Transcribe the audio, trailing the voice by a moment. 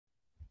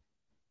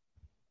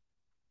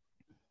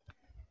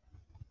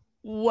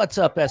What's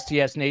up,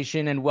 STS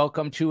Nation, and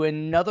welcome to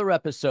another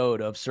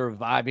episode of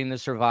Surviving the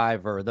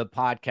Survivor, the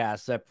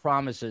podcast that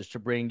promises to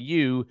bring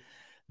you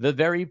the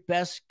very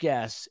best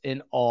guests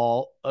in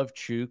all of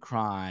true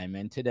crime.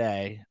 And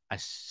today, I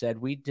said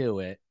we'd do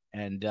it,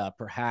 and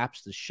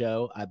perhaps the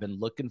show I've been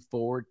looking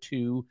forward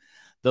to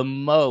the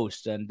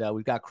most. And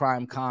we've got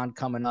Crime Con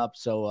coming up,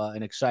 so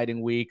an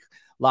exciting week,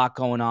 a lot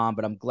going on,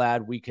 but I'm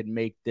glad we could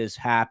make this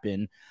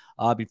happen.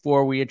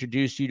 Before we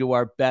introduce you to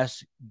our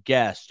best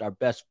guest, our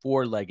best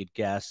four-legged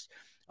guest,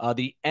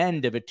 the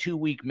end of a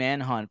 2-week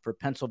manhunt for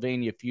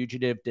Pennsylvania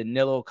fugitive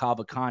Danilo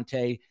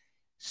Cavalcante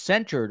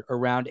centered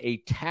around a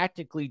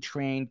tactically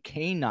trained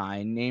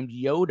canine named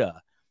Yoda.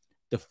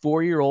 The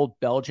 4-year-old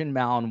Belgian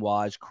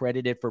Malinois is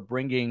credited for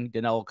bringing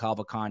Danilo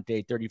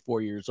Cavalcante,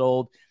 34 years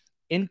old,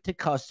 into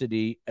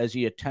custody as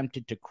he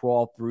attempted to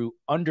crawl through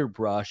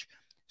underbrush,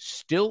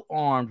 still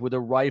armed with a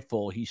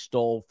rifle he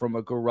stole from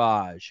a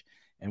garage.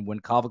 And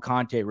when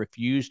Cavalcante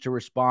refused to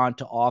respond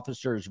to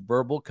officers'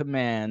 verbal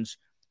commands,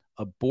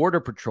 a border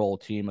patrol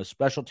team, a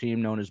special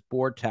team known as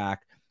BORTAC,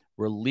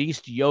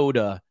 released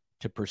Yoda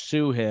to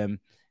pursue him.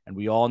 And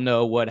we all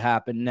know what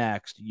happened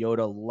next.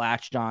 Yoda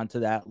latched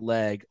onto that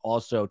leg,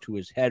 also to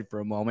his head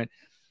for a moment.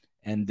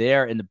 And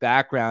there in the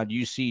background,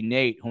 you see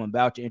Nate, who I'm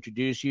about to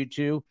introduce you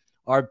to,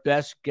 our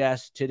best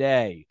guest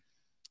today.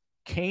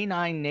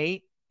 Canine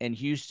Nate and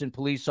Houston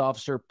police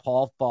officer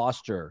Paul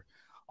Foster.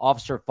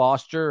 Officer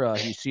Foster,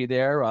 you see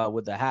there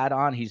with the hat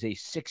on, he's a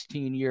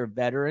 16-year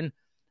veteran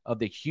of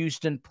the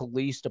Houston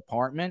Police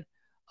Department.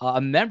 A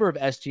member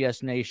of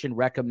STS Nation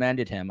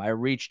recommended him. I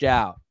reached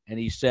out, and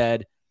he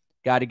said,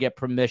 got to get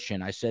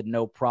permission. I said,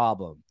 no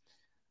problem.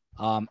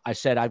 I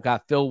said, I've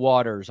got Phil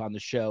Waters on the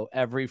show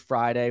every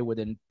Friday.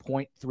 Within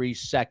 0.3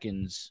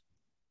 seconds,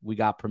 we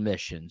got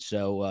permission.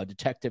 So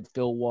Detective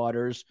Phil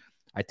Waters,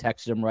 I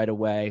texted him right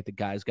away. The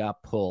guy's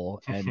got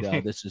pull, and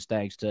this is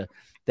thanks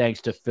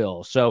to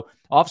Phil. So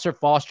Officer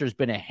Foster has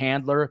been a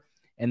handler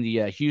in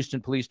the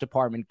Houston Police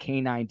Department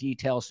Canine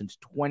Detail since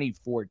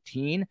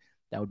 2014.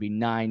 That would be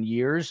 9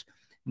 years.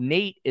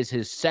 Nate is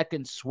his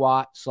second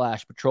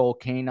SWAT/patrol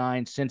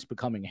canine since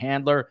becoming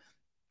handler.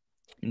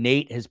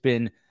 Nate has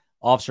been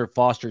Officer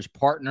Foster's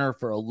partner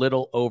for a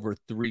little over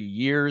 3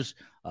 years,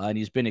 and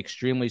he's been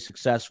extremely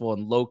successful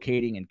in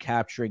locating and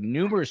capturing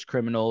numerous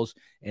criminals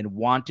and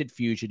wanted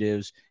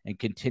fugitives, and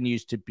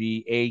continues to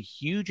be a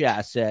huge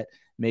asset,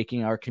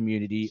 making our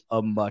community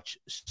a much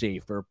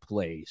safer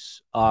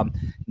place.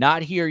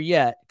 Not here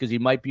yet, because he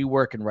might be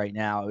working right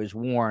now. I was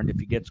warned if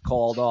he gets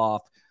called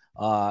off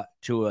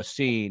to a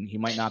scene, he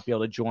might not be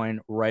able to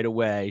join right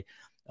away.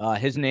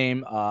 His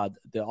name,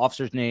 the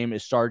officer's name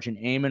is Sergeant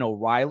Eamon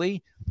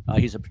O'Reilly.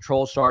 He's a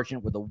patrol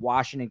sergeant with the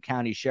Washington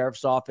County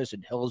Sheriff's Office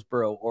in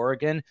Hillsboro,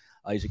 Oregon.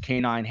 He's a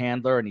canine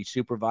handler, and he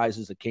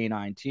supervises the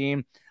canine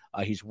team.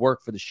 He's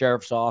worked for the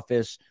Sheriff's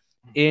Office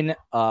in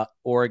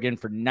Oregon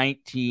for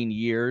 19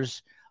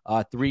 years,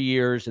 3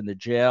 years in the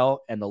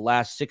jail, and the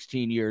last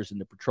 16 years in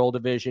the patrol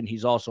division.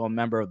 He's also a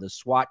member of the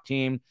SWAT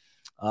team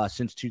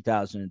since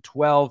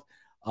 2012.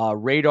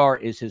 Radar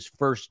is his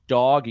first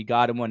dog. He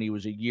got him when he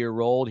was a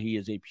year old. He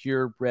is a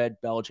purebred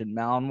Belgian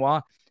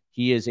Malinois.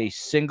 He is a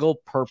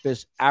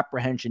single-purpose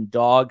apprehension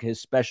dog.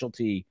 His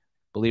specialty,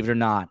 believe it or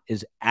not,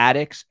 is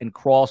attics and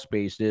crawl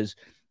spaces,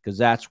 because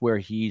that's where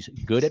he's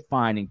good at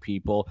finding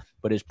people,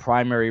 but his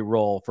primary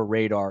role for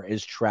Radar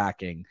is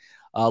tracking.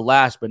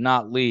 Last but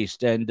not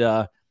least, and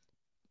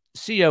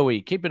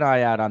COE, keep an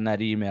eye out on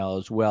that email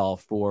as well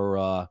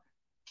for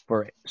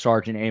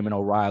Sergeant Eamon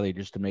O'Reilly,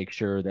 just to make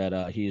sure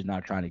that he's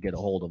not trying to get a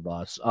hold of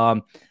us.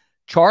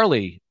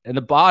 Charlie, in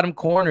the bottom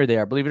corner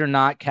there, believe it or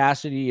not,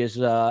 Cassidy is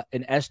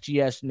an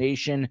STS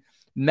Nation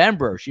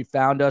member. She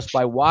found us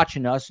by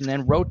watching us and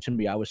then wrote to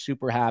me. I was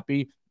super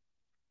happy.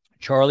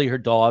 Charlie, her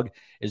dog,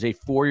 is a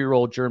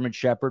 4-year-old German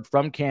Shepherd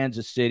from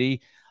Kansas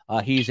City.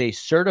 He's a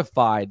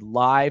certified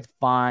live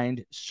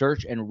find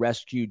search and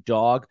rescue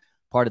dog,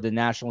 part of the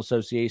National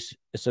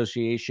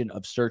Association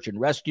of Search and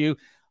Rescue.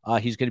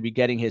 He's going to be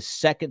getting his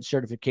second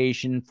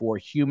certification for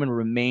human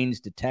remains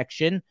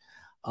detection.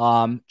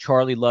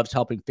 Charlie loves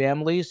helping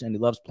families, and he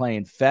loves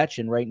playing fetch.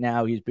 And right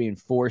now he's being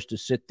forced to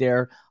sit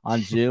there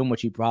on Zoom,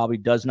 which he probably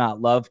does not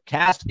love.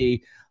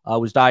 Cassidy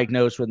was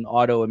diagnosed with an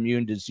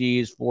autoimmune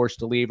disease, forced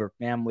to leave her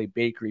family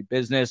bakery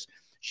business.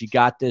 She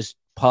got this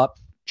pup,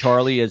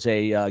 Charlie, as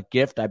a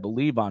gift, I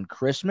believe, on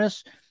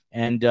Christmas,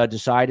 and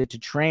decided to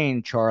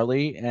train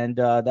Charlie. And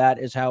that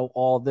is how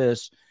all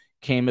this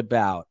came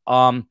about.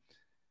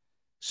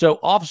 So,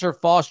 Officer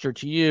Foster,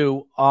 to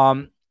you,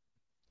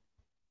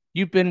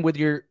 you've been with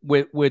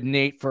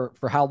Nate for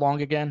how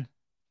long again?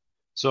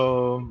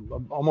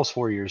 So almost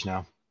 4 years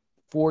now.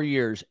 4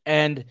 years.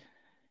 And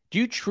do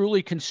you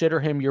truly consider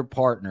him your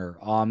partner,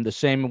 the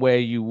same way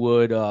you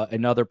would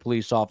another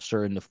police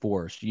officer in the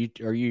force?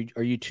 Are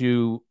you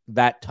two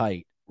that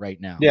tight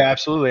right now? Yeah,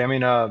 absolutely. I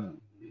mean,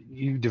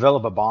 you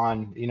develop a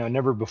bond.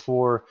 Never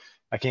before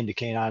I came to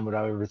Canine would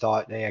I ever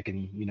thought, hey, I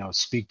can,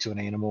 speak to an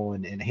animal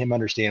and him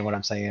understand what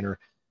I'm saying, or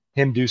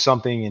him do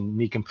something and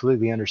me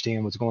completely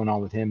understand what's going on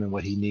with him and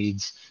what he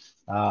needs.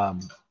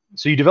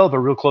 so you develop a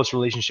real close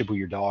relationship with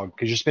your dog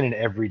because you're spending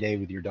every day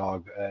with your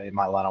dog in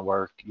my line of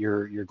work.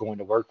 You're going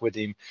to work with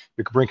him.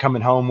 You're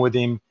coming home with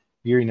him.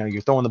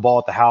 You're throwing the ball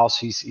at the house.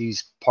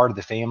 He's part of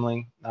the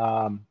family,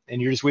 and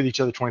you're just with each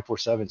other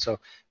 24/7. So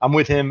I'm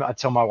with him. I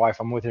tell my wife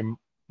I'm with him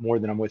more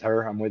than I'm with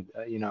her. I'm with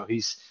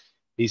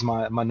he's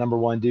my number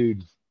one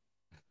dude.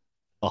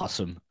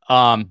 Awesome.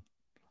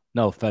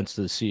 No offense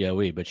to the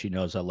COE, but she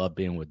knows I love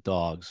being with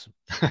dogs.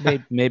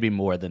 Maybe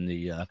more than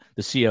the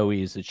COE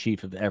is the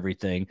chief of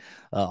everything,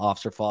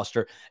 Officer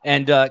Foster.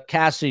 And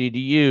Cassidy, to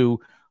you,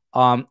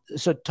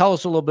 so tell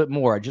us a little bit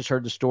more. I just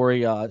heard the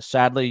story.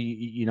 Sadly,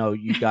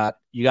 you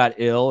got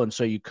ill, and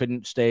so you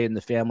couldn't stay in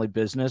the family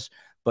business,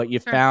 but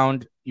Sure.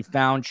 you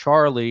found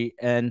Charlie,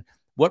 and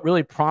what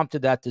really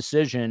prompted that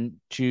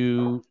decision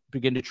to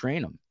begin to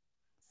train him?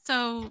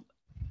 So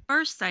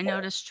first, I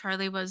noticed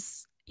Charlie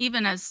was,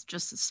 even as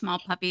just a small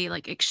puppy,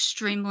 like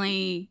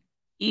extremely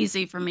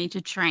easy for me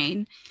to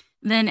train.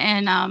 Then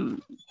in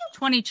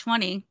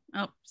 2020,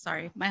 oh,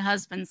 sorry, my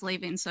husband's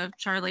leaving, so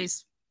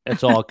Charlie's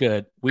It's all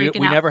good. We freaking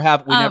we out. never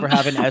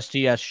have an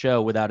STS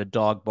show without a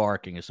dog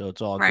barking, so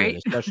it's all good, Right?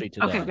 especially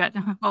Okay, today.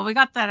 good. Well, we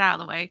got that out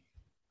of the way.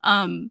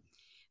 Um,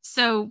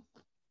 so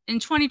in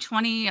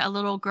 2020, a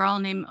little girl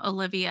named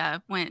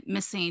Olivia went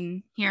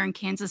missing here in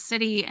Kansas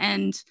City,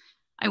 and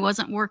I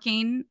wasn't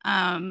working.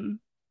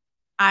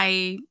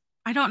 I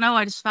I don't know.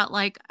 I just felt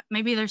like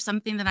maybe there's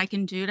something that I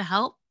can do to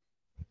help.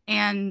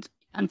 And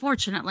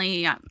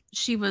unfortunately,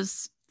 she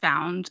was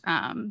found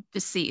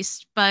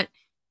deceased. But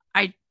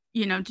I,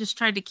 just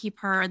tried to keep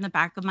her in the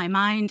back of my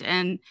mind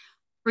and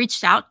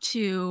reached out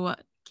to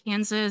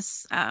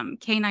Kansas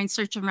Canine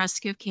Search and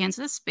Rescue of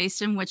Kansas,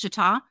 based in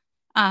Wichita.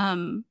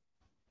 Um,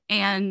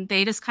 and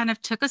they just kind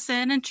of took us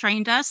in and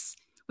trained us.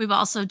 We've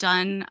also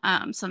done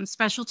some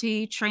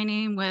specialty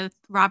training with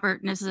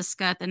Robert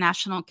Naziska at the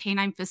National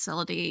Canine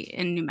Facility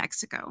in New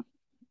Mexico.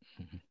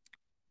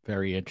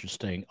 Very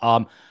interesting.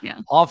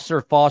 Yeah.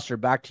 Officer Foster,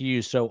 back to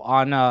you. So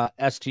on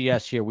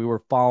STS here, we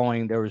were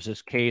following. There was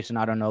this case, and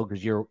I don't know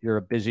because you're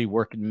a busy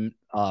working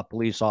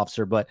police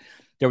officer, but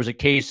there was a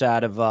case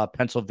out of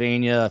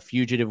Pennsylvania. A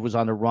fugitive was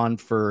on the run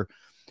for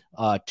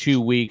 2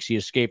 weeks. He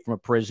escaped from a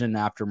prison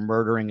after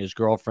murdering his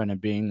girlfriend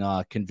and being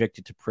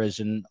convicted to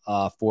prison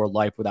for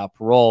life without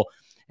parole.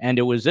 And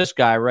it was this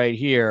guy right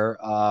here.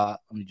 Let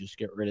me just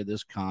get rid of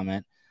this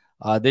comment.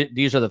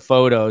 These are the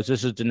photos.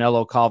 This is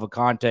Danilo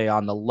Cavalcante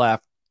on the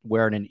left,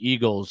 wearing an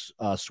Eagles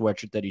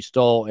sweatshirt that he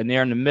stole. And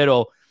there in the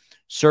middle,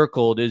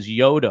 circled, is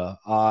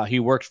Yoda. He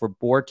works for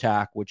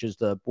BORTAC, which is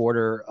the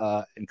Border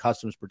and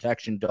Customs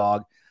Protection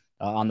dog.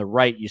 On the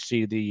right, you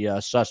see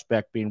the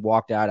suspect being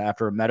walked out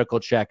after a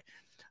medical check.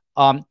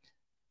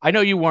 I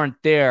know you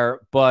weren't there,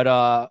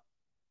 but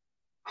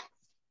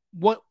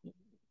what?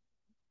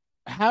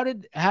 How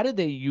did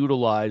they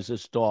utilize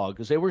this dog?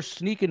 Because they were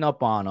sneaking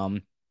up on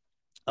him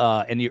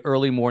in the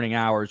early morning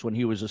hours when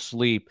he was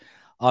asleep.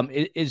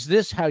 Is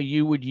this how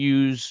you would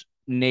use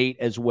Nate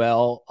as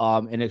well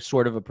in a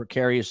sort of a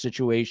precarious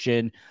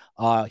situation?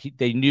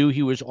 They knew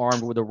he was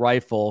armed with a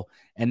rifle,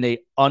 and they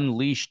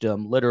unleashed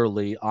him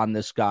literally on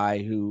this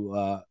guy who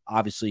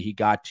obviously he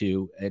got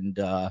to and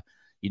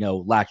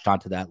latched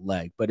onto that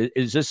leg. But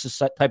is this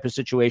the type of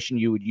situation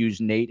you would use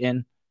Nate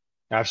in?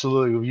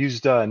 Absolutely. We've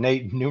used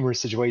Nate in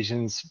numerous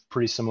situations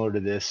pretty similar to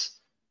this.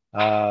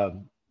 Uh,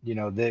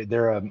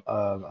 they're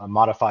a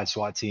modified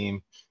SWAT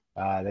team.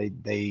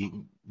 They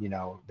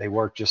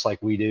work just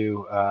like we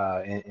do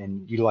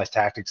and utilize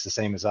tactics the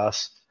same as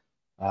us.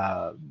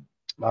 Uh,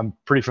 I'm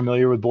pretty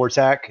familiar with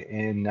BORTAC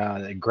and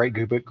a great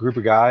group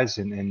of guys,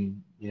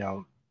 and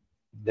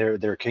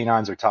their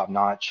canines are top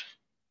notch.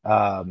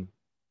 Um,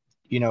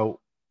 you know,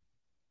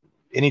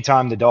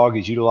 Anytime the dog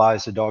is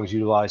utilized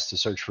to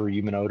search for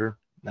human odor.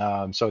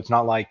 So it's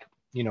not like,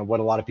 what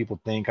a lot of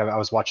people think. I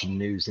was watching the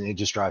news and it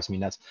just drives me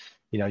nuts.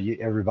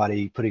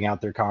 Everybody putting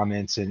out their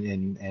comments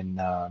and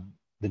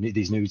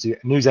these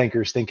news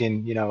anchors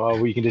thinking,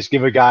 oh, we can just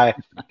give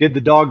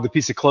the dog the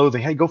piece of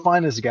clothing. Hey, go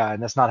find this guy.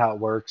 And that's not how it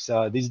works.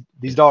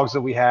 These dogs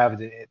that we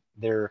have,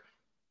 they're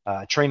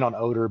trained on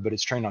odor, but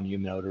it's trained on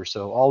human odor.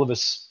 So all of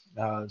us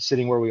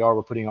sitting where we are,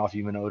 we're putting off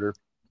human odor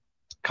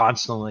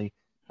constantly.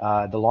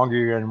 The longer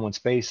you're in one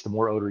space, the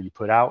more odor you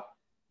put out.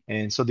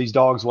 And so these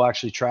dogs will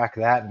actually track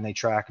that, and they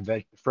track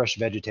fresh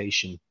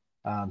vegetation.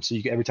 So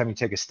every time you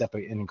take a step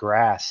in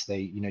grass,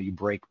 you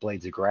break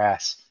blades of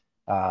grass.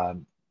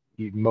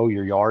 You mow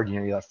your yard,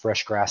 that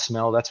fresh grass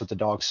smell. That's what the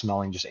dog's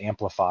smelling, just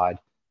amplified.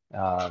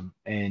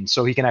 And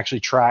so he can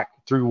actually track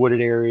through wooded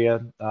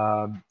area,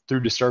 through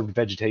disturbed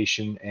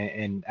vegetation,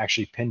 and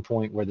actually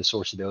pinpoint where the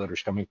source of the odor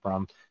is coming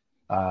from.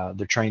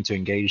 They're trained to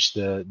engage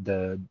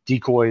the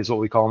decoy, is what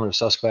we call them, or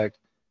suspect,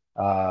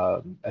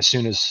 as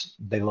soon as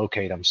they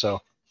locate them. So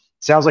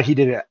it sounds like he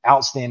did an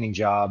outstanding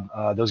job.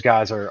 Those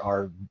guys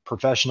are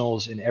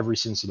professionals in every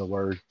sense of the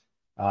word.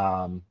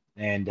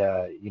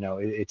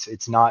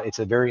 It's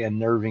a very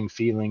unnerving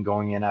feeling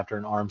going in after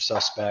an armed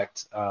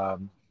suspect.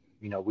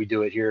 We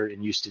do it here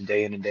in Houston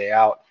day in and day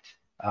out.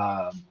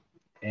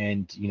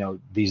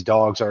 These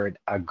dogs are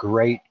a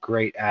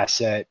great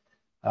asset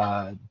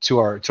to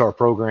our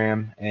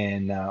program,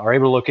 and are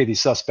able to locate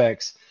these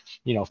suspects,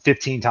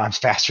 15 times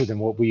faster than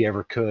what we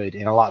ever could,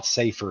 and a lot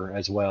safer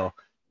as well.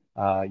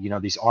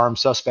 These armed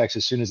suspects,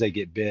 as soon as they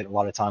get bit, a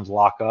lot of times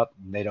lock up.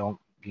 And they don't,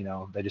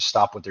 they just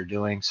stop what they're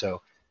doing.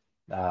 So,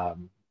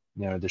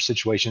 there's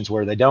situations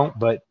where they don't,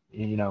 but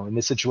in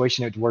this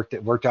situation, it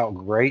worked out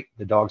great.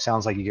 The dog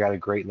sounds like he got a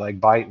great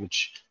leg bite,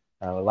 which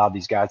allowed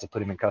these guys to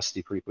put him in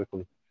custody pretty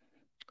quickly.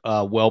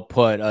 Well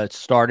put. It's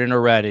starting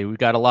already. We've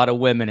got a lot of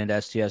women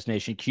in STS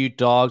Nation. Cute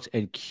dogs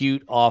and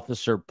cute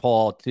Officer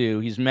Paul,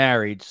 too. He's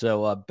married,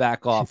 so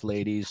back off,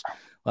 ladies.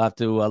 We'll have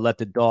to let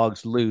the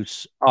dogs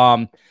loose.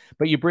 But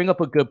you bring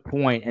up a good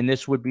point, and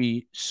this would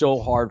be so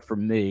hard for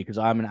me because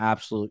I'm an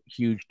absolute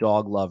huge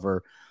dog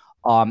lover.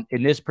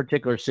 In this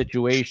particular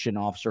situation,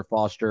 Officer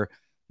Foster,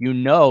 you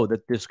know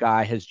that this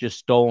guy has just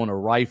stolen a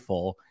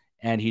rifle,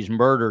 and he's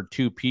murdered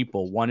 2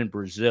 people, one in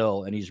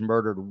Brazil, and he's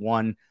murdered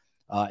one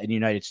in the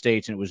United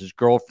States, and it was his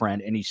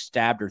girlfriend, and he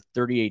stabbed her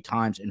 38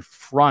 times in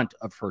front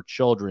of her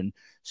children.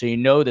 So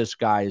this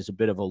guy is a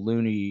bit of a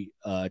Looney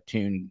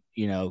Tune,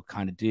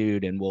 kind of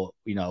dude, and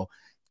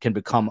can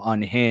become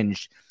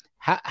unhinged.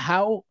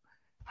 How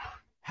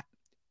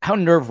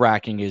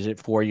nerve-wracking is it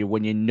for you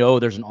when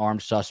there's an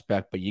armed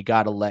suspect, but you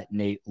got to let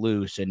Nate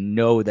loose and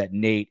know that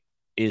Nate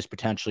is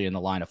potentially in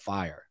the line of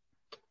fire?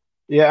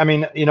 Yeah, I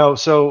mean,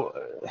 so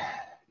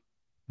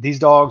these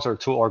dogs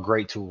are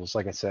great tools.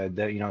 Like I said,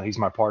 that he's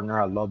my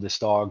partner. I love this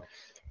dog,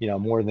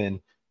 more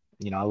than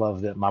I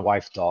love my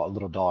wife's dog,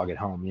 little dog at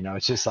home.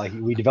 It's just like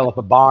we develop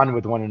a bond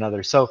with one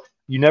another. So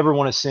you never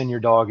want to send your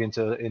dog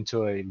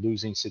into a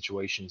losing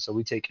situation. So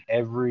we take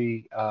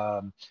every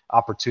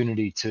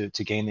opportunity to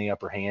gain the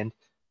upper hand,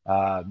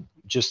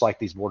 just like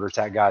these border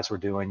attack guys were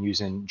doing,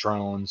 using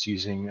drones,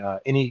 using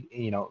any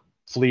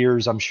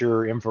FLIRs, I'm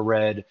sure,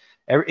 infrared,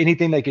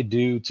 anything they could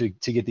do to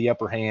get the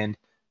upper hand.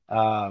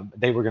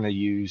 They were going to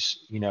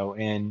use,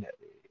 and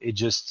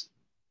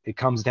it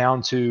comes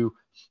down to,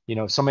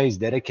 if somebody's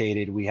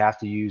dedicated, we have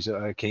to use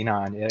a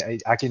canine.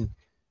 I can,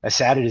 as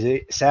sad as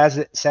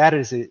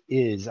it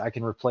is, I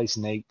can replace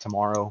Nate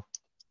tomorrow.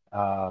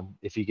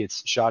 If he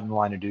gets shot in the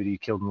line of duty,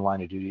 killed in the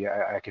line of duty,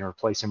 I can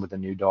replace him with a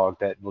new dog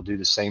that will do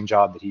the same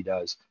job that he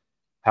does.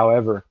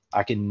 However,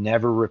 I can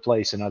never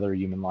replace another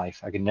human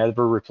life. I can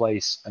never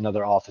replace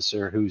another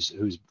officer who's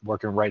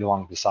working right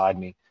along beside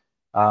me.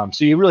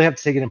 So you really have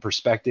to take it in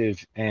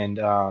perspective. And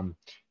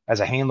as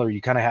a handler,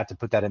 you kind of have to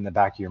put that in the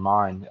back of your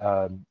mind.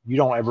 You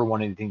don't ever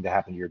want anything to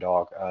happen to your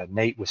dog.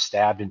 Nate was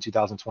stabbed in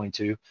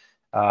 2022,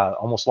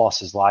 almost lost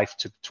his life,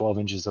 took 12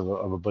 inches of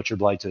a butcher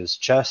blade to his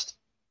chest,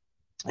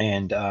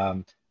 and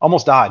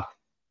almost died.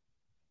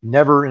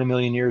 Never in a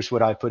million years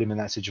would I put him in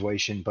that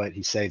situation, but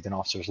he saved an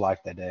officer's life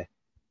that day.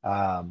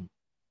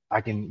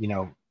 I can,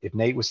 if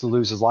Nate was to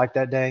lose his life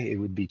that day, it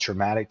would be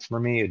traumatic for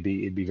me. It'd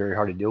be very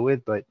hard to deal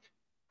with, but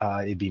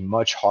it'd be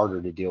much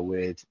harder to deal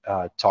with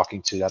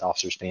talking to that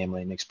officer's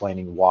family and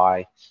explaining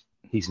why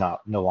he's no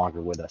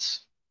longer with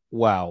us.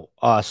 Wow.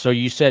 So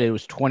you said it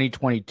was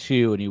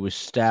 2022 and he was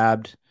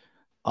stabbed.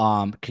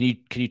 Can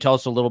you tell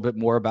us a little bit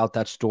more about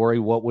that story?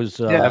 What was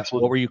what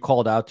were you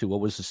called out to? What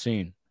was the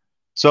scene?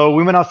 So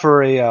we went out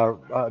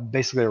for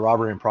basically a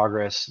robbery in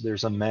progress.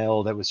 There's a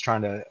male that was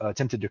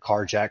attempted to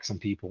carjack some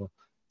people.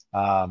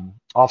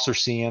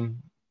 Officers see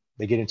him.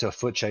 They get into a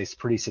foot chase,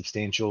 pretty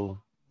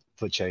substantial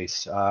foot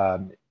chase.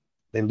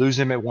 They lose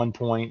him at one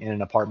point in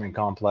an apartment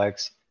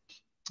complex,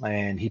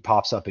 and he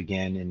pops up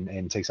again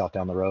and takes off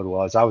down the road.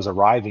 Well, as I was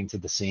arriving to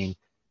the scene,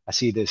 I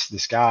see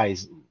this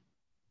guy's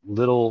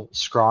little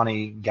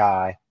scrawny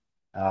guy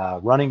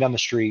running down the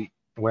street,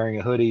 wearing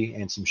a hoodie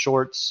and some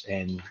shorts,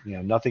 and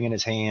nothing in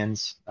his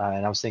hands.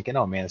 And I was thinking,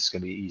 oh man, this is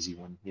gonna be an easy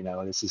one.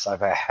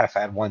 I've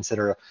had ones that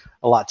are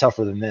a lot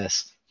tougher than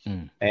this.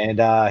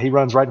 And he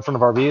runs right in front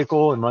of our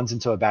vehicle and runs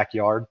into a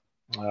backyard.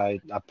 I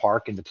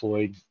park and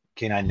deployed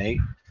K9 Nate,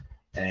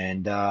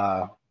 and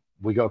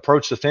we go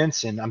approach the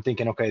fence, and I'm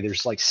thinking, okay,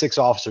 there's like 6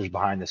 officers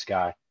behind this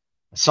guy.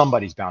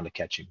 Somebody's bound to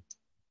catch him.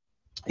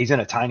 He's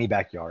in a tiny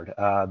backyard.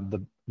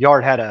 The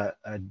yard had a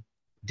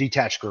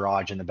detached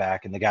garage in the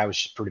back, and the guy was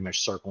just pretty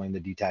much circling the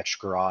detached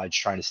garage,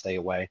 trying to stay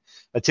away,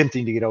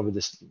 attempting to get over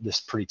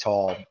this pretty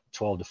tall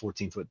 12 to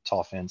 14 foot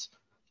tall fence.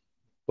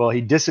 Well,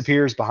 he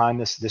disappears behind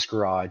this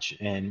garage,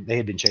 and they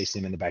had been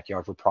chasing him in the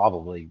backyard for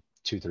probably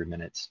 2-3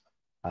 minutes.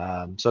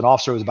 So an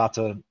officer was about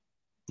to,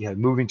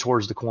 moving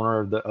towards the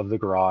corner of the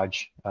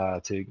garage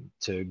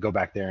to go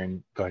back there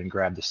and go ahead and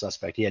grab the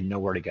suspect. He had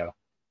nowhere to go.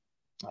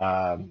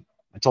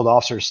 I told the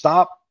officer to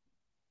stop,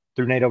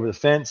 threw Nate over the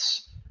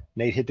fence.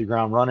 Nate hit the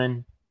ground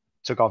running,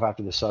 took off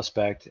after the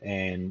suspect,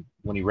 and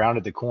when he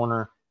rounded the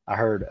corner, I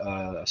heard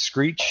a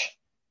screech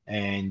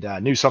and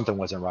knew something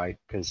wasn't right,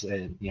 because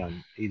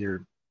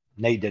either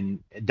Nate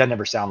it doesn't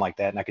ever sound like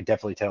that, and I could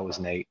definitely tell it was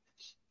Nate.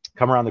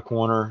 Come around the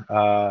corner,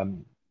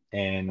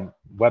 and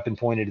weapon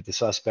pointed at the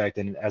suspect,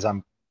 and as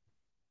I'm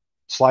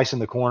slicing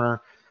the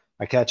corner,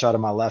 I catch out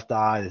of my left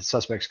eye the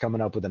suspect's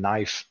coming up with a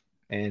knife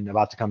and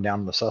about to come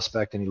down on the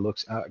suspect, and he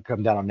looks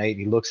come down on Nate,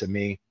 and he looks at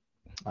me.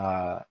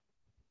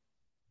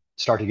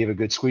 Start to give a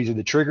good squeeze of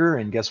the trigger,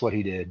 and guess what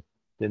he did?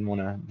 didn't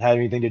want to have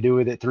anything to do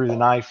with it. Threw the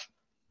knife.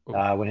 Went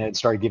ahead and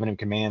started giving him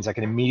commands. I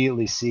could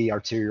immediately see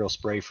arterial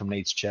spray from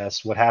Nate's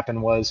chest. What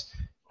happened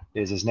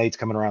is as Nate's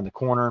coming around the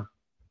corner,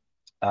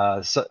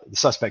 the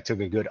suspect took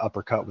a good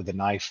uppercut with the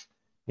knife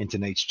into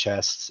Nate's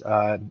chest.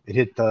 It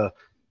hit the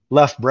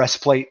left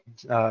breastplate,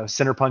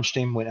 center punched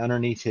him, went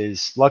underneath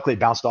his, luckily it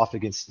bounced off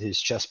against his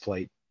chest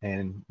plate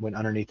and went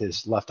underneath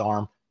his left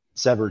arm,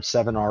 severed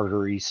 7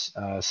 arteries,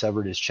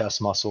 severed his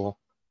chest muscle.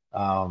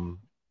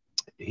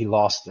 He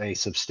lost a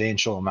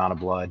substantial amount of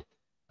blood.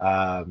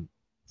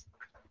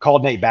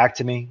 Called Nate back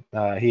to me.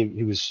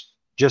 He was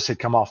just had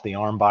come off the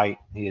arm bite.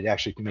 He had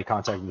actually made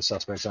contact with the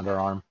suspect's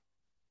underarm.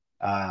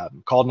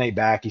 Called Nate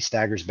back. He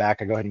staggers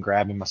back. I go ahead and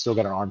grab him. I still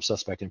got an armed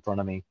suspect in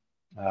front of me.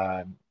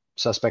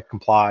 Suspect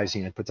complies,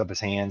 puts up his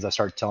hands. I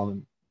start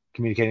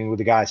communicating with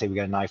the guys, hey, we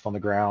got a knife on the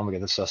ground. We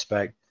got the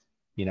suspect,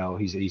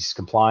 he's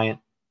compliant.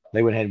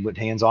 They went ahead and put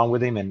hands on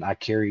with him, and I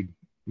carried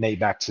Nate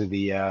back to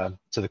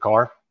the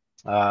car.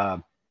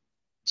 As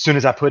soon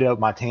as I put up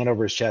my hand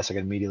over his chest, I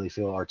could immediately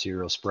feel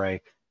arterial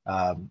spray.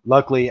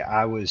 Luckily,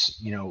 I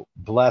was,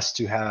 blessed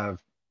to have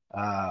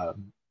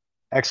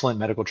excellent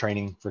medical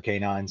training for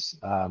canines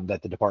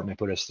that the department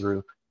put us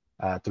through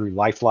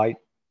Lifelight,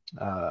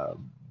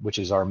 which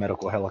is our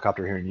medical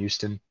helicopter here in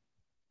Houston.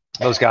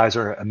 Those guys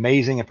are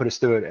amazing and put us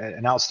through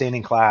an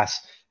outstanding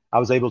class. I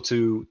was able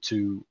to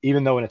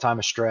even though in a time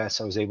of stress,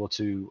 I was able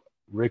to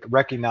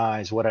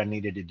recognize what I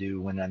needed to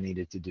do when I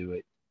needed to do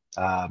it.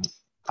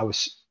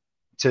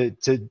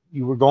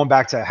 You were going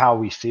back to how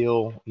we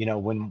feel,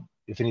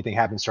 if anything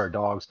happens to our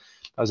dogs.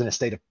 I was in a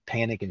state of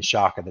panic and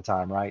shock at the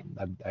time, right?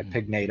 I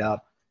picked Nate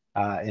up.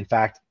 In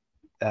fact,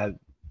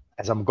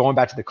 as I'm going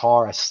back to the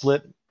car, I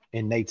slipped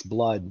in Nate's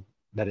blood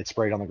that had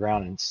sprayed on the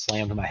ground and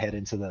slammed my head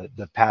into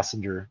the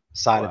passenger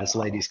side of this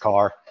lady's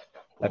car.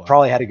 I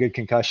probably had a good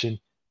concussion.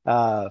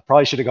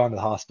 Probably should have gone to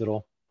the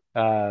hospital.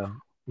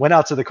 Went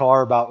out to the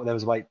car that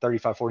was like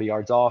 35, 40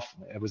 yards off.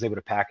 I was able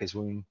to pack his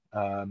wound,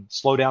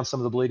 slow down some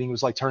of the bleeding. It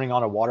was like turning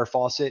on a water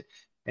faucet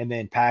and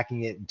then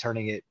packing it and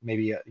turning it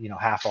maybe,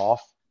 half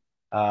off.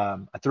 I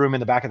threw him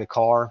in the back of the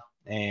car,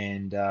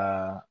 and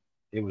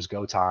it was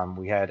go time.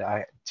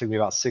 It took me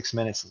about 6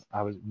 minutes.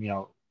 I was,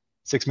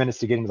 6 minutes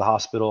to get him to the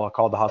hospital. I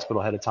called the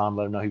hospital ahead of time,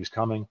 let him know he was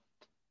coming.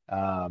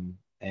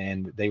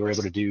 And they were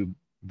able to do,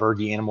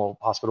 Berge Animal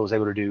Hospital was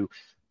able to do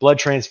blood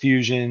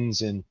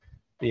transfusions and,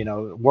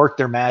 work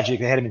their magic.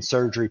 They had him in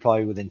surgery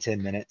probably within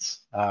 10 minutes,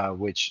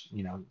 which,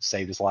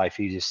 saved his life.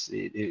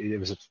 It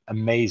was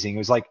amazing. It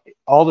was like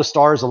all the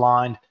stars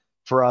aligned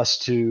for us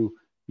to,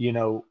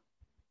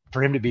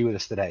 for him to be with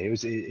us today.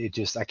 It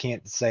just, I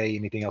can't say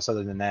anything else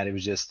other than that. It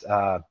was just,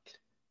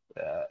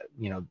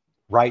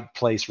 right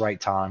place,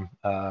 right time.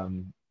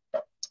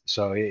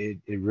 So it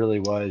really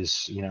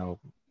was,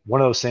 one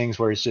of those things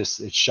where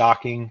it's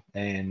shocking,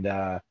 and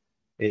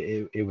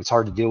it was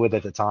hard to deal with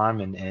at the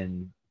time.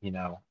 And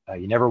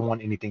you never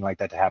want anything like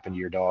that to happen to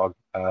your dog,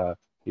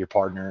 your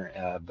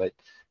partner. But,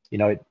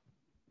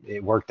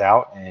 it worked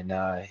out,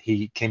 and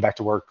he came back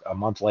to work a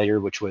month later,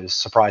 which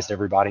surprised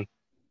everybody.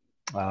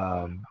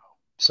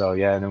 So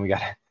yeah, and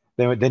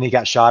then then he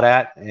got shot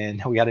at,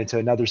 and we got into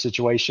another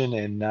situation,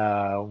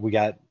 and we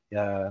got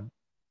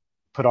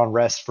put on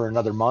rest for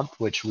another month,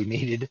 which we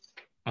needed.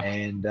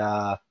 And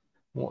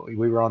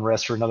we were on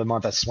rest for another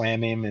month. I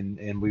swam him,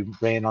 and we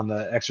ran on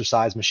the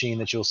exercise machine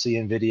that you'll see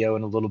in video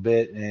in a little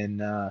bit.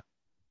 And,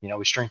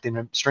 we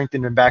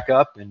strengthened him back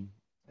up, and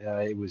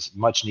it was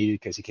much needed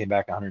because he came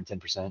back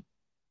 110%.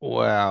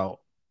 Wow.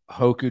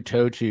 Hoku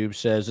Totube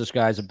says, this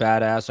guy's a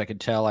badass. I can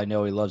tell. I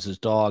know he loves his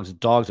dogs. The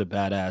dog's a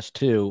badass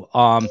too.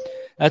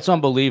 That's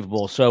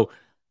unbelievable. So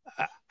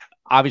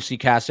obviously,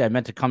 Cassie, I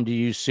meant to come to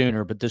you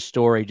sooner, but this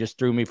story just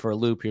threw me for a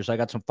loop here. So I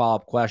got some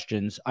follow-up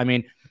questions. I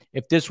mean,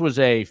 if this was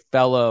a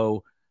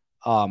fellow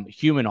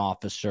human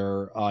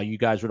officer, you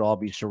guys would all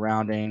be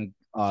surrounding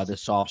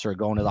this officer,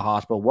 going to the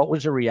hospital. What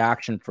was the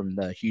reaction from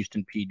the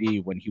Houston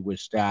PD when he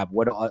was stabbed?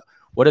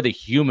 What do the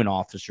human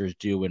officers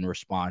do in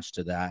response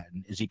to that?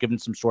 And is he given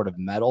some sort of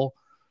medal?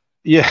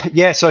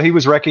 Yeah. So he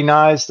was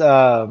recognized.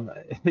 I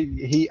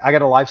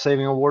got a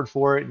life-saving award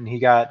for it, and he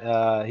got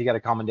a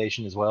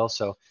commendation as well.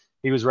 So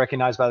he was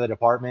recognized by the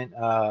department.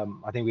 I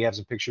think we have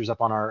some pictures up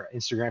on our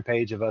Instagram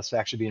page of us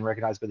actually being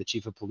recognized by the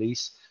chief of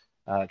police,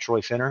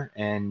 Troy Finner.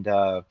 And,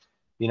 the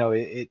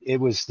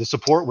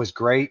support was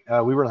great.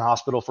 We were in the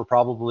hospital for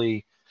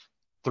probably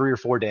 3 or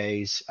 4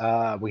 days.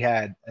 We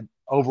had an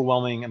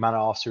overwhelming amount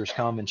of officers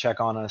come and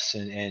check on us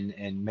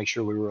and make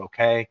sure we were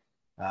okay.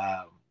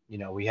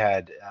 We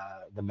had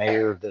the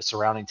mayor of the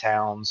surrounding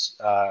towns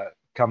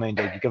come in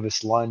to give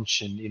us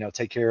lunch and,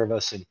 take care of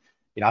us. And,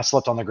 I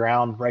slept on the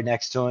ground right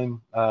next to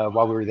him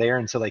while we were there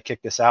until they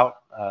kicked us out.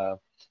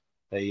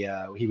 He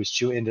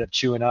ended up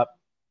chewing up,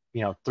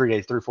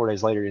 3 or 4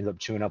 days later, he ended up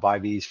chewing up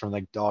IVs from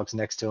the dogs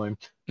next to him.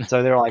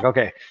 So they were like,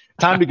 okay,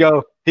 time to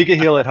go. He can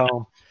heal at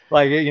home.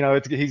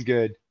 He's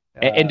good.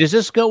 And does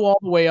this go all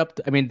the way up?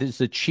 Does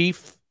the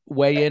chief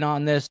weigh in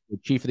on this? The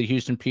chief of the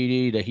Houston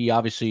PD, that he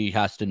obviously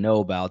has to know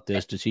about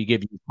this. Does he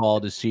give you a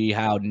call to see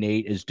how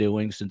Nate is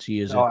doing since he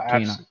is a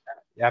canine?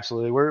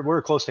 absolutely. We're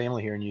a close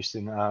family here in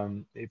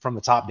Houston. From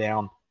the top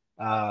down,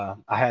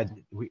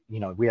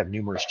 we have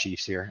numerous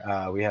chiefs here.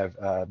 We have,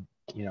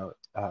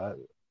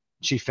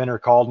 Chief Fenner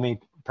called me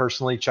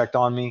personally, checked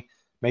on me,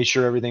 made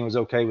sure everything was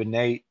okay with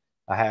Nate.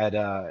 I had,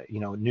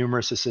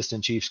 numerous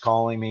assistant chiefs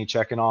calling me,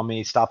 checking on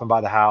me, stopping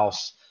by the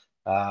house.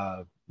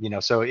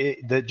 So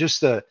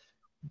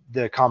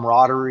the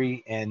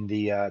camaraderie and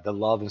the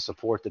love and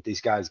support that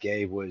these guys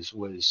gave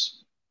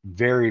was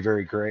very,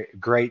 very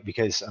great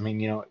because, I mean,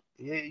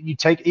 you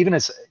take, even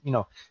as,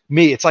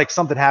 me, it's like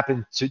something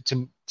happened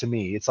to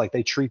me. It's like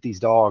they treat these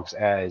dogs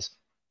as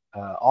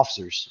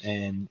officers,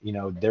 and,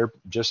 they're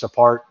just a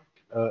part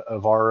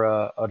of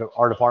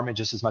our department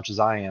just as much as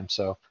I am.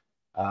 So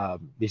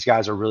these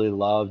guys are really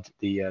loved.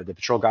 The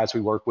patrol guys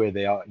we work with,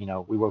 they all,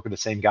 we work with the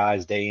same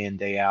guys day in,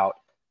 day out.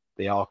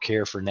 They all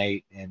care for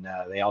Nate, and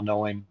they all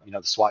know him.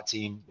 The SWAT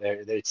team,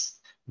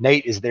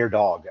 Nate is their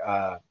dog.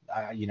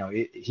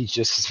 He's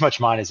just as much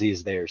mine as he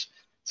is theirs.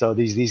 So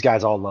these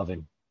guys all love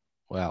him.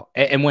 Wow.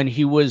 And when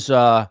he was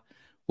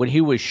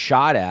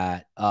shot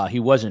at, he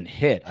wasn't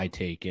hit, I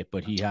take it,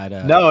 but he had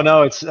a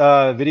no. It's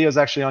video's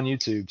actually on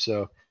YouTube,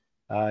 so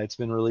it's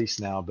been released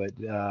now. But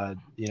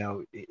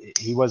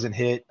he wasn't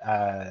hit.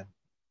 I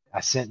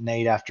sent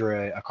Nate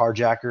after a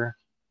carjacker.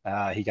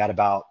 He got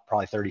about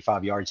probably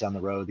 35 yards down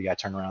the road. The guy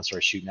turned around and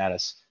started shooting at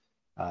us.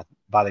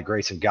 By the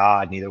grace of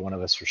God, neither one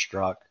of us were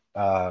struck.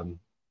 And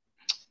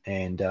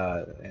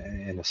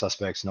the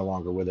suspect's no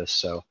longer with us.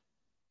 So,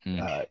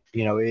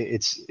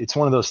 it's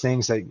one of those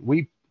things that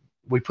we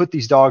put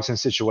these dogs in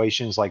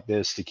situations like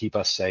this to keep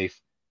us safe,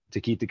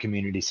 to keep the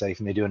community safe,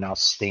 and they do an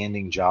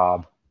outstanding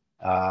job.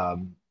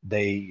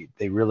 They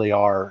really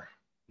are,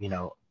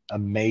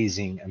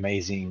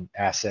 amazing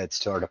assets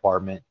to our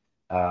department.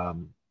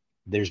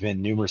 There's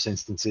been numerous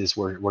instances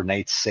where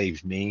Nate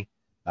saved me.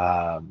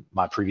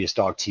 My previous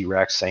dog,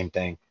 T-Rex, same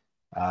thing.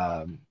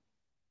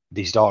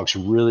 These dogs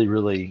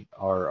really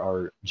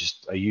are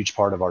just a huge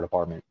part of our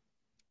department.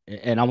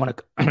 And I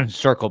want to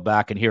circle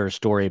back and hear a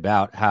story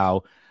about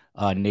how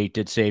Nate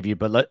did save you.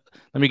 But let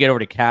me get over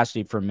to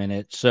Cassidy for a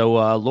minute.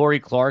 So Lori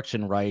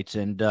Clarkson writes,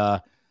 and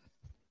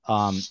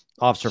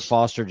Officer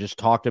Foster just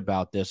talked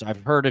about this.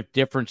 I've heard of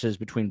differences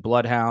between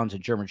bloodhounds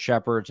and German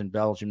Shepherds and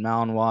Belgian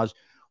Malinois.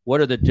 What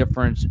are the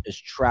differences as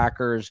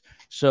trackers?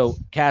 So,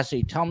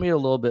 Cassie, tell me a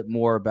little bit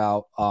more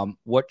about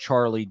what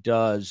Charlie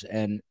does,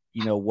 and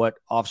what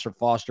Officer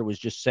Foster was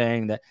just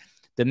saying, that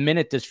the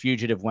minute this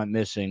fugitive went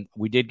missing,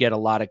 we did get a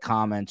lot of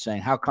comments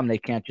saying, how come they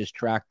can't just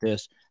track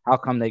this? How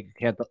come they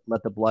can't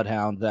let the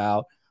bloodhounds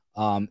out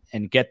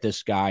and get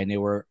this guy? And they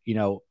were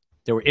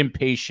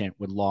impatient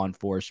with law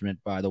enforcement,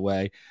 by the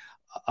way.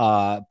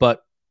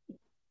 But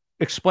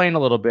explain a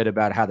little bit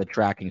about how the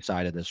tracking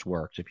side of this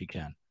works, if you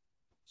can.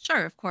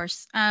 Sure, of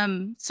course.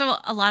 So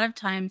a lot of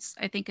times,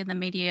 I think in the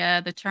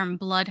media, the term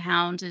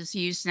bloodhound is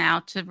used now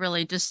to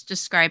really just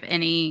describe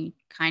any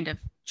kind of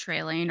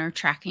trailing or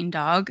tracking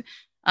dog.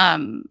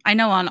 I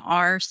know on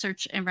our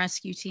search and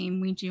rescue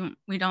team,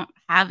 we don't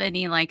have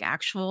any like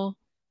actual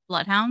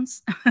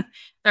bloodhounds.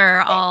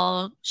 They're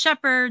all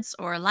shepherds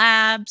or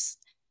labs.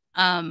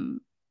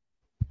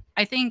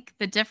 I think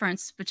the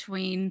difference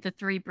between the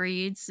three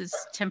breeds is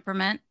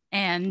temperament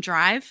and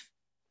drive.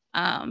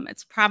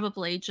 It's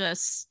probably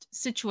just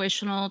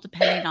situational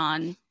depending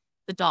on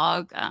the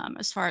dog,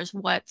 as far as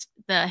what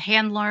the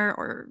handler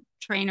or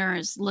trainer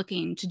is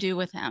looking to do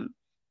with him.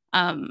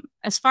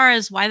 As far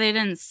as why they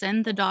didn't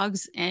send the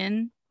dogs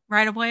in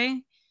right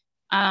away,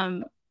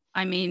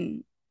 I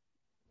mean,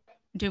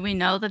 do we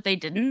know that they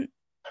didn't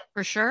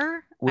for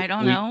sure? I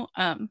don't know.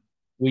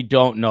 We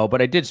don't know,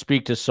 but I did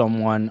speak to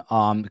someone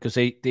because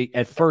they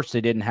at first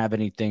they didn't have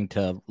anything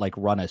to like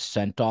run a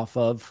scent off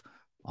of.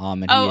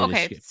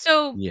 Okay.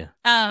 So yeah.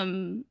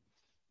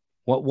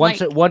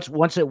 Once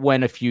it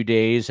went a few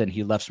days and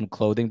he left some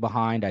clothing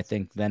behind, I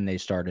think then they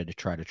started to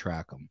try to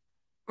track him.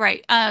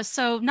 Right.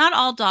 So not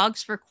all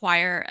dogs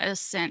require a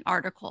scent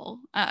article.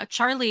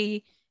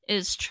 Charlie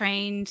is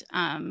trained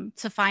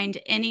to find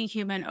any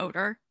human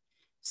odor.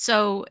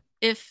 So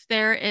if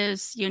there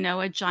is,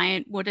 a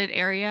giant wooded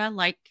area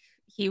like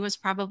he was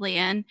probably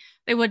in,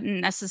 they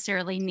wouldn't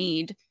necessarily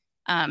need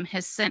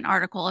his scent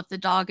article if the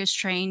dog is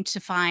trained to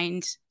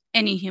find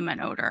any human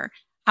odor.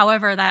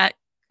 However, that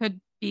could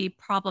be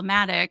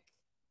problematic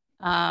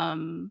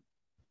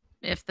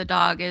if the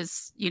dog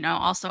is,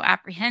 also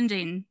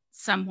apprehending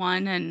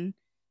someone, and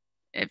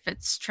if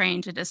it's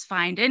trained to just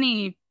find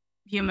any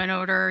human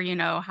odor,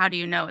 how do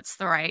you know it's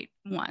the right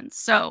one?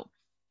 So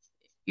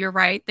you're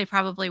right. They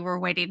probably were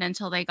waiting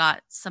until they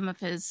got some of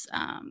his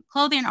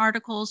clothing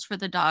articles for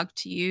the dog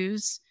to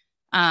use,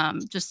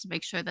 just to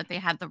make sure that they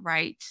had the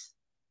right,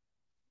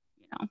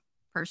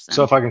 person.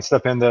 So if I can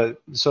step in,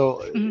 it's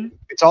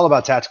all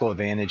about tactical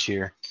advantage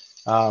here.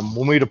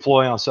 When we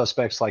deploy on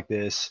suspects like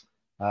this,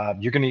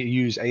 you're going to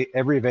use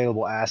every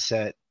available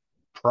asset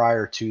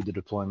prior to the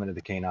deployment of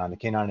the canine. The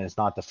canine is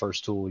not the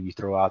first tool you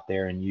throw out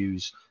there and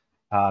use.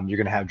 You're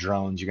going to have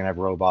drones, you're going to have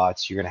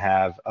robots, you're going to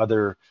have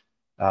other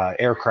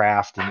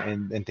aircraft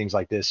and things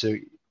like this. So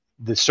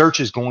the search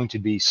is going to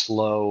be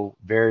slow,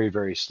 very,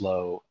 very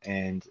slow.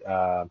 And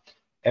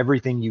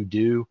everything you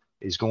do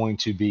is going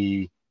to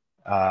be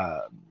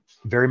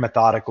very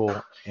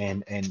methodical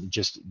and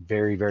just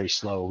very, very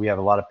slow. We have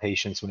a lot of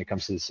patience when it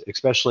comes to this,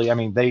 especially, I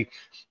mean,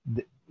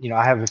 you know,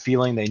 I have a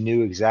feeling they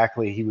knew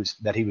exactly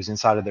that he was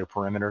inside of their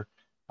perimeter.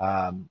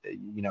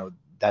 You know,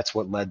 that's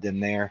what led them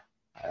there.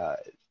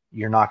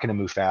 You're not going to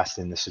move fast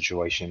in this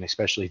situation,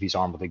 especially if he's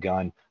armed with a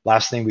gun.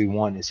 Last thing we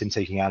want is him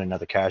taking out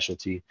another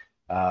casualty,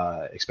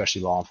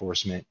 especially law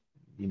enforcement.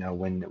 You know,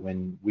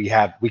 when we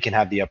can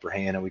have the upper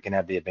hand and we can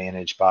have the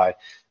advantage by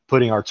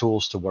putting our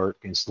tools to work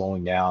and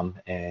slowing down.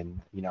 And,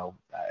 you know,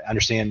 I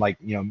understand, like,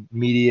 you know,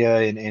 media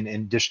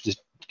and just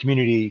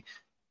community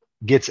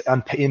gets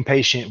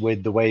impatient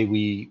with the way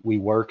we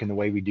work and the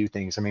way we do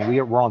things. I mean,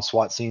 we're on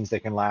SWAT scenes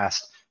that can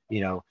last, you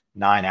know,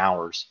 9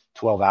 hours,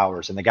 12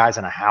 hours, and the guy's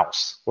in a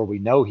house where we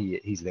know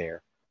he's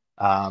there.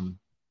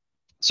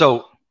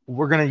 So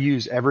we're going to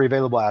use every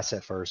available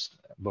asset first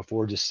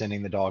before just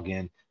sending the dog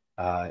in.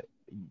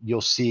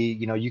 You'll see,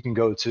 you know, you can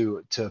go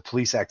to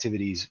police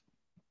activities,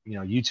 you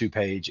know, YouTube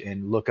page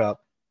and look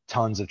up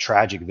tons of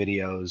tragic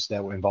videos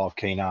that will involve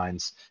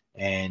canines.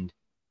 And,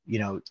 you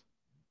know,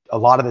 a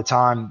lot of the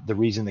time, the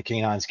reason the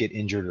canines get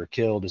injured or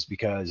killed is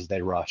because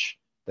they rush,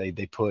 they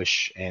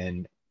push.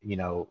 And, you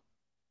know,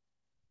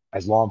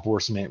 as law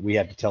enforcement, we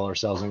have to tell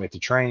ourselves, and we have to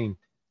train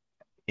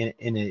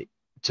in it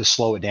to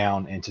slow it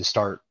down and to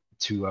start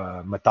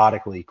to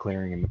methodically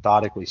clearing and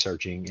methodically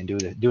searching and do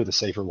it the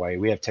safer way.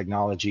 We have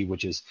technology,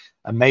 which is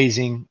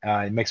amazing.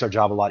 It makes our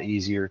job a lot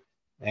easier,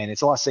 and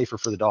it's a lot safer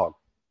for the dog.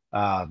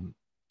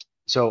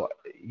 So,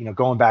 you know,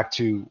 going back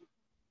to,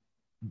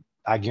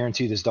 I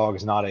guarantee this dog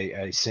is not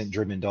a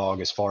scent-driven dog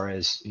as far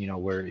as, you know,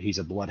 where he's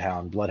a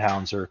bloodhound.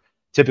 Bloodhounds are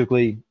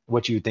typically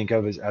what you would think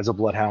of as a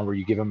bloodhound, where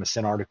you give him a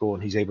scent article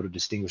and he's able to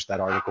distinguish that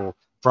article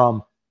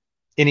from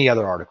any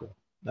other article.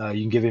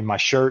 You can give him my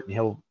shirt and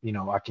he'll, you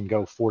know, I can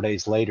go 4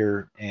 days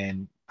later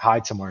and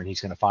hide somewhere and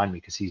he's going to find me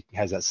because he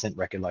has that scent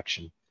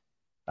recollection.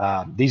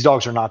 These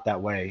dogs are not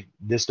that way.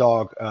 This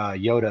dog,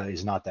 Yoda,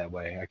 is not that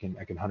way. I can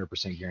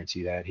 100%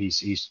 guarantee that.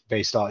 He's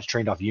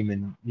trained off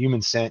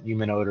human scent,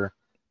 human odor.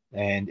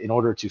 And in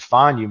order to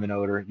find human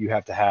odor, you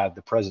have to have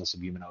the presence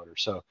of human odor.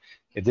 So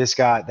if this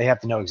guy, they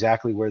have to know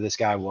exactly where this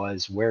guy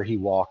was, where he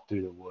walked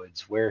through the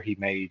woods, where he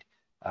made,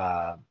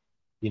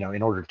 you know,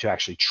 in order to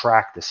actually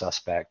track the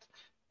suspect.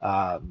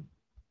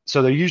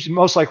 So they're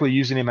most likely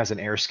using him as an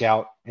air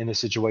scout in this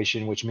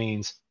situation, which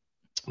means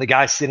the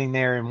guy's sitting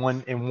there in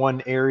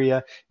one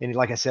area. And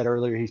like I said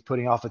earlier, he's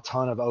putting off a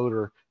ton of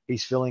odor.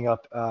 He's filling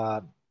up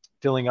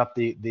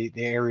the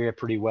area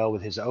pretty well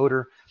with his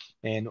odor.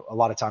 And a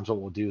lot of times what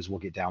we'll do is we'll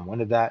get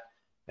downwind of that.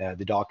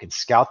 The dog can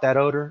scout that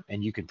odor,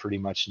 and you can pretty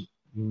much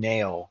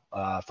nail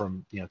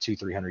from, you know,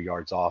 200-300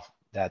 yards off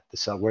that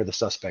where the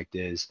suspect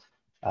is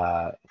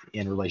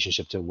in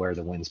relationship to where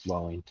the wind's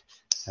blowing.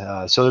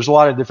 So there's a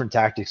lot of different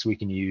tactics we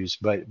can use,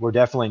 but we're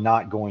definitely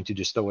not going to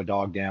just throw a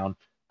dog down.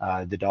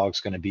 The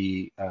dog's going to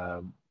be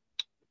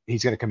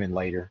he's going to come in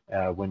later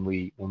when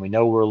we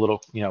know we're a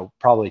little, you know,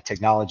 probably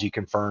technology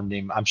confirmed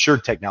him. I'm sure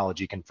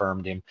technology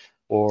confirmed him,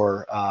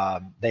 or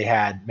they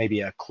had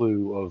maybe a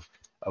clue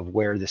of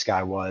where this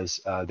guy was.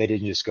 They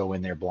didn't just go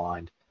in there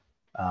blind.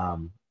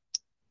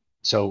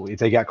 So if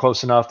they got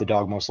close enough, the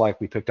dog most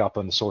likely picked up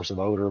on the source of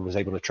odor, was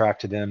able to track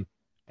to them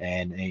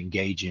and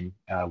engage him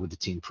with the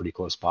team pretty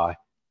close by.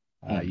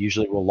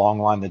 Usually we'll long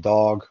line the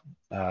dog.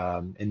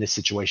 In this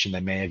situation,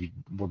 they may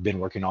have been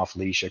working off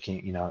leash.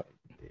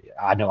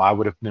 I know I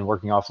would have been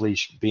working off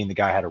leash, being the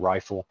guy had a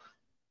rifle,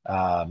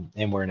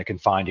 and we're in a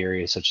confined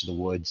area such as the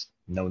woods.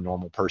 No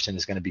normal person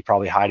is going to be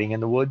probably hiding in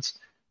the woods.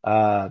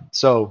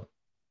 So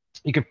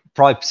you could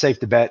probably safe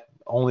to bet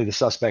only the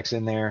suspects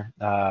in there,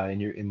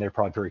 and they're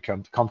probably very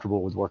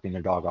comfortable with working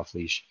their dog off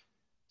leash.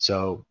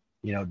 So,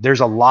 you know, there's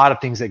a lot of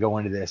things that go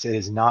into this. It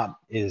is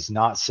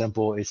not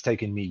simple. It's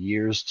taken me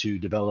years to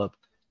develop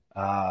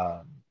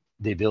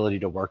the ability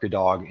to work a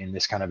dog in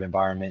this kind of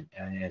environment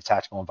and in a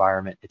tactical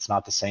environment. It's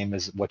not the same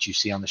as what you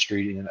see on the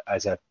street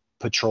as a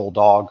patrol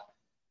dog.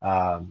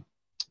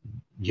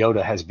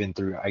 Yoda has been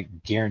through, I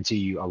guarantee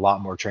you, a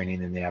lot more training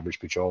than the average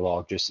patrol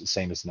dog, just the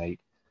same as Nate.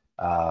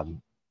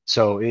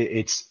 So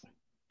it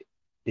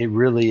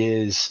really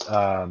is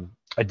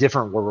a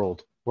different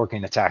world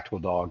working a tactical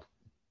dog.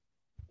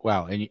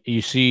 Wow. And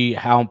you see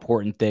how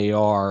important they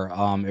are.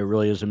 It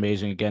really is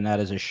amazing. Again, that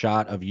is a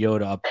shot of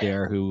Yoda up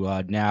there, who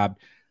nabbed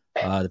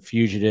the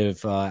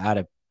fugitive out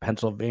of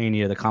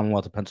Pennsylvania, the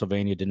Commonwealth of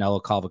Pennsylvania, Danilo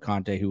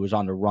Cavalcante, who was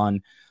on the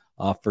run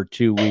for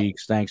 2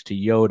 weeks. Thanks to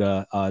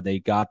Yoda, they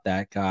got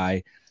that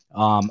guy.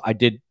 I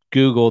did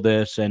Google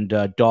this, and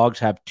dogs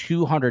have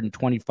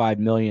 225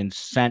 million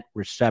scent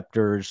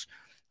receptors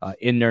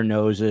in their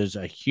noses.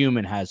 A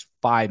human has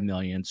 5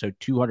 million, so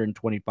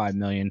 225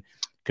 million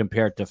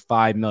compared to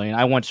 5 million.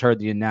 I once heard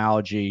the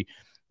analogy,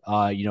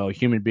 you know, a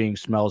human being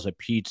smells a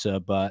pizza,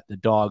 but the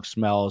dog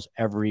smells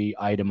every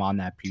item on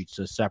that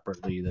pizza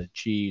separately: the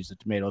cheese, the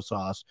tomato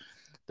sauce,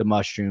 the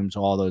mushrooms,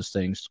 all those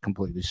things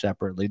completely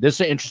separately. This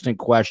is an interesting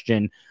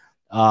question.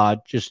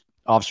 Just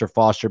Officer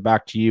Foster,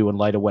 back to you in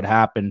light of what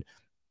happened.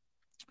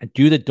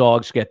 Do the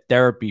dogs get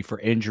therapy for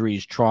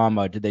injuries,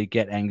 trauma? Do they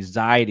get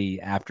anxiety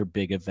after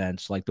big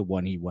events like the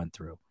one he went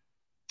through?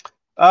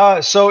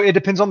 So it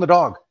depends on the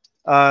dog.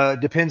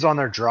 Depends on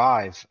their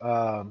drive.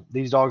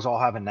 These dogs all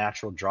have a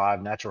natural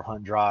drive, natural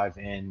hunt drive,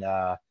 and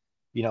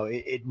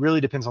it really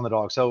depends on the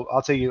dog. So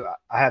I'll tell you,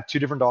 I have two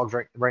different dogs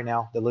right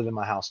now that live in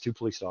my house. Two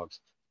police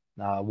dogs.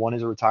 One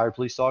is a retired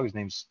police dog. His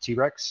name's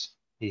T-Rex.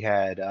 He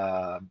had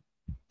a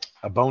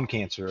bone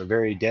cancer, a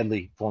very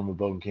deadly form of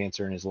bone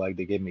cancer in his leg.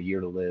 They gave him a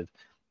year to live.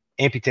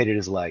 Amputated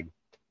his leg,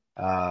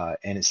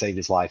 and it saved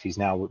his life. He's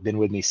now been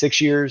with me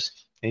 6 years,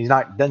 and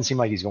doesn't seem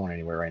like he's going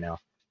anywhere right now.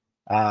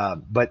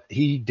 But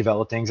he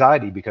developed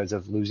anxiety because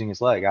of losing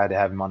his leg. I had to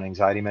have him on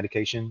anxiety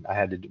medication. I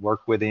had to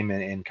work with him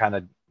and kind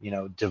of,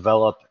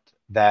 develop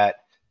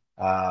that,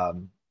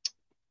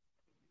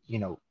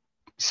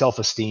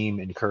 self-esteem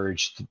and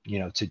courage,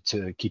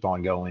 to keep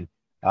on going.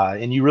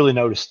 And you really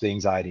notice the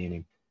anxiety in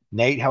him.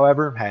 Nate,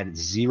 however, had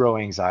zero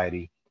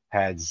anxiety,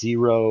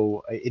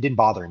 it didn't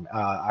bother him.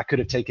 I could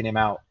have taken him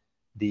out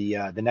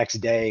the next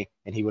day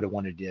and he would have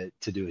wanted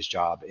to do his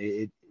job.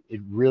 It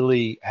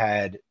really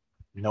had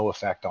no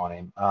effect on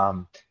him.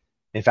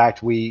 In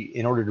fact,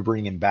 in order to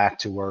bring him back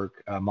to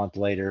work a month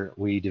later,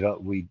 we did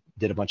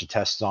a bunch of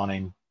tests on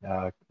him,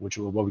 which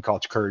were what we call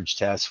courage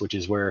tests, which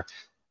is where,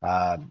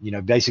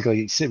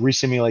 basically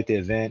re-simulate the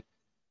event.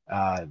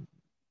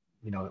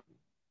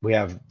 We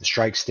have the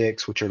strike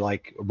sticks, which are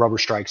like rubber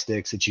strike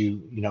sticks that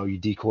you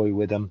decoy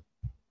with them,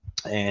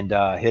 and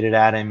hit it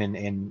at him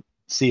and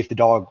see if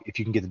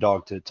you can get the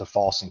dog to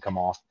false and come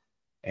off.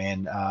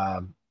 And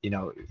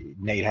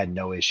Nate had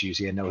no issues.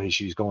 He had no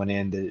issues going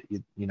in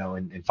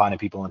and finding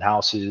people in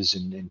houses.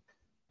 And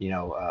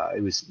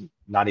it was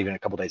not even a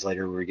couple days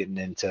later, we were getting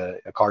into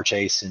a car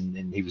chase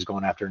and he was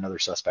going after another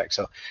suspect.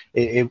 So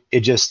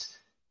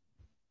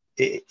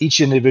each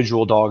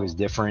individual dog is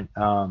different.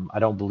 I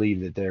don't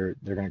believe that they're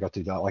going to go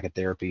through that like a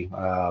therapy,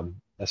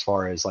 as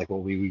far as like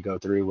what we would go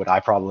through, what I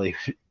probably,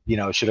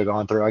 should have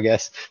gone through, I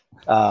guess.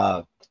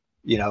 But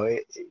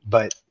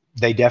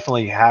they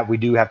definitely we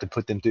do have to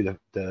put them through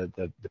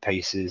the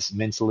paces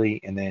mentally.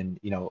 And then,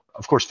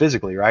 of course,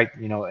 physically, right.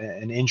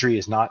 An injury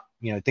is not,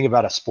 think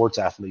about a sports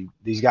athlete.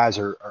 These guys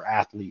are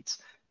athletes.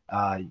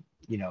 A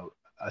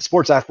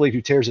sports athlete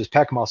who tears his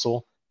pec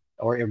muscle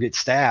or gets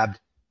stabbed,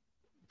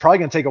 probably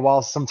going to take a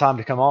while, some time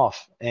to come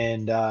off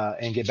and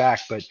get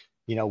back. But,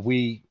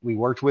 we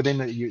worked with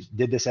him. You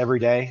did this every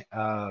day,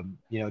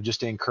 just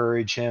to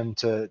encourage him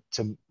to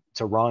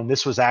run.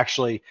 This was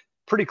actually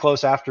pretty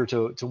close after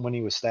to when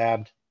he was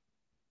stabbed.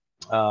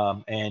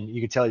 And you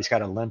can tell he's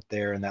got a limp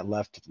there in that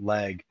left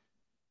leg.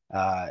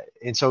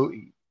 And so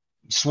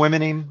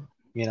swimming him,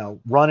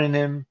 running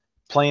him,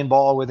 playing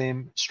ball with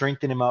him,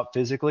 strengthening him up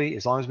physically,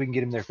 as long as we can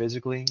get him there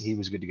physically, he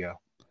was good to go.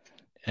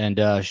 And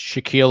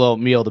Shaquille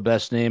O'Neal, the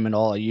best name in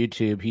all of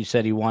YouTube, he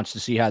said he wants to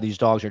see how these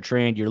dogs are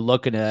trained. You're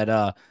looking at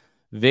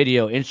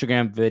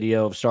Instagram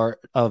video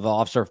of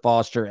Officer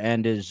Foster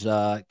and his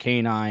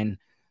canine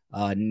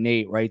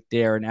Nate right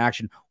there in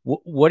action.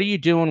 What are you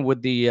doing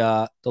with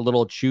the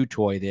little chew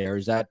toy there?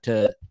 Is that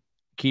to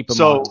keep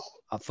them on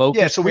focus?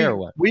 Yeah,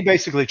 so we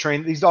basically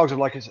train these dogs. Are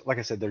like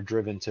I said, they're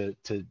driven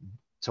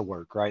to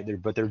work, right?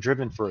 But they're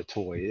driven for a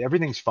toy.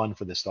 Everything's fun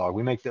for this dog.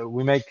 We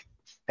make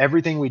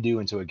everything we do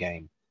into a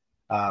game.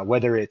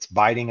 Whether it's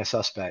biting a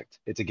suspect,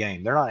 it's a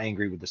game. They're not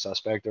angry with the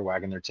suspect. They're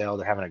wagging their tail.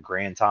 They're having a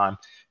grand time,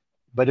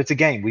 but it's a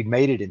game. We've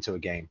made it into a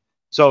game.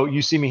 So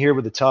you see me here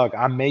with the tug.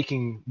 I'm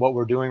making what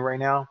we're doing right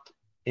now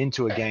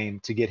into a game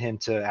to get him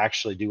to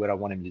actually do what I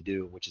want him to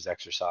do, which is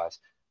exercise.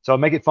 So I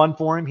make it fun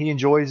for him. He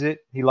enjoys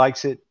it. He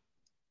likes it.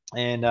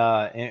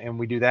 And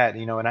we do that,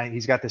 and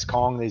he's got this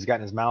Kong that he's got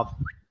in his mouth.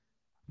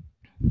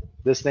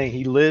 This thing,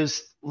 he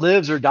lives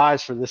or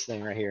dies for this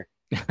thing right here.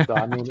 So,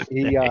 I mean,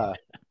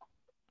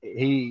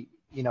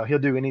 he'll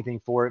do anything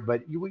for it,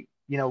 but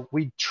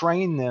we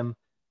train them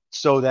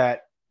so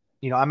that,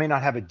 I may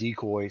not have a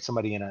decoy,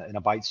 somebody in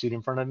a bite suit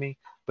in front of me,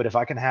 but if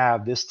I can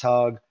have this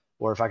tug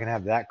or if I can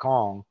have that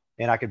Kong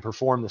and I can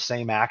perform the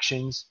same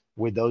actions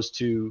with those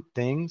two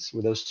things,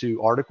 with those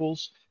two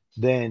articles,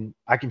 then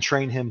I can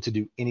train him to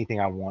do anything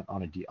I want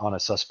on a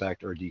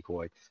suspect or a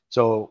decoy.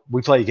 So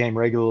we play a game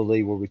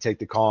regularly where we take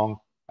the Kong,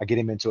 I get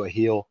him into a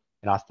heel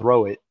and I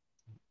throw it.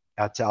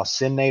 I'll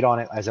send Nate on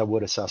it as I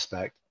would a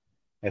suspect.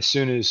 As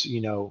soon as,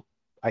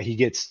 he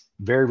gets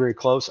very, very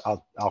close,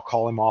 I'll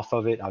call him off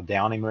of it. I'll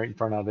down him right in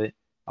front of it.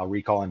 I'll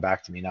recall him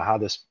back to me. Now, how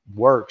this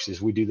works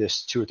is we do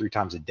this 2 or 3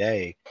 times a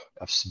day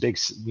of big,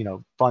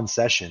 fun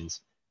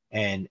sessions.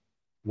 And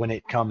when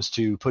it comes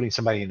to putting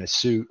somebody in a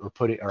suit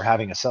or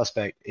having a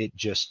suspect, it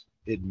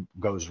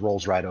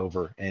rolls right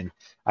over. And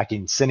I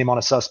can send him on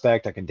a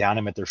suspect. I can down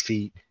him at their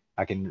feet.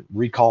 I can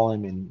recall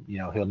him and,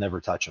 he'll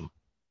never touch them.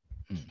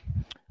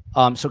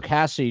 So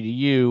Cassie, to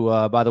you,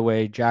 by the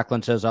way,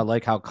 Jacqueline says, I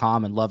like how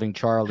calm and loving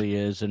Charlie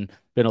is and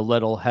been a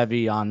little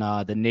heavy on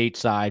the Nate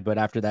side, but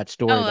after that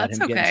story about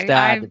him getting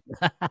stabbed.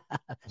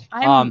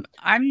 I'm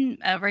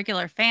a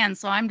regular fan,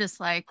 so I'm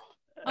just like,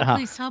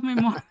 Please tell me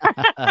more.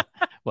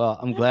 Well,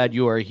 I'm glad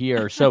you are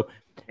here. So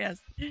Yes.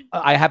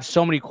 I have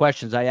so many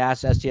questions. I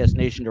asked STS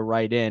Nation to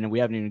write in, and we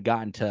haven't even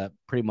gotten to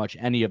pretty much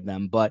any of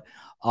them. But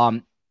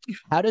how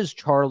does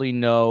Charlie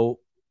know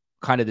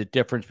kind of the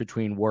difference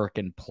between work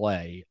and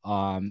play?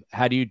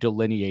 How do you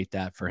delineate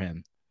that for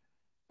him?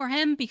 For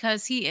him,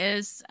 because he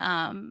is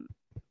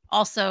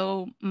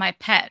also my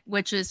pet,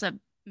 which is a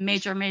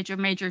major, major,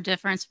 major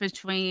difference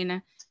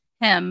between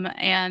him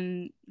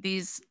and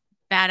these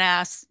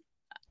badass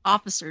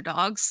officer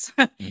dogs.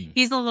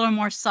 He's a little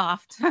more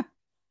soft.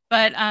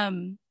 But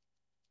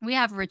we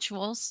have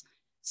rituals.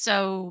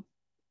 So,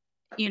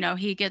 you know,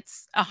 he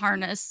gets a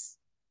harness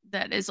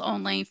that is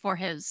only for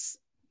his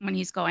when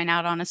he's going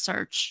out on a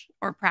search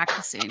or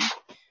practicing.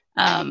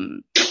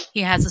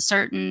 He has a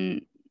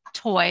certain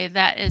toy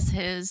that is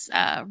his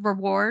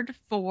reward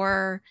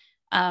for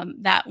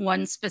that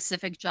one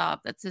specific job.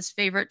 That's his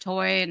favorite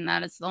toy, and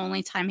that is the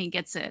only time he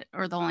gets it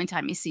or the only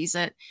time he sees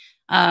it.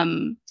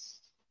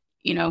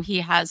 You know, he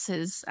has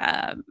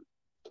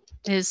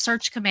his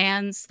search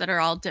commands that are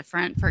all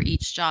different for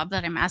each job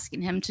that I'm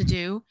asking him to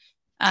do.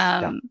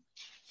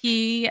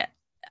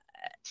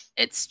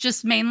 It's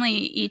just mainly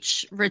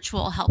each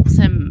ritual helps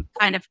him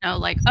kind of know,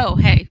 like, oh,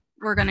 hey,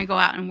 we're going to go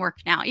out and work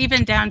now,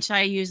 even down to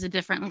I use a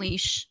different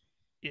leash.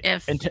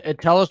 And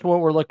tell us what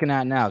we're looking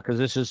at now, because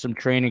this is some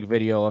training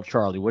video of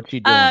Charlie. What's he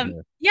doing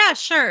here? Yeah,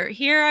 sure.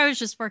 Here I was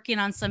just working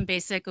on some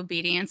basic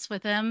obedience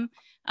with him.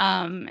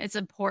 It's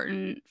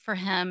important for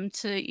him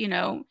to, you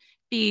know,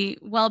 be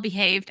well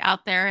behaved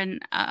out there,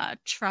 and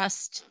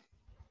trust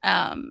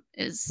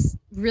is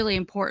really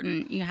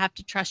important. You have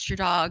to trust your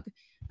dog.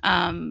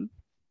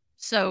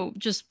 So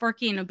just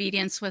working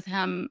obedience with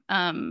him,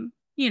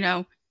 you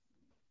know,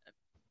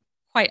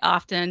 quite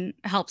often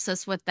helps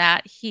us with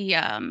that. He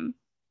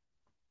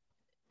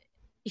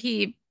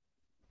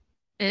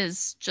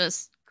is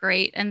just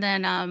great. And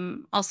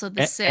then also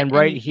the sit. And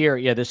right here,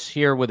 yeah, this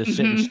here with a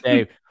sit and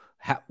stay.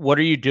 What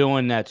are you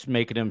doing that's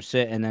making him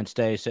sit and then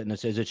stay, sit and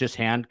is it just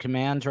hand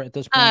commands right at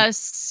this point?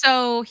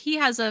 So he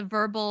has a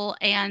verbal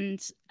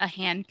and a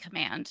hand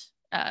command.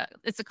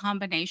 It's a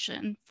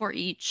combination for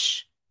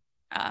each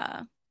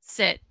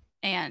sit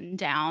and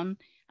down.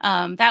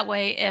 That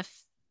way,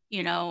 if,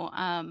 you know,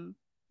 I'm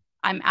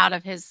out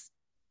of his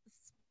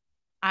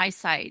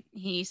eyesight,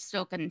 he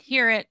still can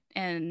hear it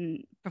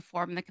and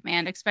perform the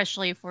command,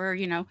 especially if we're,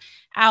 you know,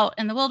 out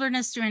in the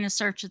wilderness doing a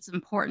search. It's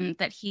important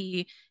that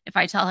if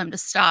I tell him to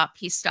stop,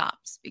 he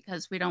stops,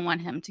 because we don't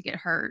want him to get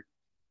hurt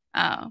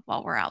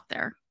while we're out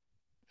there.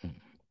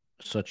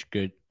 Such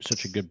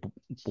a good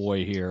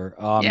boy here.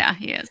 Yeah,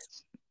 he is.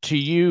 To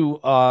you,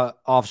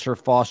 Officer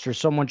Foster,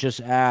 someone just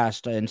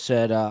asked and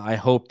said, I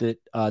hope that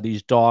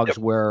these dogs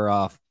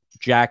wear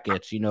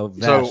jackets, you know,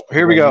 vests. So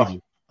here we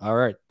go. All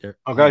right.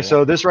 Okay,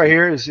 so this right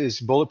here is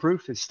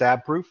bulletproof. It's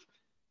stab proof,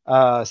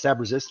 stab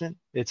resistant.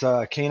 It's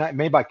a canine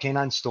made by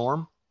Canine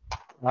Storm.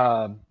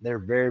 They're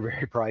very,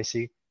 very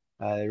pricey.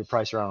 They were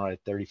priced around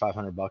like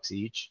 $3,500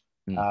 each.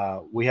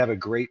 We have a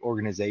great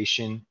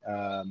organization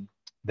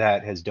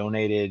that has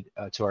donated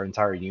to our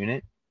entire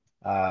unit.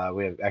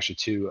 We have actually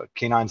two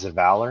Canines of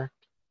Valor,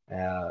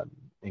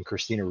 and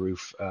Christina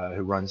Roof,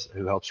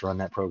 who helps run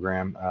that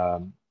program.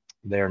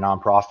 They're a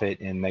nonprofit,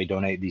 and they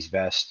donate these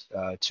vests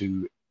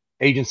to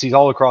agencies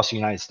all across the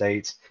United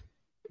States.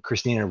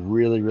 Christina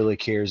really, really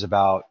cares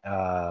about,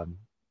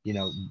 you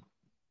know,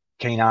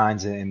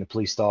 canines and the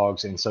police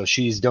dogs. And so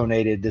she's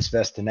donated this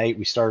vest to Nate.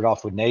 We started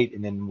off with Nate,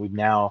 and then we've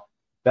now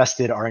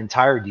vested our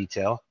entire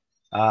detail.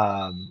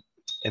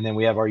 And then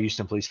we have our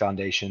Houston Police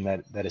Foundation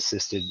that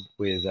assisted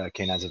with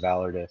Canines of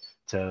Valor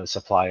to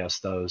supply us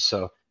those.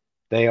 So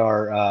they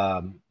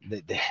are,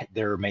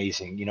 they're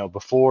amazing. You know,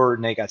 before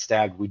Nate got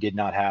stabbed, we did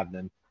not have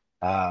them.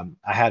 I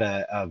had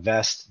a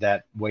vest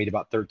that weighed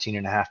about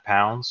 13.5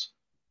 pounds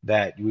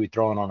that we would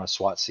throw in on a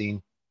SWAT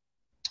scene.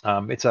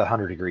 It's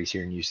 100 degrees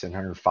here in Houston,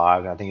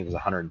 105. I think it was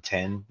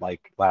 110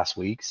 like last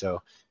week.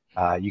 So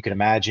you can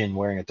imagine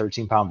wearing a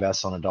 13-pound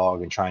vest on a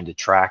dog and trying to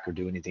track or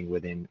do anything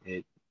with him.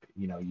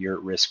 You know, you're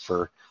at risk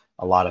for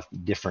a lot of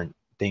different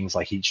things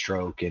like heat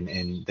stroke,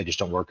 and they just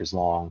don't work as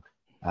long.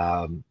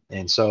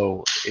 And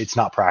so it's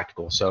not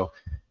practical. So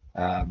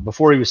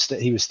before he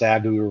was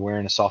stabbed, we were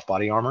wearing a soft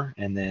body armor,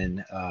 and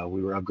then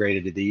we were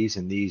upgraded to these,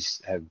 and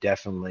these have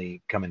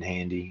definitely come in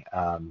handy.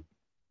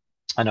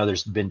 I know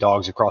there's been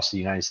dogs across the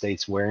United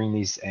States wearing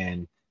these,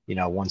 and you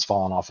know, one's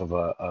fallen off of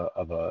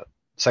a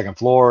second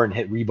floor and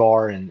hit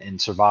rebar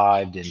and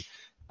survived. And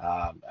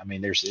I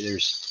mean,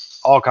 there's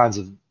all kinds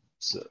of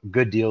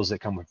good deals that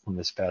come from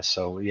this vest.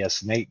 So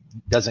yes, Nate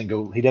doesn't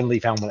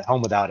leave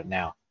home without it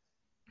now.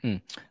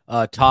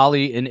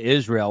 Tali in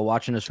Israel,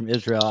 watching us from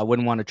Israel. I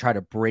wouldn't want to try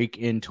to break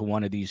into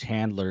one of these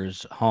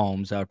handlers'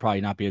 homes. That would probably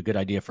not be a good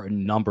idea for a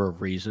number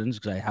of reasons,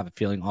 because I have a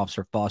feeling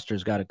Officer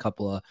Foster's got a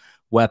couple of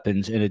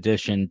weapons in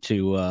addition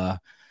to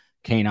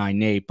Canine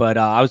Nate. But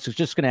I was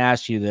just going to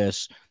ask you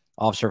this,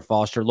 Officer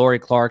Foster. Lori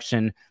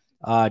Clarkson,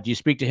 do you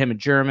speak to him in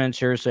German?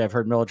 Seriously, I've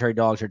heard military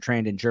dogs are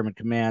trained in German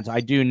commands. I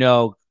do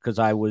know, because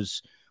I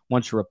was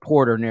once a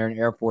reporter near an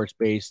Air Force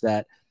base,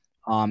 that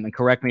and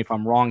correct me if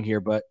I'm wrong here,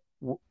 but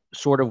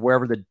sort of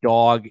wherever the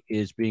dog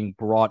is being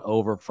brought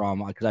over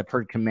from, because I've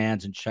heard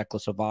commands in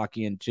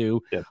Czechoslovakian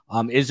too. Yeah.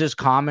 Is this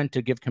common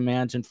to give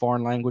commands in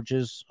foreign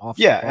languages?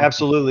 Yeah,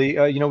 absolutely.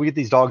 We get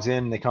these dogs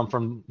in, they come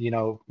from,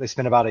 they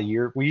spend about a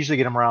year. We usually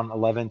get them around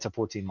 11 to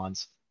 14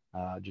 months,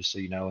 just so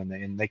you know,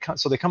 and they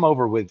come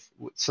over with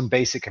some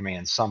basic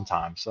commands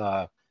sometimes.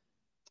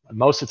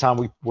 Most of the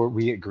time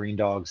we get green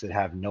dogs that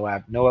have no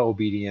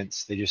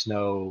obedience. They just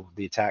know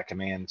the attack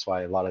command. That's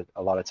why a lot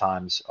of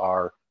times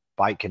our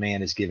bite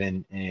command is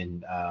given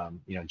in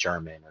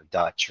German or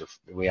Dutch, or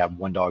we have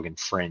one dog in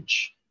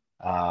French.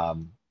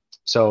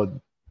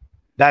 So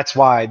that's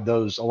why a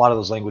lot of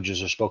those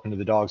languages are spoken to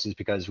the dogs, is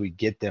because we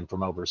get them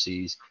from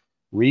overseas.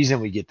 Reason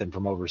we get them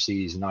from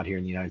overseas and not here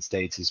in the United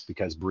States is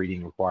because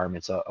breeding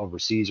requirements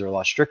overseas are a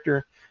lot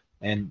stricter,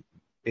 and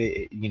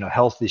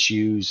health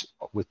issues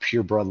with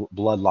pure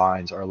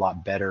bloodlines are a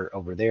lot better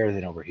over there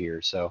than over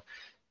here. So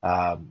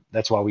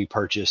that's why we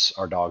purchase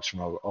our dogs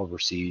from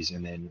overseas,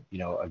 and then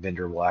a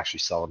vendor will actually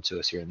sell them to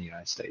us here in the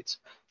United States.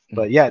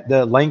 But yeah,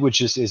 the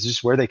language is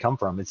just where they come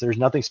from. There's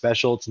nothing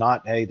special. It's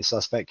not, hey, the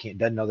suspect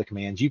doesn't know the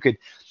commands.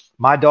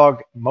 My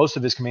dog, most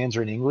of his commands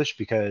are in English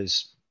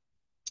because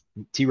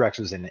T-Rex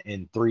was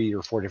in 3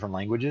 or 4 different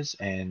languages,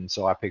 and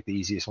so I picked the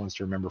easiest ones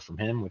to remember from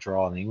him, which are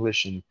all in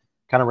English, and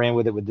kind of ran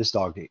with it with this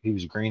dog. He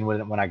was green with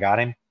it when I got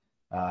him.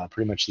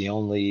 Pretty much the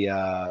only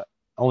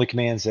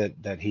commands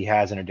that he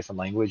has in a different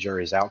language are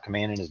his out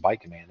command and his bite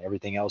command.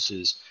 Everything else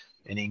is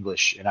in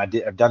English, and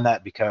I've done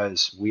that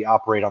because we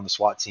operate on the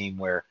SWAT team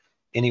where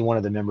any one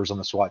of the members on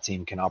the SWAT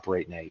team can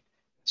operate Nate.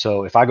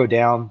 So if I go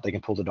down, they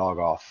can pull the dog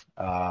off,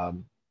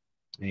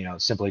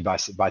 simply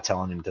by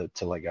telling him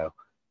to let go.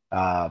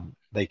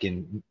 They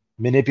can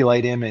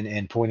manipulate him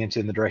and point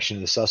him in the direction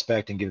of the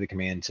suspect and give the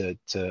command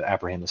to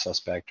apprehend the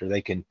suspect, or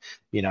they can,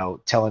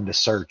 tell him to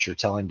search, or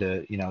tell him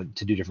to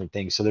do different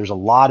things. So there's a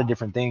lot of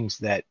different things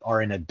that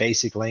are in a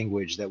basic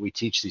language that we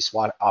teach these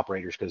SWAT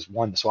operators, because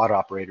the SWAT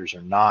operators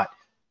are not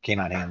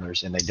canine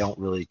handlers, and they don't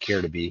really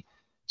care to be.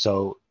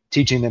 So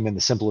teaching them in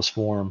the simplest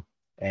form,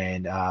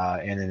 and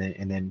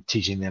then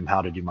teaching them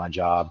how to do my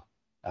job,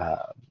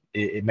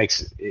 it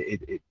makes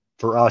it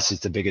for us,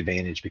 it's a big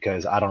advantage,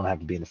 because I don't have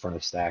to be in the front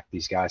of the stack.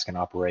 These guys can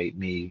operate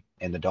me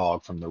and the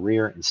dog from the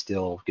rear and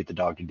still get the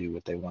dog to do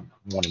what they want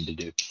him to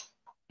do.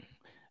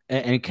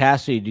 And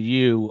Cassie, do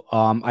you?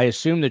 I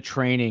assume the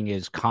training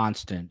is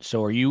constant.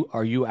 So are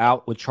you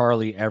out with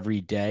Charlie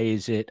every day?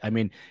 Is it? I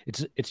mean,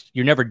 it's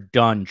you're never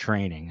done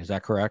training. Is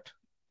that correct?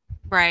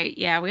 Right.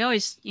 Yeah. We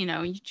always, you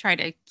try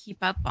to keep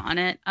up on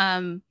it.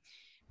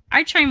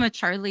 I train with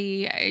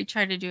Charlie. I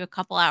try to do a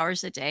couple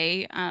hours a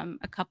day,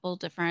 a couple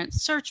different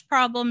search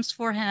problems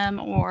for him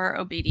or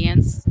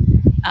obedience.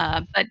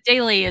 But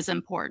daily is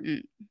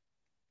important.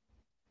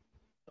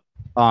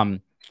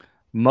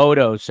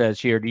 Moto says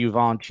here, do you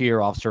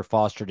volunteer, Officer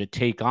Foster, to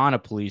take on a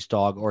police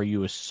dog, or are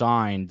you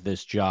assigned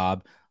this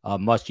job?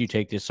 Must you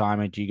take the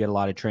assignment? Do you get a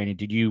lot of training?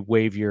 Did you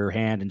wave your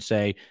hand and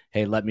say,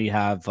 hey, let me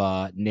have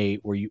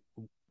Nate?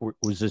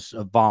 Was this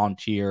a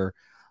volunteer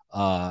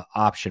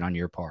option on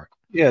your part?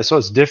 Yeah, so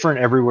it's different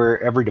everywhere,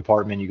 every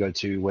department you go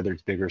to, whether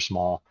it's big or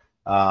small.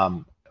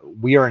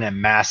 We are in a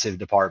massive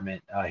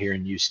department here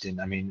in Houston.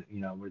 I mean,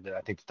 we're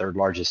I think the 3rd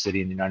largest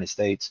city in the United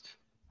States.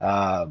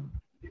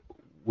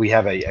 We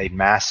have a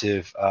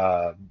massive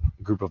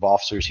group of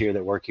officers here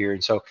that work here,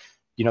 and so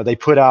they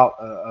put out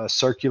a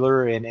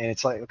circular, and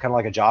it's kind of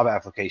like a job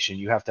application.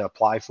 You have to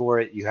apply for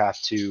it. You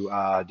have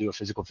to do a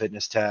physical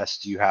fitness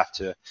test. You have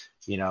to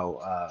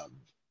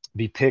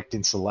be picked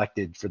and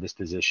selected for this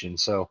position.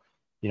 So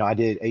I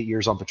did 8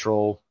 years on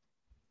patrol,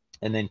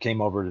 and then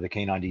came over to the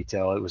canine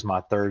detail. It was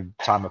my 3rd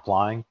time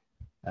applying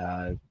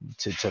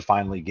to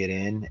finally get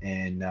in,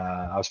 and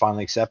I was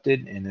finally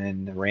accepted, and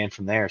then ran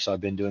from there. So I've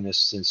been doing this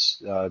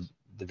since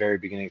the very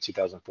beginning of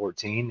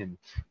 2014,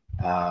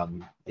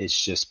 and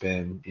it's just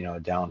been a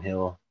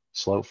downhill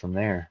slope from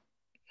there.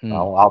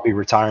 I'll be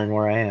retiring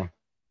where I am.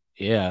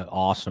 Yeah,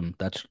 awesome.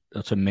 That's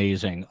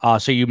amazing.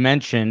 So you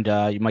mentioned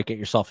you might get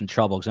yourself in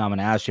trouble, because I'm going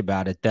to ask you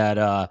about it.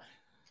 That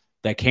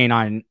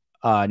canine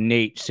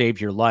Nate saved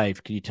your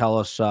life. Can you tell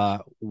us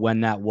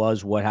when that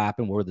was? What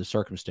happened? What were the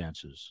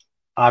circumstances?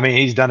 I mean,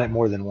 he's done it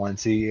more than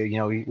once.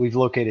 We've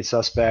located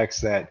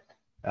suspects that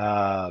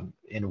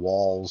in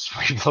walls.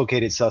 We've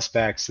located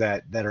suspects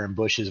that are in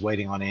bushes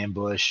waiting on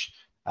ambush.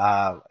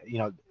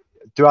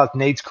 Throughout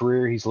Nate's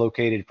career, he's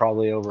located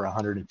probably over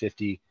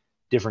 150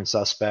 different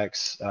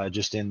suspects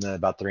just in the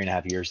about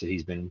 3.5 years that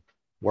he's been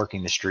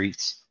working the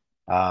streets.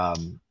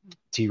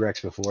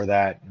 T-Rex before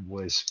that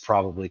was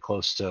probably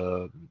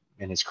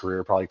in his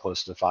career, probably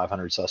close to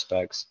 500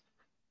 suspects.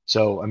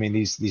 So, I mean,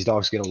 these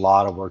dogs get a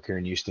lot of work here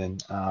in Houston.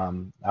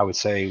 I would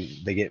say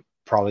they get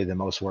probably the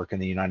most work in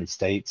the United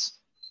States.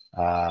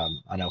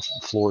 I know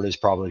Florida is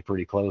probably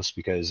pretty close,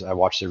 because I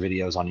watch their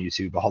videos on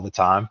YouTube all the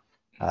time.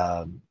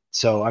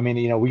 So, I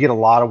mean, we get a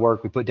lot of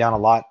work. We put down a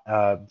lot,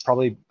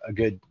 probably a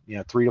good,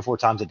 3 to 4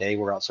 times a day.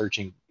 We're out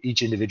searching.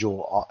 Each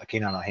individual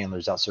canine handler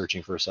is out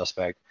searching for a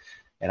suspect.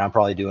 and I'm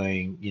probably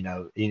doing, you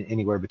know,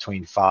 anywhere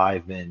between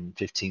 5 and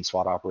 15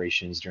 SWAT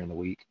operations during the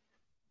week.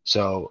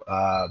 So,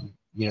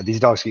 you know, these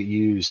dogs get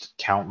used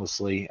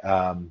countlessly.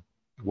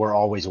 We're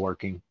always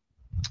working,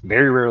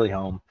 very rarely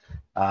home.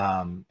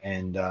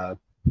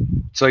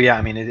 So yeah,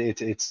 I mean,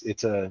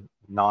 it's a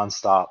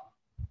nonstop.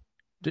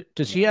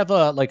 Does he have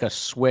a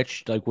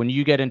switch? Like when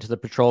you get into the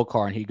patrol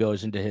car and he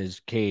goes into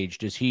his cage,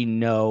 does he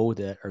know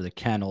that, or the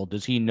kennel,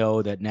 does he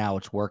know that now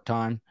it's work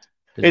time?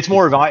 It's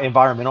more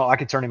environmental. I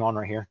could turn him on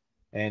right here,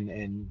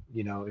 and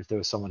you know, if there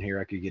was someone here,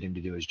 I could get him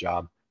to do his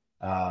job.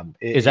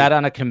 Is that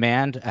on a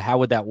command? How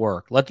would that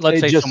work? Let's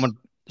say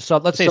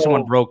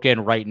someone broke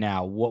in right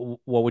now. What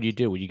would you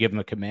do? Would you give him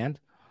a command?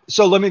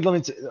 So let me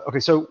okay.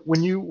 So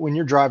when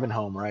you're driving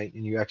home, right,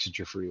 and you exit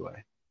your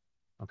freeway,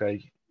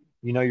 okay,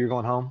 you know you're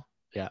going home.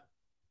 Yeah.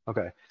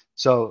 Okay.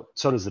 So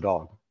does the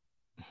dog.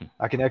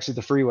 I can exit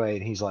the freeway,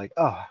 and he's like,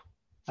 oh,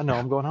 I know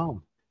I'm going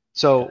home.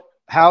 So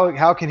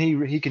how can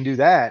he can do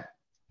that?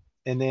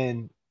 And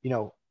then, you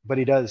know, but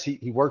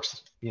he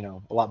works, you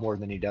know, a lot more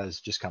than he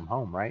does just come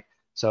home, right?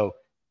 So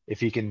if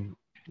he can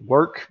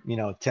work, you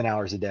know, 10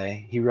 hours a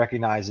day, he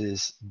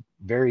recognizes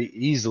very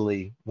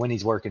easily when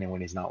he's working and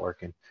when he's not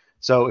working.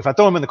 So if I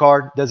throw him in the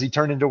car, does he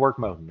turn into work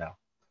mode? No.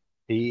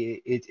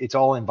 It's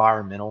all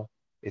environmental.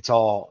 It's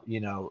all,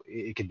 you know,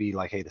 it could be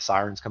like, hey, the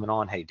siren's coming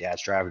on. Hey,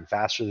 dad's driving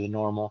faster than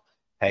normal.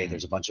 Hey,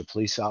 there's a bunch of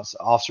police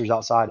officers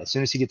outside. As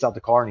soon as he gets out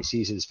the car and he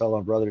sees his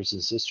fellow brothers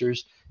and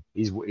sisters,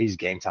 he's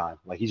game time.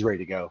 Like he's ready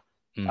to go.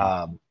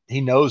 He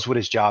knows what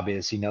his job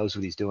is. He knows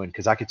what he's doing.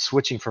 Because I could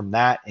switch him from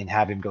that and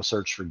have him go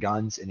search for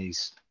guns, and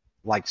he's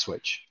light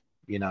switch.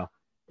 You know,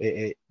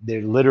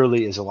 there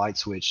literally is a light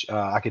switch.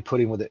 I could put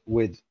him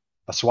with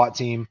a SWAT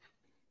team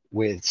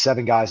with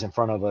 7 guys in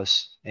front of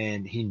us,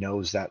 and he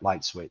knows that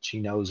light switch. He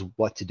knows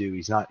what to do.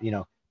 He's not, you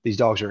know, these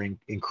dogs are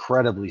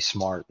incredibly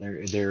smart.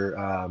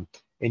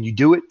 And you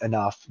do it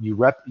enough. You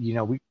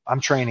know,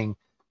 I'm training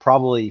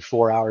probably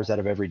 4 hours out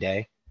of every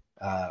day.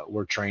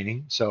 We're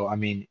training. So, I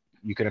mean,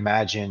 you could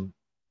imagine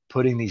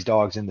putting these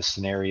dogs in the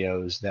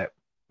scenarios that,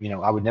 you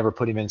know, I would never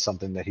put him in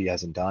something that he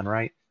hasn't done.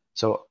 Right.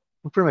 So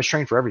we're pretty much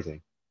trained for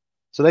everything.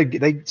 So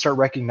they start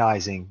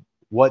recognizing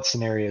what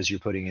scenarios you're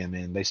putting him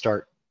in. They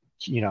start,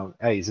 you know,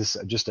 hey, is this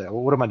just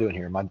what am I doing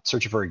here? Am I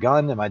searching for a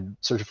gun? Am I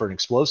searching for an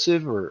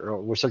explosive, or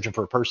we're searching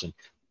for a person?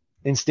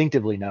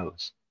 Instinctively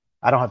knows.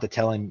 I don't have to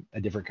tell him a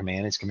different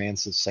command. His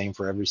command's the same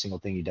for every single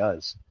thing he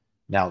does.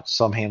 Now,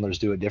 some handlers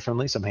do it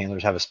differently. Some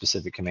handlers have a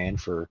specific command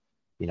for,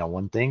 you know,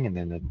 one thing, and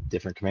then a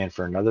different command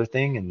for another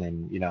thing. And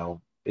then, you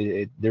know,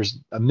 there's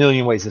a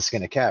million ways to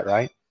skin a cat,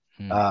 right?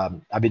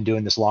 I've been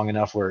doing this long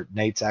enough where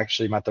Nate's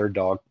actually my 3rd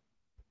dog.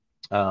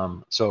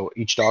 So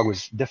each dog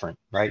was different,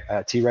 right?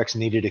 T-Rex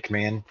needed a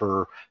command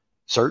for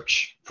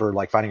search, for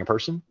like finding a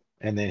person.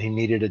 And then he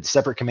needed a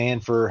separate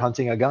command for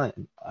hunting a gun,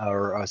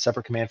 or a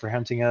separate command for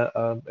hunting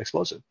a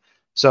explosive.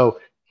 So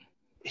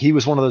he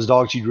was one of those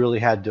dogs you really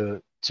had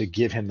to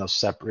give him those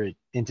separate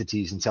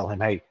entities and tell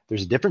him, hey,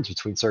 there's a difference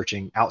between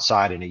searching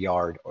outside in a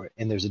yard,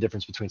 and there's a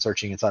difference between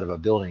searching inside of a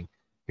building.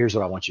 Here's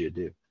what I want you to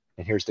do,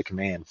 and here's the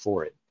command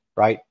for it,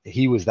 right?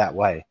 He was that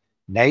way.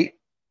 Nate,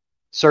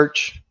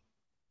 search.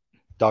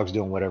 Dog's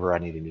doing whatever I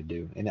need him to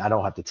do, and I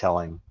don't have to tell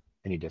him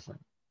any different.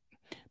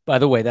 By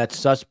the way, that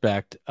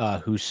suspect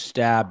who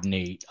stabbed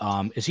Nate,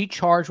 is he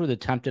charged with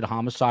attempted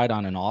homicide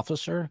on an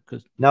officer?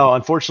 No,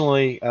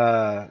 unfortunately,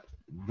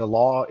 the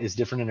law is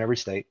different in every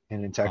state,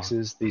 and in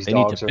Texas, these they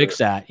dogs need to fix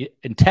that.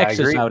 In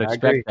Texas, I would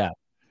expect that.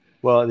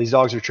 Well, these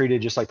dogs are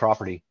treated just like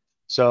property.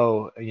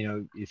 So, you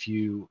know, if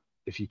you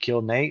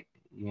kill Nate,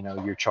 you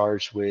know, you're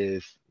charged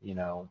with, you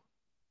know,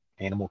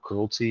 animal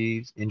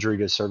cruelty, injury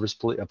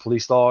to a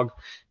police dog.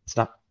 It's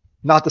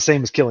not the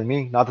same as killing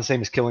me, not the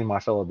same as killing my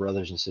fellow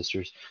brothers and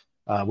sisters,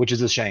 which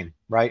is a shame,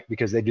 right?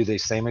 Because they do the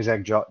same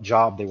exact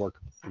job. They work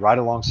right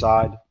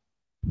alongside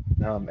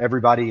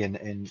everybody,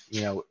 and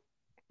you know,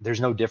 there's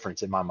no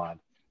difference in my mind.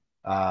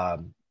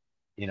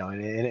 You know,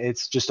 and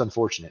it's just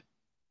unfortunate.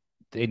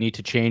 They need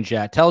to change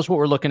that. Tell us what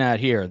we're looking at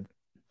here.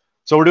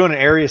 So we're doing an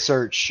area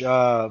search.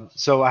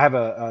 So I have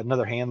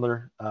another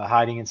handler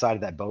hiding inside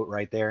of that boat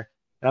right there.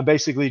 And I'm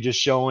basically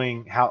just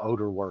showing how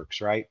odor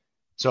works, right?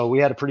 So we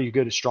had a pretty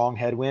good, strong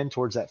headwind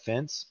towards that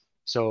fence.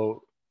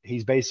 So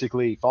he's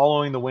basically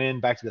following the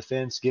wind back to the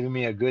fence, giving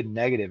me a good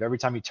negative. Every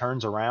time he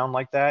turns around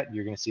like that,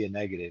 you're going to see a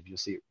negative. You'll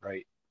see it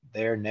right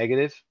there,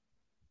 negative.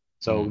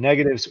 So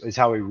negatives is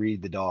how we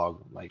read the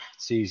dog. Like,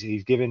 see,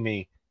 he's giving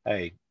me,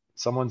 hey,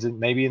 someone's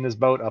maybe in this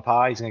boat up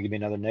high. He's going to give me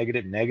another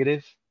negative.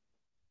 Negative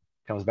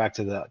comes back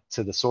to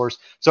the source.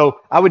 So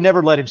I would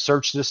never let him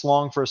search this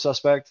long for a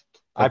suspect.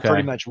 Okay. I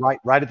pretty much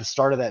right at the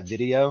start of that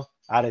video,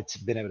 I'd have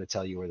been able to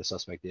tell you where the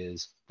suspect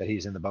is, that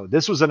he's in the boat.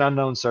 This was an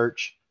unknown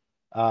search.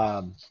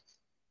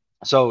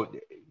 So,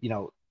 you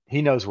know,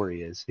 he knows where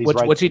he is.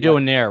 What's he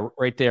doing there?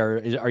 Right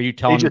there. Are you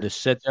telling him to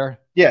sit there?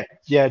 Yeah.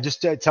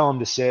 Just tell him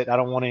to sit. I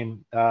don't want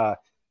him.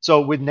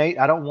 So with Nate,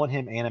 I don't want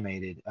him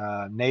animated.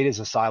 Nate is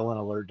a silent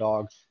alert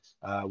dog.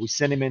 We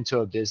send him into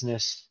a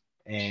business,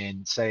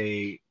 and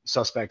say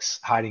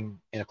suspects hiding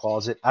in a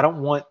closet, I don't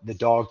want the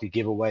dog to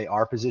give away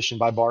our position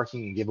by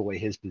barking and give away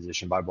his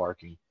position by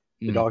barking.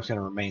 The dog's going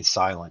to remain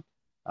silent.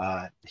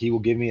 He will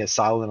give me a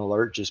silent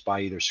alert just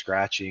by either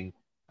scratching,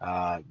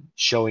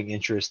 showing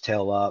interest,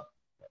 tail up,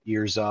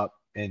 ears up,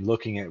 and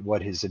looking at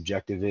what his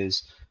objective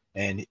is.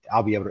 And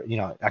I'll be able to, you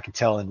know, I can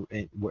tell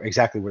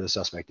exactly where the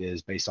suspect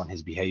is based on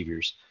his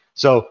behaviors.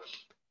 So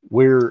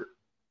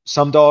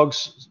some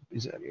dogs,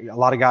 a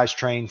lot of guys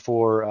train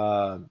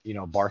for, you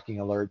know, barking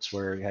alerts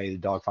where, hey, the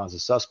dog finds the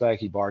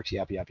suspect, he barks,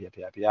 yap, yap, yap,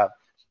 yap, yap.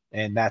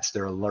 And that's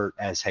their alert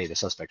as, hey, the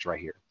suspect's right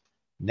here.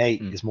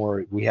 Nate is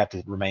more, we have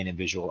to remain in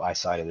visual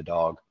eyesight of the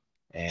dog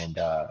and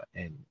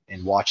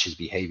watch his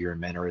behavior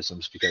and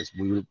mannerisms, because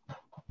we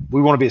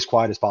want to be as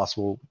quiet as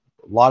possible.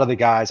 A lot of the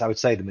guys, I would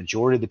say the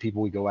majority of the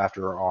people we go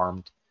after are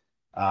armed.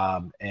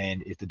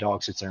 And if the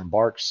dog sits there and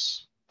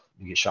barks,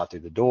 you get shot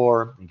through the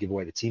door and give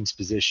away the team's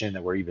position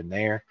that we're even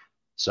there.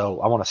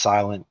 So I want a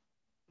silent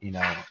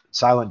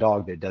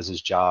dog that does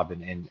his job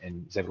and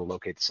is able to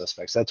locate the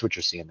suspects. That's what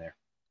you're seeing there.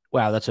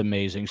 Wow, that's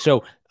amazing.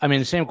 So, I mean,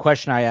 the same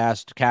question I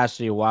asked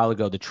Cassidy a while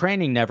ago, the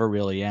training never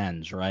really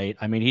ends, right?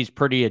 I mean, he's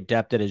pretty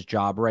adept at his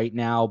job right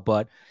now,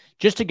 but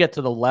just to get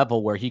to the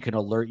level where he can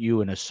alert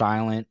you in a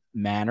silent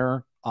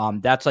manner,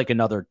 that's like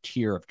another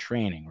tier of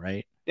training,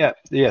 right? Yeah.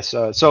 Yes.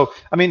 So,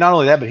 I mean, not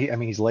only that, but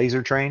he's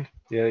laser trained.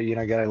 Yeah. You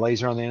know, got a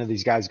laser on the end of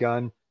these guys'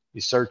 gun.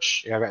 You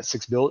search, I've got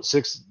six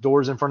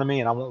doors in front of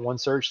me and I want one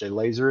search. They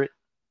laser it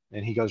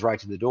and he goes right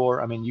to the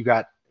door. I mean,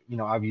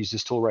 I've used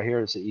this tool right here.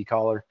 It's an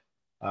e-collar.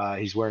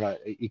 He's wearing an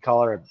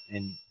e-collar,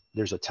 and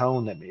there's a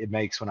tone that it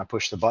makes when I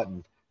push the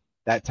button.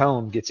 That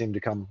tone gets him to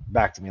come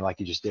back to me like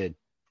he just did.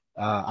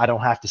 I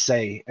don't have to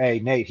say, hey,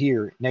 Nate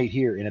here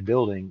in a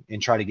building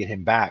and try to get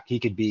him back.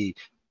 He could be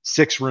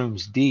 6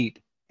 rooms deep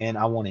and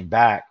I want him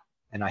back,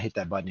 and I hit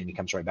that button and he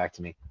comes right back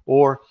to me.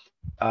 Or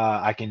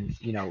I can,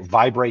 you know,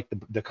 vibrate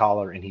the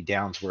collar and he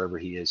downs wherever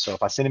he is. So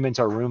if I send him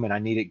into a room and I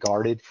need it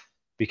guarded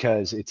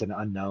because it's an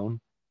unknown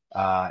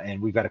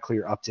and we've got to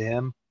clear up to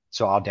him,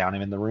 so I'll down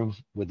him in the room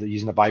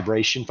using the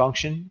vibration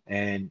function,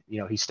 and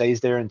you know he stays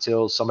there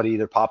until somebody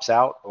either pops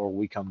out or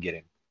we come get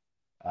him.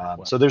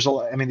 Wow. So there's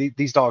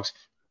these dogs.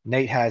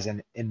 Nate has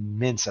an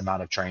immense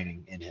amount of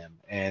training in him,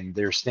 and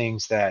there's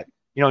things that,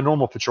 you know, a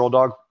normal patrol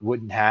dog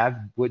wouldn't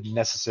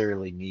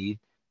necessarily need.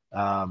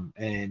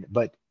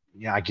 But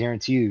yeah, I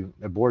guarantee you,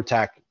 the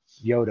BORTAC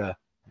Yoda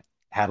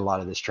had a lot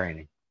of this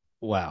training.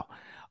 Wow.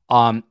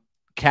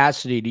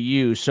 Cassidy, to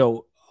you.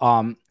 So,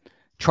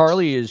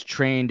 Charlie is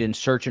trained in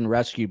search and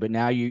rescue, but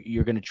now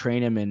you're going to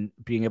train him in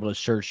being able to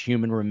search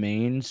human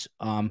remains.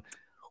 How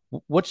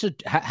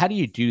do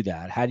you do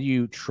that? How do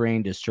you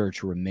train to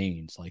search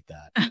remains like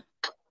that?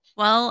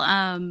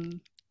 Well,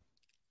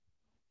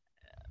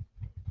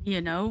 you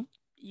know,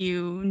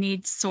 you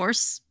need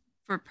source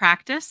for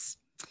practice.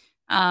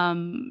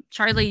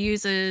 Charlie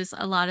uses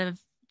a lot of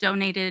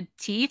donated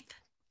teeth.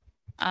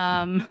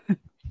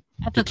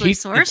 Ethically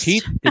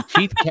sourced.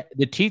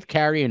 The teeth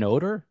carry an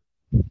odor?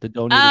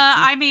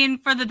 I mean,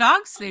 for the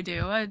dogs, they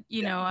do. A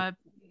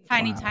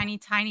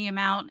tiny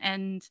amount,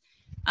 and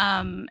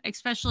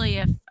especially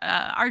if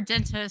our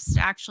dentist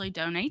actually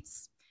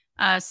donates.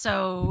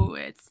 So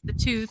it's the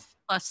tooth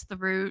plus the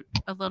root,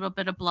 a little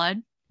bit of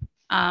blood.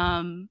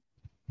 My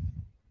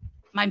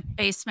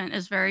basement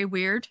is very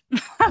weird,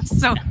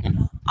 so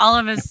all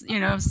of his, you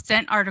know,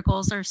 scent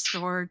articles are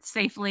stored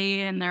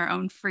safely in their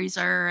own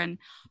freezer and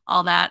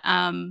all that.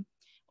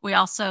 We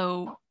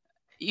also,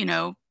 you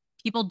know,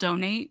 people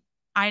donate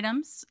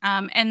items,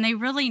 and they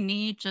really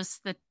need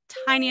just the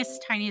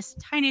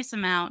tiniest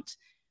amount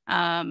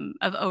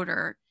of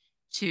odor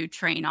to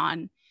train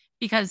on,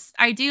 because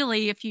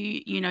ideally if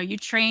you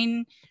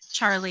train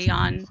Charlie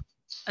on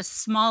a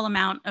small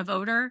amount of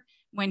odor,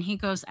 when he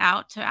goes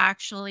out to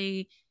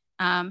actually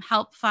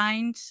help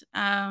find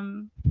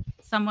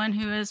someone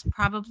who is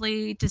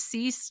probably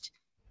deceased,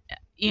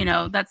 you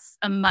know, that's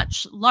a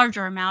much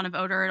larger amount of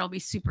odor. It'll be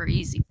super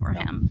easy for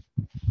him.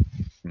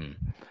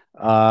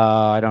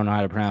 I don't know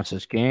how to pronounce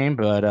this game,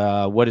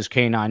 but what does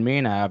canine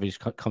mean?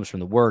 Obviously comes from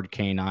the word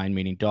canine,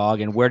 meaning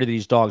dog. And where do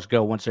these dogs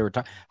go once they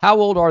retire? How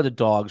old are the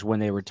dogs when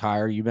they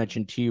retire? You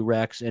mentioned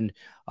T-Rex, and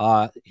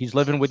he's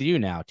living with you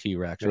now,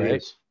 T-Rex,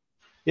 right?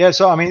 Yeah.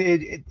 So, I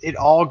mean, it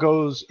all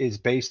is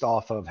based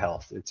off of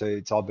health.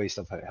 It's all based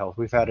off of health.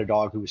 We've had a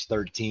dog who was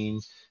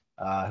 13,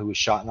 who was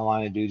shot in the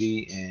line of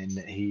duty, and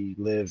he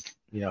lived,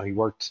 you know, he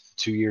worked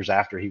 2 years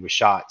after he was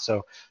shot.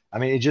 So, I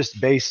mean, it's just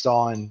based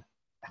on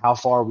how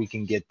far we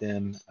can get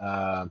them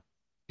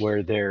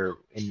where they're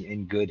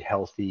in good,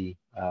 healthy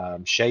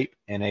shape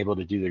and able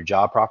to do their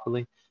job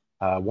properly.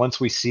 Once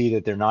we see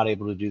that they're not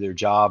able to do their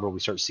job, or we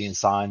start seeing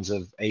signs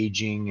of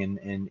aging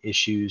and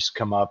issues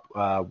come up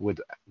with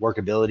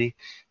workability,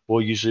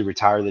 we'll usually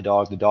retire the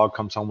dog. The dog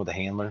comes home with a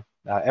handler.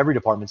 Every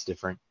department's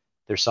different.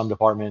 There's some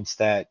departments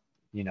that,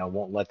 you know,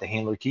 won't let the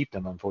handler keep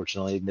them,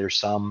 unfortunately. There's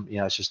some, you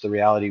know, it's just the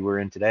reality we're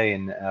in today,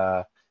 and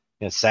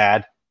it's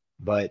sad.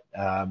 but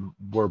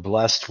we're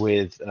blessed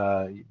with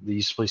the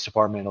East Police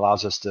Department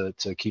allows us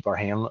to keep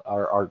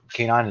our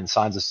canine and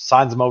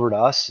signs them over to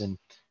us, and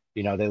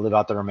they live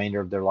out the remainder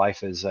of their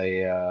life as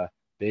a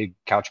big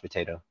couch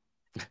potato.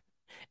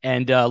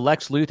 And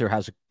Lex Luthor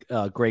has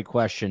a great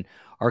question.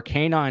 Are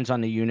canines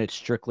on the unit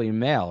strictly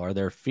male? Are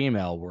there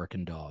female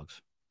working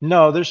dogs?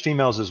 No, there's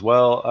females as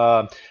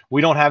well.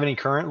 We don't have any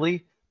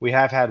currently. We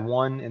have had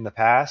one in the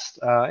past,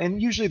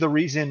 and usually the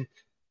reason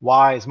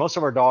why is most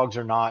of our dogs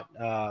are not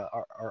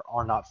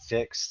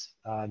fixed.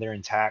 They're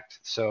intact.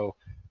 So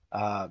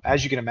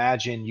as you can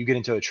imagine, you get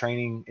into a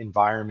training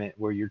environment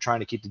where you're trying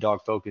to keep the dog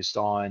focused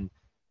on,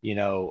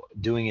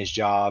 doing his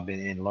job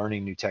and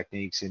learning new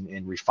techniques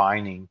and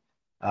refining.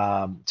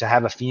 To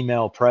have a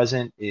female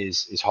present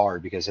is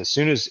hard, because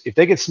if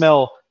they could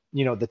smell,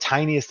 the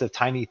tiniest of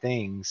tiny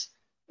things,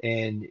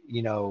 and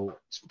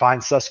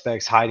find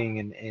suspects hiding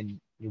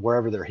in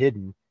wherever they're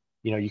hidden,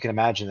 you can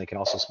imagine they can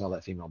also smell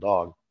that female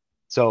dog.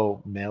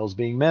 So males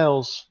being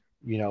males,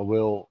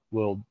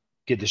 will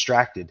get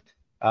distracted.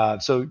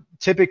 So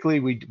typically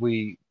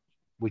we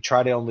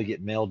try to only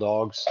get male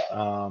dogs.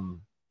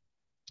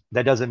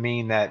 That doesn't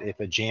mean that if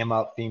a jam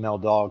up female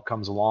dog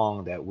comes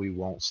along that we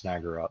won't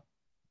snag her up.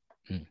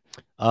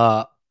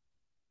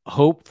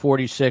 Hope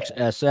 46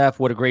 SF.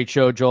 What a great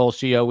show, Joel.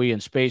 COE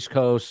and Space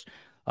Coast.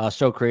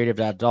 So creative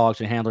to have dogs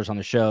and handlers on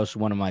the show. So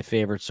one of my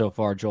favorites so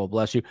far. Joel,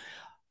 bless you.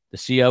 The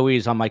COE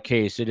is on my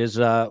case. It is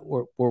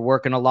we're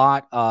working a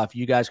lot. If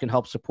you guys can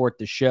help support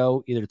the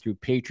show either through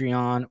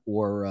Patreon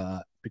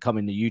or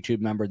becoming the YouTube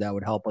member, that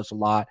would help us a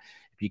lot.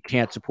 If you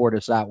can't support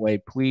us that way,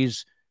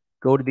 please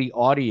go to the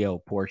audio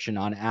portion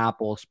on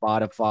Apple,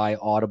 Spotify,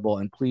 Audible,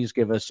 and please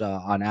give us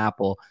on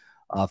Apple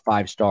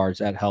 5 stars.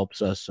 That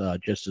helps us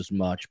just as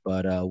much,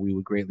 but we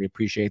would greatly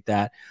appreciate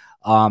that.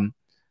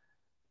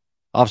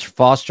 Officer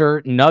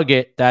Foster,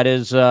 Nugget, that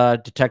is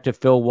Detective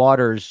Phil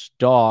Waters'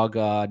 dog.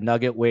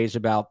 Nugget weighs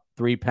about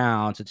 3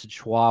 pounds. It's a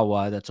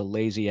Chihuahua. That's a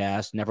lazy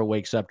ass. Never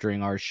wakes up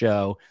during our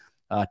show.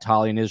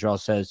 Talia in Israel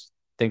says,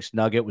 thinks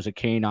Nugget was a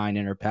canine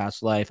in her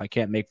past life. I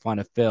can't make fun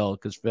of Phil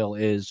because Phil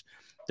is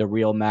the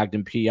real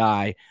Magnum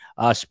PI.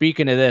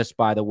 Speaking of this,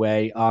 by the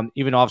way,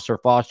 even Officer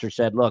Foster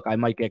said, look, I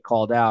might get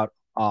called out.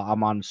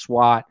 I'm on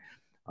SWAT.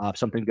 If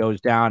something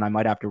goes down, I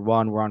might have to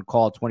run. We're on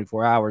call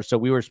 24 hours. So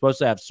we were supposed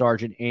to have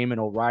Sergeant Eamon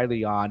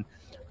O'Reilly on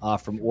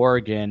from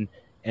Oregon,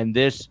 and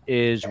this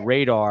is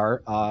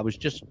Radar. It was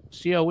just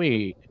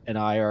COE and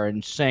I are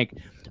in sync.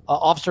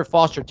 Officer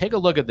Foster, take a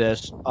look at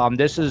this.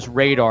 This is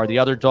Radar, the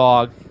other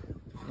dog.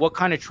 What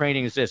kind of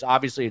training is this?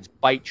 Obviously, it's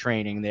bite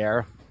training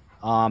there.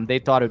 They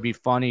thought it would be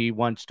funny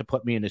once to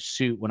put me in a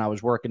suit when I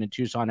was working in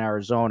Tucson,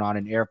 Arizona on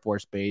an Air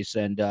Force base,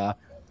 and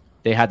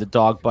they had the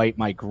dog bite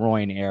my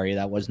groin area.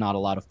 That was not a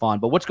lot of fun.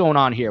 But what's going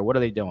on here? What are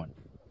they doing?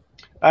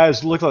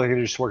 It looked like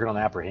they're just working on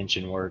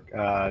apprehension work.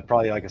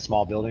 Probably like a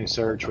small building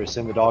search where we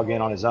send the dog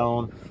in on his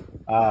own.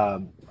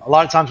 A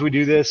lot of times we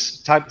do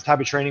this type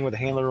of training where the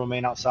handler will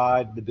remain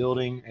outside the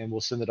building and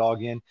we'll send the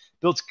dog in.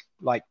 Builds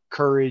like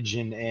courage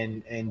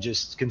and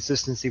just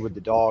consistency with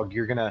the dog.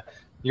 You're gonna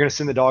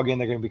send the dog in.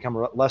 They're gonna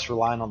become less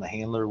reliant on the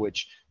handler,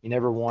 which you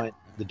never want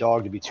the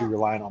dog to be too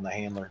reliant on the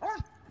handler.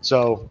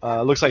 So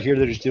it looks like here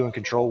they're just doing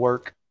control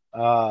work.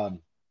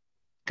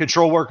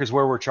 Control work is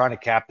where we're trying to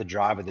cap the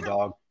drive of the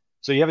dog.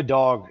 So you have a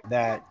dog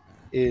that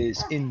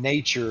is in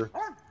nature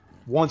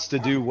wants to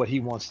do what he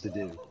wants to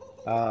do.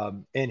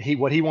 And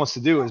what he wants to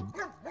do is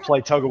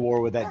play tug of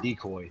war with that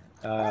decoy.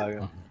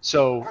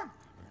 So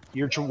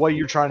what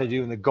you're trying to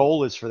do, and the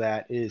goal is for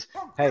that is,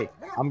 hey,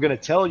 I'm going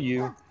to tell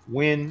you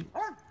when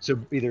to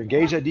either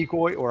engage that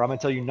decoy, or I'm going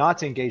to tell you not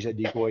to engage that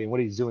decoy. And what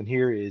he's doing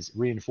here is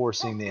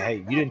reinforcing hey,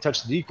 you didn't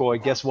touch the decoy.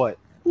 Guess what?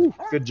 Ooh,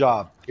 good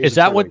job. Is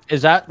that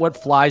what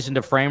flies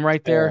into frame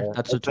right there?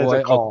 That's a toy.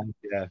 That's a call.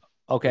 Yeah.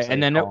 Okay.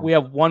 And then we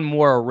have one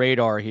more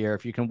Radar here.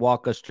 If you can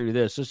walk us through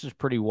this. This is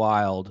pretty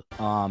wild.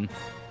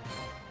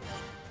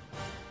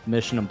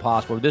 Mission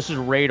Impossible. This is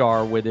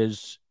Radar with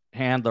his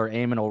handler,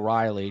 Eamon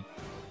O'Reilly.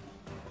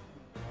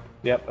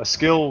 Yep, a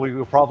skill we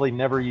will probably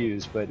never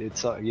use, but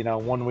it's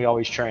one we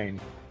always train.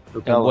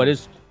 Repelling. And what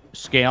is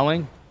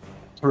scaling?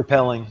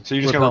 Repelling. So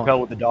you're just going to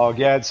repel with the dog.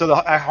 Yeah. So the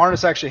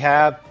harness I actually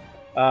have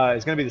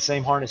is going to be the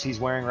same harness he's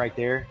wearing right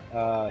there.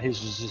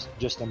 His is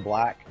just in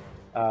black.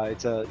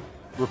 It's a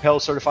repel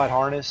certified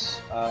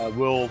harness.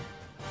 We'll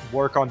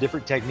work on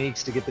different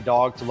techniques to get the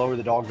dog to lower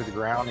the dog to the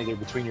ground, either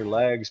between your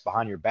legs,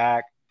 behind your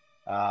back.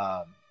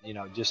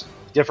 Just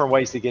different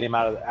ways to get him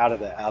out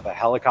of a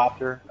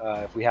helicopter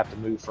if we have to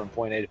move from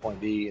point A to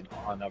point B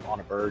on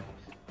a bird.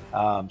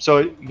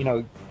 So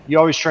you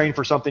always train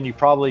for something you're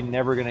probably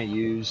never going to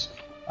use.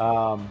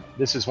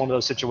 This is one of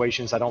those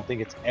situations I don't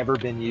think it's ever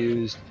been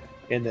used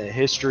in the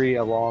history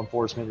of law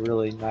enforcement.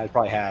 Really, it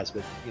probably has,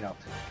 but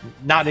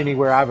not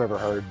anywhere I've ever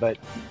heard. But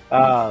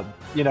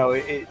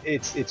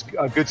it's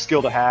a good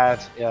skill to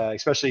have,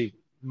 especially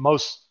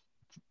most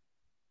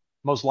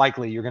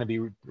likely you're going to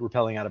be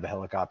repelling out of a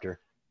helicopter.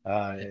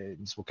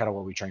 It's kind of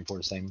what we train for,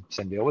 the same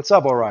deal. What's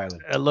up, O'Reilly?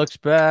 It looks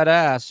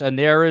badass. And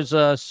there is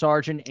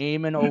Sergeant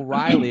Eamon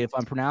O'Reilly, if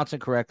I'm pronouncing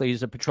correctly.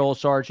 He's a patrol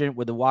sergeant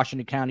with the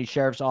Washington County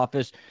Sheriff's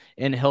Office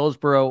in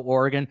Hillsboro,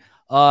 Oregon.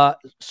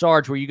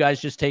 Sarge, were you guys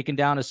just taking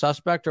down a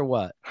suspect or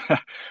what?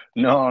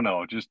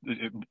 No, just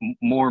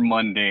more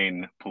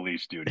mundane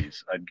police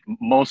duties.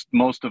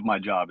 Most of my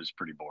job is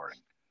pretty boring.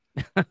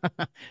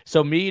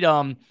 So meet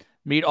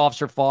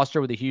Officer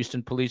Foster with the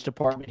Houston Police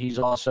Department. He's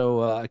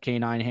also a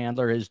canine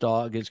handler. His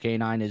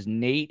canine is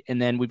Nate.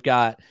 And then we've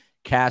got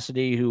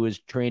Cassidy, who is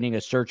training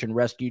a search and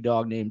rescue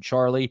dog named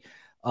Charlie.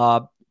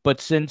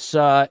 But since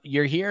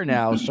you're here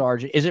now,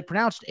 Sergeant, is it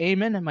pronounced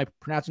Eamon? Am I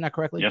pronouncing that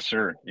correctly? Yes,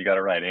 sir. You got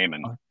it right,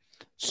 Eamon.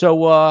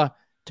 So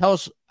tell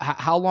us,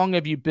 how long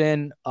have you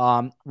been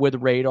with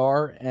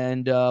Radar,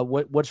 and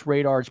what's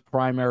Radar's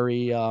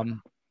primary,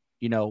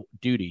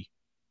 duty?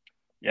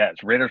 Yeah,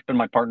 Radar's been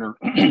my partner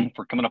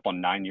for coming up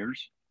on 9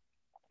 years.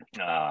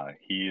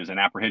 He is an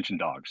apprehension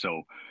dog,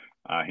 so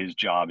his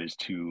job is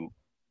to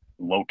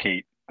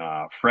locate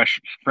fresh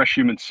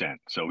human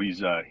scent. So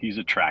he's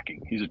a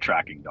tracking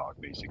dog,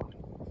 basically.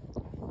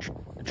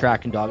 A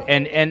tracking dog.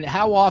 And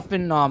how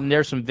often?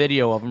 There's some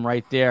video of him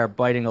right there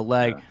biting a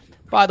leg. Yeah.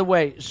 By the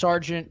way,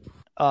 Sergeant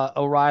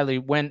O'Reilly,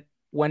 when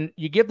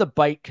you give the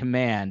bite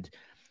command,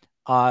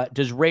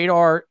 does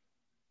Radar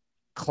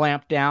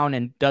clamp down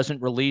and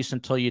doesn't release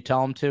until you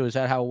tell him to? Is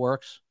that how it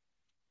works?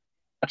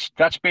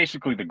 That's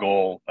basically the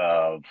goal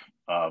of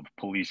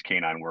police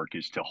canine work,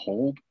 is to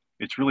hold.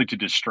 It's really to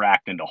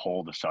distract and to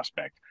hold the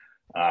suspect.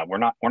 We're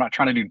not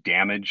trying to do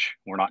damage.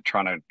 We're not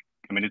trying to,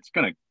 I mean, it's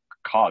going to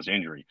cause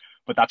injury,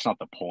 but that's not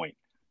the point.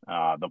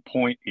 The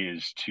point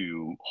is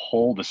to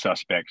hold the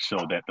suspect so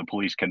that the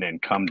police can then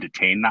come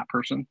detain that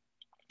person.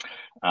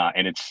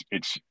 And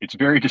it's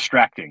very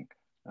distracting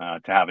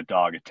to have a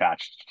dog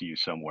attached to you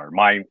somewhere.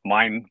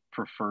 Mine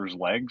prefers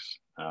legs.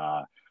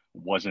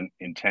 Wasn't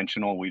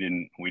intentional. We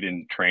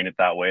didn't train it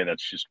that way.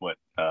 That's just what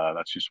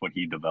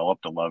he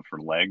developed, a love for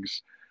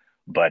legs.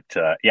 But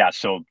yeah,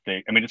 so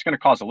it's going to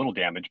cause a little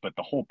damage, but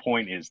the whole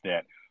point is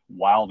that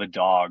while the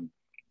dog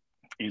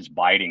is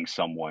biting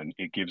someone,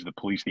 it gives the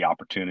police the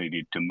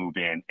opportunity to move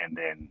in and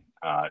then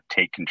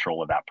take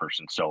control of that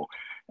person. So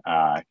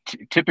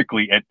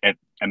typically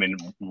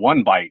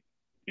one bite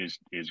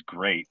is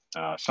great.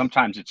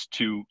 Sometimes it's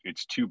two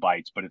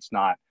bites, but it's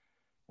not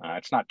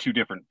two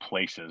different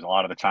places. A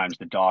lot of the times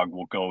the dog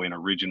will go in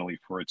originally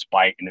for its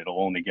bite, and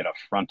it'll only get a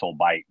frontal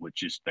bite,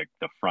 which is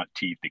the front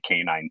teeth, the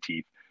canine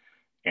teeth.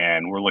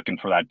 And we're looking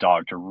for that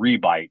dog to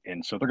rebite.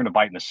 And so they're going to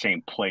bite in the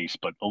same place,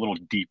 but a little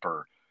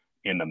deeper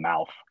in the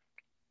mouth.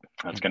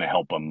 That's going to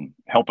help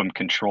them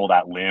control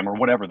that limb or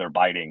whatever they're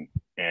biting,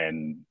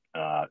 and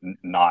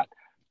not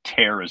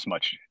tear as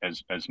much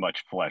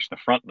flesh.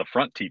 The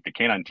front teeth, the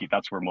canine teeth,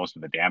 that's where most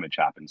of the damage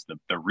happens.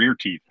 The rear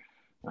teeth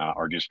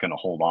are just going to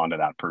hold on to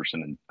that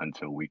person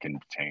until we can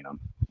detain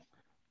them.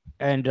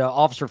 And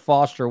Officer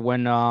Foster,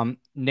 when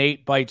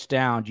Nate bites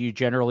down, do you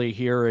generally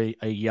hear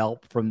a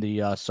yelp from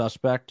the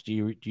suspect? Do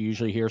you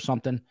usually hear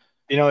something?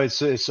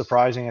 It's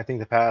surprising. I think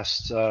the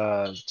past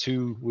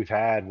two we've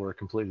had were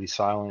completely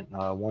silent.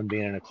 One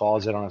being in a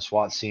closet on a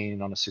SWAT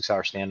scene on a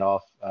 6-hour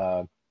standoff.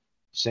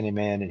 Sent him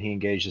in, and he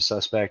engaged the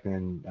suspect.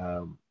 And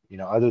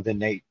other than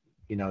Nate,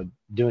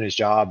 doing his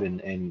job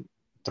and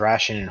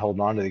thrashing and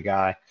holding on to the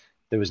guy,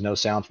 there was no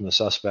sound from the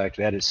suspect.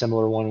 We had a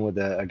similar one with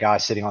a guy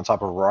sitting on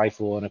top of a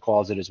rifle in a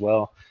closet as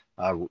well,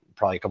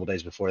 probably a couple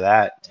days before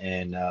that.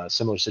 And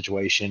similar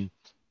situation,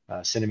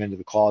 sent him into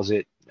the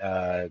closet.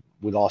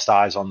 We lost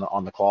eyes on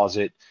the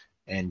closet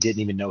and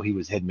didn't even know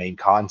he had made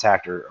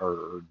contact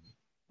or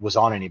was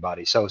on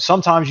anybody. So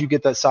sometimes you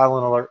get that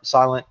silent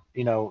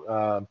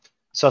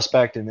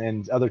suspect, and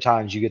then other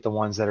times you get the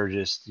ones that are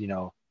just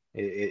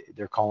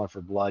they're calling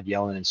for blood,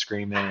 yelling and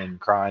screaming and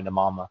crying to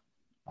mama.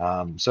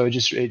 So it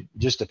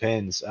just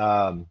depends.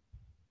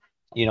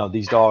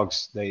 These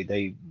dogs,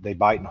 they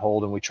bite and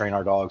hold, and we train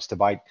our dogs to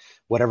bite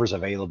whatever's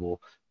available.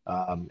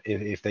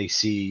 If they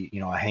see,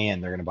 a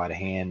hand, they're going to bite a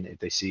hand. If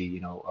they see,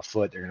 a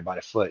foot, they're going to bite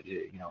a foot.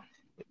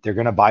 They're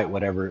going to bite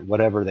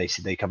whatever they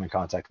see, they come in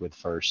contact with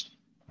first.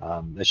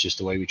 That's just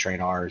the way we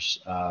train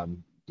ours.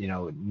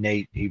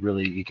 Nate,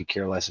 he could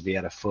care less if he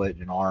had a foot,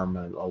 an arm,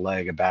 a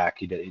leg, a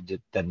back.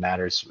 It doesn't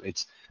matter.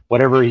 It's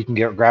whatever he can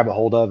grab a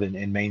hold of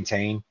and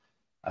maintain.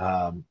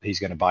 He's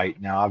going to bite.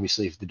 Now,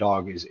 obviously, if the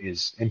dog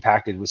is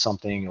impacted with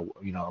something,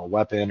 a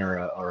weapon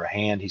or a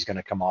hand, he's going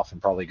to come off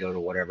and probably go to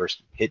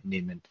whatever's hitting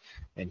him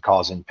and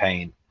causing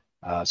pain.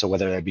 So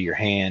whether that be your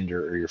hand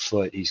or your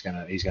foot, he's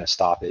gonna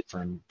stop it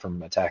from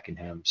attacking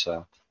him.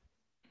 So.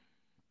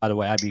 By the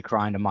way, I'd be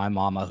crying to my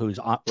mama, who's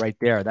right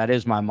there. That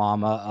is my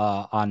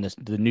mama on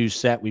the new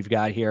set we've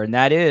got here, and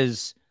that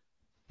is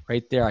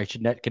right there. I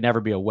could never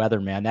be a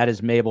weatherman. That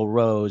is Mabel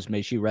Rose.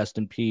 May she rest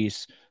in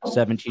peace.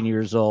 17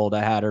 years old.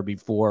 I had her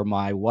before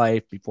my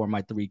wife, before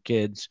my 3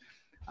 kids.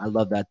 I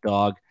love that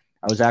dog.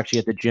 I was actually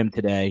at the gym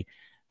today.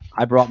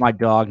 I brought my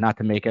dog, not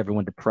to make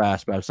everyone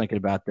depressed, but I was thinking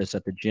about this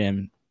at the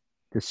gym.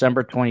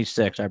 December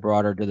 26th, I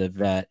brought her to the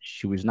vet.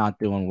 She was not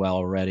doing well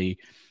already.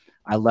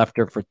 I left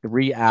her for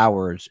 3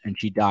 hours and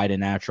she died of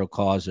natural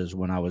causes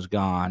when I was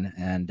gone.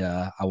 And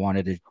I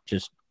wanted to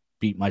just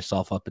beat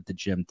myself up at the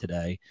gym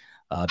today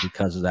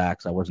because of that,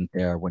 because I wasn't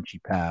there when she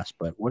passed.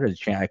 But what a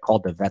chance. I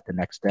called the vet the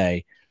next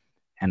day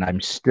and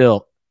I'm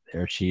still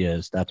there. She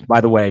is. That's,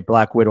 by the way,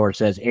 Black Widower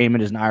says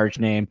Eamon is an Irish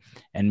name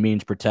and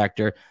means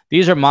protector.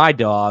 These are my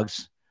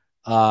dogs.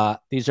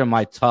 These are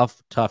my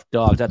tough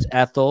dogs. That's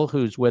Ethel,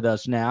 who's with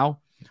us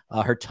now.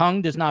 Her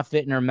tongue does not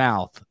fit in her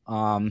mouth.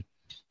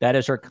 That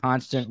is her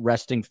constant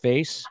resting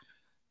face,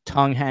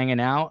 tongue hanging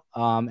out.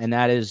 And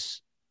that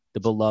is the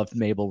beloved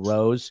Mabel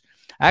Rose.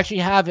 I actually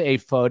have a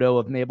photo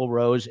of Mabel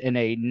Rose in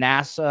a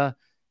NASA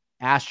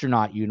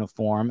astronaut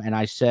uniform. And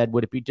I said,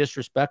 would it be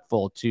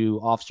disrespectful to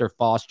Officer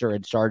Foster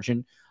and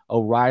Sergeant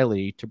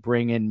O'Reilly to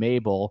bring in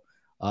Mabel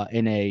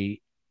in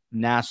a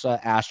NASA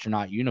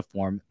astronaut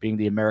uniform, being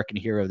the American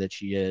hero that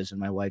she is? And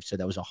my wife said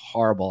that was a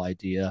horrible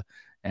idea.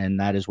 And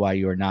that is why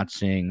you are not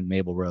seeing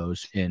Mabel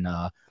Rose in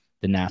the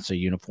NASA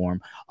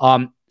uniform.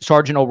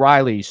 Sergeant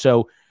O'Reilly.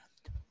 So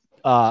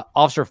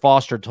Officer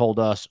Foster told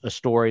us a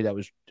story that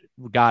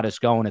got us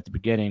going at the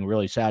beginning.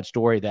 Really sad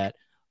story that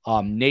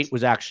Nate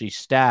was actually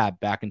stabbed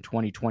back in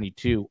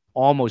 2022,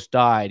 almost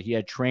died. He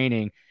had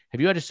training.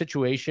 Have you had a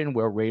situation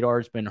where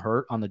Radar's been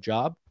hurt on the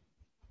job?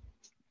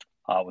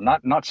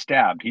 Not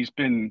stabbed. He's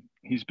been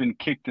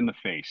kicked in the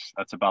face.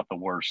 That's about the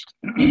worst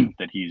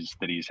that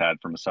he's had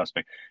from a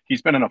suspect.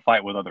 He's been in a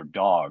fight with other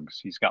dogs.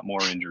 He's got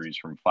more injuries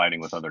from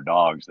fighting with other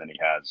dogs than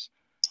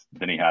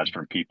he has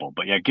from people.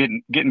 But yeah,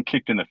 getting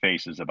kicked in the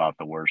face is about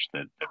the worst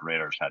that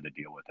Radar's had to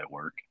deal with at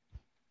work.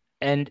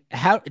 And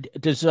how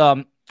does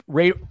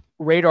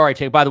Radar? I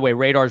take. By the way,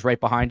 Radar's right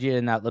behind you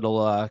in that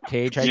little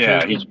cage.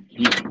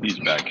 He's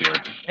back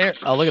here.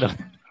 Oh, look at him.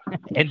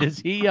 And does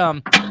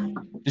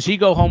he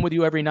go home with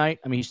you every night?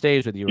 I mean, he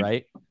stays with you,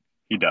 right?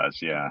 He does,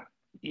 yeah.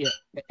 Yeah.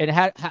 And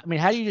how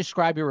do you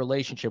describe your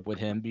relationship with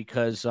him?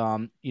 Because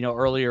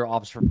earlier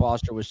Officer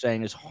Foster was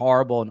saying, as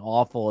horrible and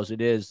awful as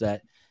it is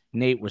that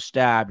Nate was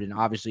stabbed, and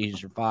obviously he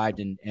survived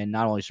and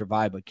not only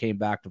survived but came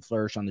back to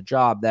flourish on the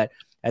job, that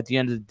at the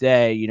end of the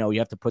day, you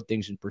have to put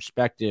things in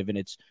perspective. And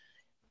it's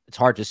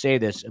hard to say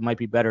this. It might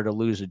be better to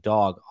lose a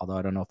dog, although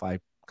I don't know if I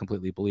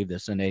completely believe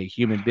this, in a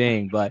human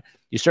being, but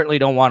you certainly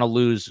don't want to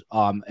lose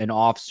an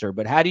officer.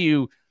 But how do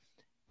you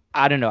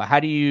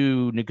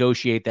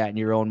negotiate that in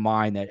your own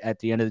mind, that at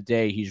the end of the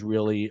day, he's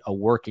really a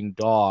working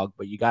dog,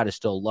 but you got to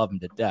still love him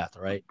to death,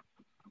 right?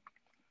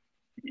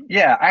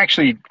 Yeah,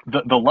 actually,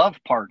 the love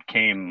part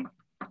came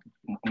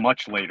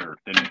much later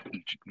than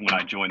when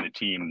I joined the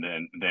team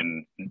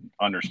than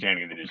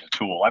understanding that he's a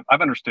tool.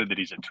 I've understood that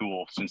he's a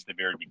tool since the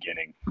very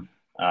beginning.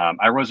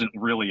 I wasn't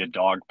really a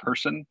dog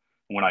person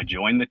when I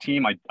joined the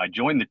team. I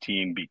joined the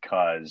team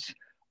because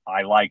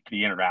I liked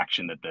the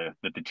interaction that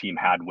the team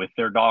had with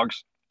their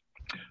dogs.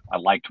 I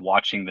liked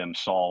watching them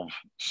solve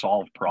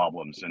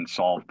problems and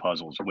solve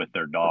puzzles with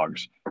their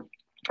dogs.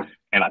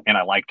 And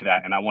I liked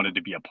that, and I wanted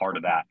to be a part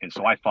of that. And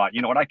so I thought,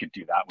 you know what, I could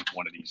do that with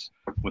one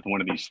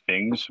of these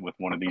things, with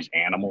one of these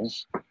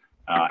animals.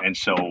 And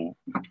so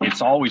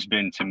it's always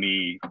been to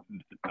me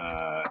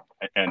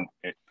an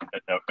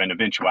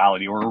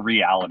eventuality or a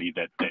reality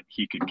that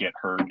he could get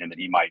hurt and that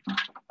he might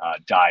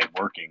die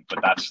working. But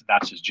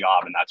that's his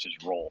job and that's his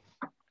role.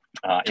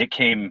 It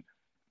came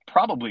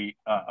probably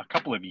a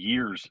couple of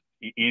years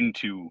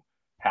into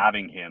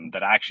having him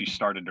that I actually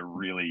started to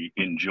really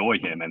enjoy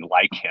him and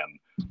like him.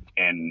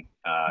 And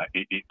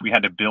we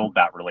had to build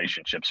that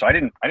relationship. So I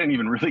didn't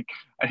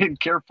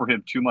care for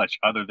him too much,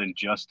 other than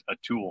just a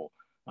tool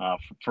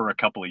for a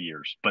couple of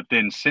years. But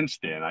then since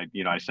then,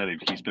 I said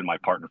he's been my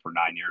partner for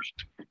 9 years.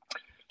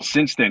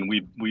 Since then,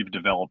 we've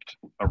developed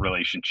a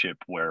relationship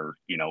where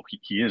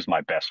he is my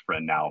best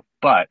friend now.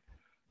 But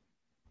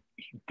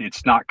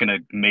it's not going to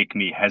make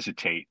me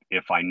hesitate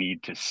if I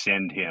need to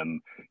send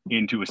him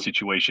into a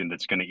situation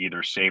that's going to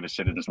either save a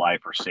citizen's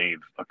life or save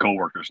a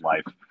coworker's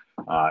life,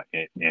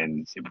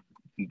 and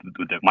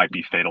that might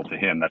be fatal to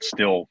him. That's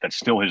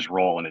still his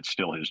role, and it's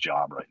still his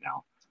job right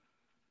now.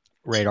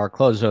 Radar,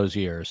 close those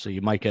ears, so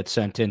you might get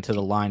sent into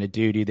the line of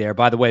duty there.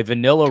 By the way,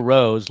 Vanilla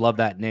Rose, love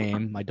that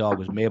name. My dog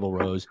was Mabel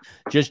Rose.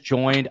 Just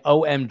joined.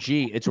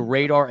 OMG, it's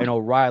Radar and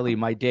O'Reilly.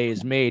 My day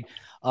is made.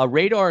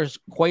 Radar is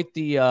quite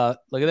the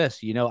look at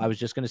this. I was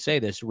just going to say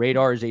this.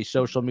 Radar is a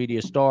social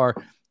media star.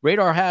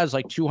 Radar has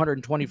like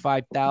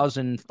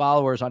 225,000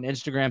 followers on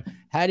Instagram.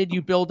 How did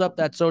you build up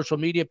that social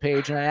media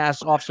page? And I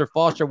asked Officer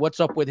Foster, what's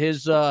up with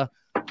his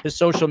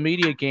social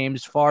media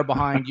games, far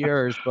behind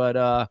yours, but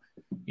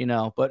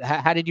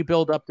how did you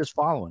build up this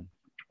following?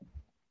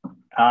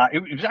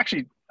 It was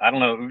actually, I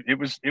don't know. It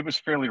was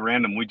fairly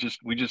random. We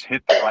just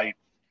hit the right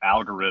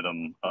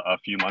algorithm a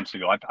few months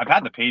ago. I've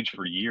had the page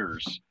for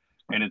years.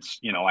 And it's,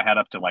 I had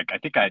up to I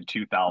think I had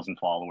 2,000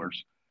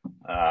 followers,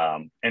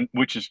 and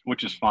which is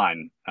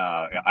fine.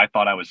 I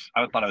thought I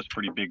was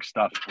pretty big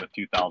stuff with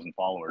 2,000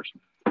 followers.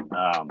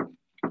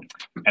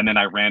 And then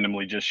I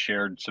randomly just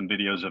shared some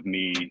videos of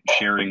me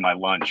sharing my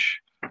lunch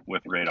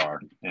with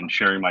Radar and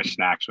sharing my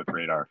snacks with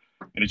Radar.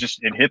 and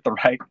it hit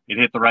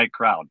the right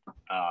crowd.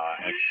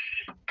 A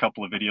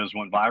couple of videos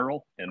went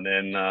viral, and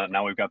then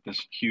now we've got this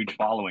huge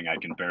following I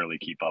can barely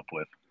keep up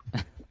with.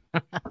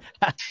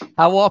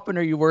 How often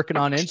are you working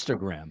on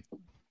Instagram?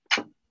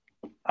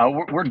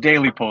 We're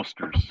daily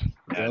posters.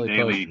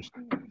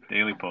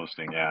 Daily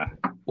posting. Yeah.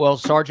 Well,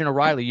 Sergeant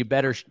O'Reilly, you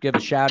better give a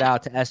shout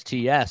out to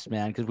STS,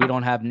 man, because we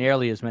don't have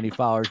nearly as many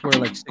followers. We're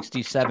like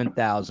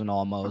 67,000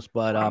 almost.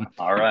 But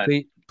all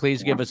right,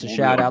 please give us a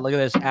shout out. Look at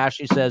this.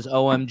 Ashley says,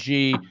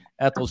 "OMG,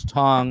 Ethel's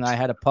tongue. I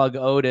had a pug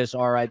Otis,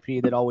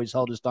 R.I.P. that always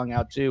held his tongue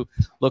out too.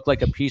 Looked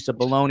like a piece of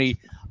bologna."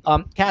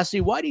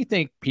 Cassie, why do you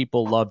think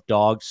people love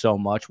dogs so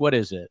much? What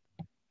is it?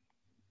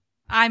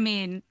 I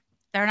mean,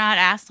 they're not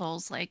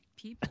assholes like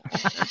people.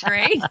 They're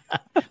great.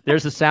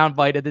 There's a sound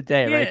bite of the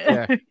day right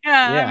there.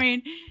 Yeah, I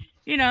mean,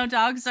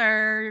 dogs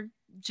are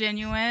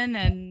genuine,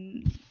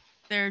 and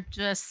they're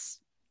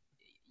just,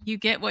 you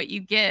get what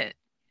you get,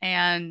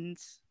 and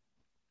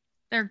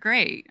they're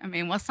great. I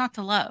mean, what's not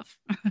to love?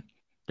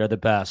 They're the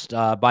best.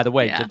 By the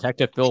way,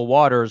 Detective Phil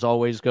Waters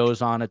always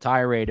goes on a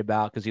tirade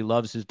about, because he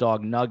loves his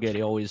dog Nugget.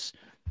 He always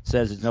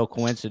says it's no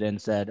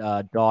coincidence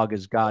that dog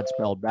is God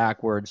spelled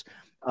backwards.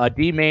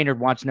 D. Maynard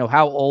wants to know,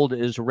 how old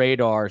is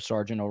Radar,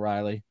 Sergeant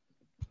O'Reilly?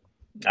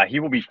 He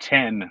will be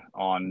 10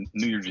 on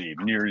New Year's Eve.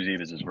 New Year's Eve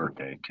is his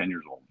birthday. 10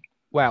 years old.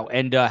 Wow.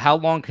 And how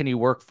long can he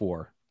work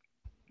for?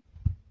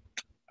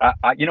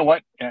 You know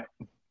what?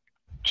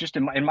 Just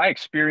in my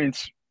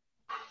experience,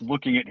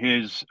 looking at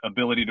his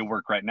ability to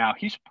work right now,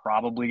 he's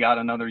probably got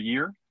another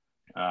year.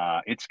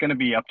 It's going to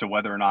be up to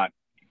whether or not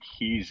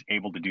he's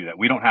able to do that.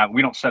 We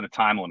don't set a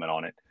time limit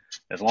on it.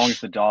 As long as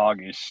the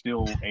dog is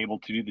still able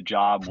to do the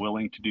job,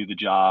 willing to do the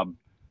job,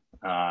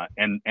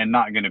 and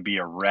not going to be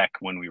a wreck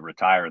when we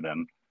retire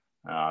them,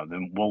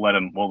 then we'll let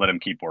him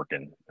keep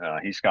working.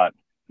 He's got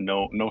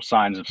no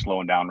signs of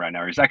slowing down right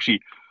now. He's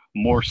actually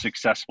more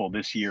successful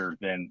this year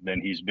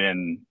than he's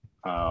been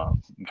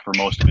for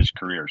most of his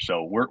career.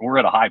 So we're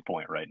at a high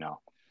point right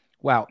now.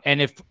 Wow.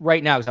 And if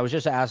right now, because I was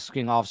just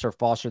asking Officer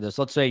Foster this,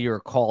 let's say you're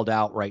called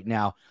out right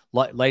now,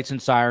 lights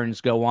and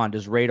sirens go on.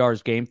 Does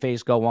Radar's game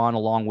face go on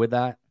along with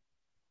that?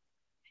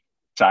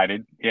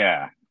 Excited.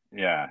 Yeah.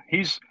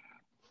 He's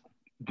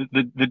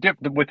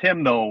with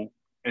him though.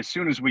 As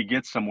soon as we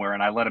get somewhere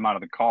and I let him out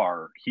of the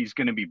car, he's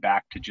going to be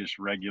back to just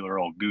regular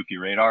old goofy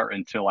Radar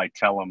until I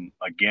tell him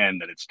again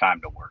that it's time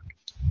to work.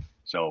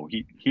 So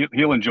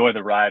he'll enjoy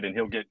the ride, and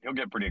he'll get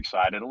pretty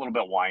excited, a little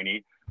bit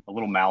whiny, a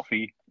little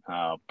mouthy.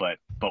 But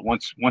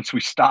once we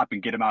stop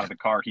and get him out of the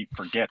car, he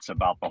forgets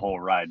about the whole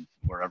ride,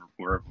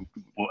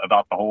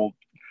 about the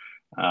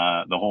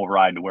whole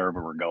ride to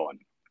wherever we're going.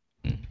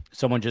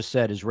 Someone just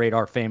said, is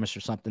Radar famous or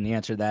something? The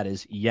answer to that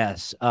is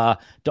yes.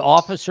 Do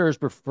officers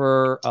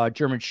prefer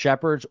German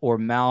Shepherds or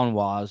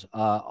Malinois?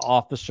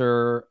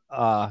 Officer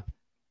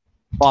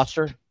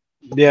Foster?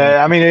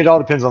 Yeah, I mean, it all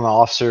depends on the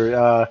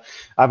officer.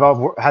 I've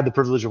had the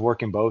privilege of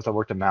working both. I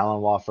worked at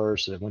Malinois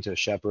first, and I went to a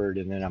Shepherd,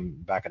 and then I'm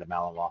back at a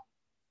Malinois.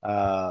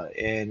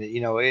 And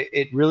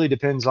it really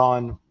depends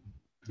on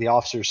the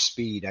officer's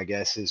speed, I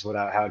guess, is how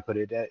I'd put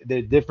it.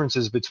 The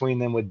differences between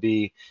them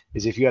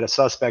is if you had a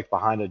suspect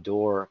behind a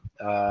door,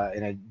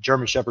 and a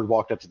German Shepherd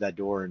walked up to that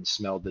door and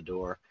smelled the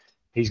door,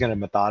 he's going to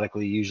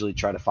methodically usually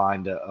try to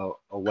find a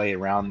way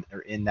around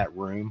or in that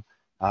room.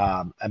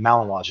 A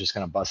Malinois is just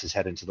going to bust his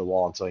head into the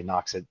wall until he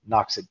knocks a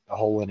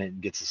hole in it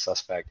and gets the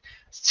suspect.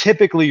 It's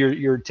typically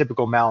your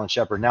typical Mal and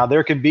Shepherd. Now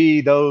there can be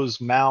those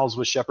Mals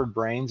with Shepherd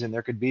brains, and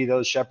there could be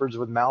those Shepherds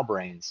with Mal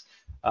brains.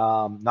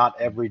 Not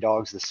every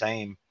dog's the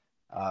same.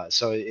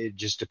 So it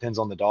just depends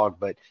on the dog.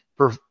 But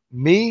for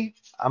me,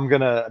 I'm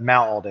going to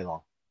Mal all day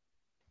long.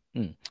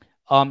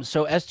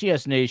 So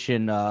STS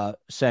Nation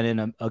sent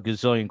in a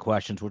gazillion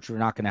questions, which we're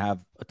not going to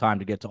have time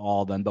to get to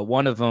all of them. But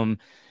one of them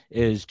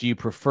is, do you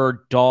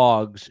prefer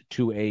dogs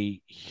to a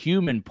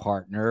human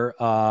partner?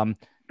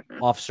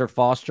 Officer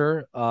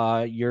Foster,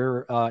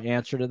 your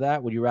answer to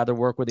that? Would you rather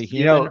work with a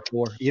human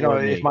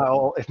if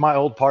my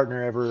old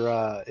partner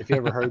ever if he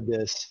ever heard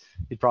this,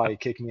 he'd probably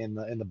kick me in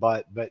the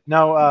butt. But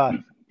no,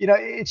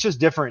 it's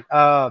just different.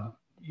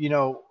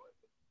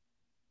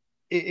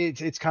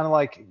 It's kind of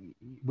like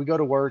we go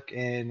to work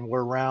and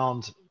we're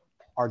around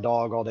our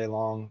dog all day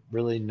long,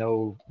 really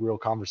no real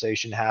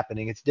conversation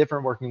happening. It's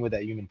different working with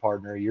that human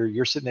partner.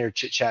 You're sitting there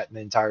chit-chatting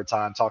the entire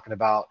time, talking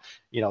about,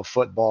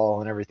 football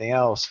and everything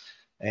else.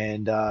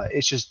 And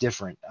it's just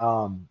different.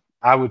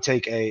 I would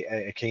take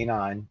a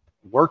canine,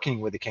 working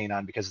with a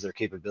canine because of their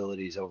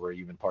capabilities, over a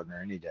human partner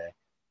any day.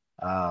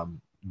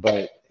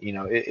 But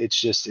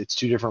it's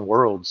two different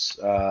worlds.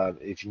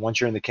 Once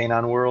you're in the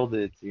canine world,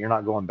 you're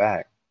not going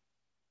back.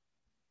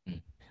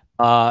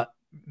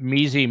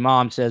 Measy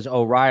Mom says,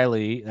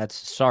 O'Reilly, that's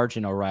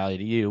Sergeant O'Reilly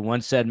to you,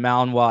 once said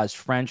Malinois is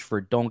French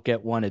for don't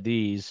get one of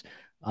these.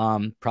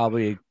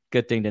 Probably a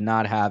good thing to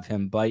not have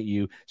him bite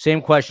you.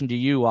 Same question to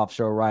you,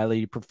 Officer O'Reilly.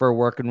 You prefer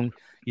working,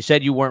 you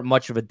said you weren't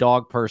much of a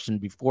dog person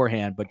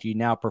beforehand, but do you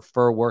now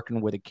prefer working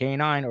with a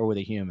canine or with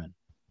a human?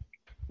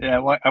 Yeah,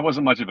 well, I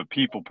wasn't much of a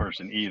people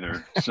person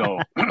either. So,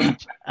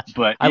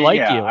 but I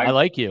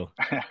like you.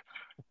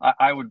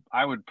 I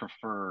would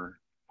prefer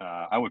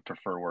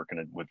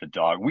working with the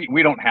dog.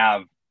 We don't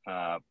have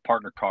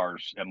partner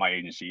cars at my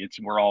agency. If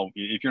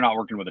you're not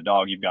working with a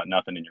dog, you've got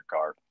nothing in your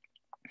car.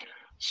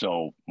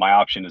 So my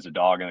option is a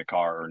dog in the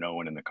car or no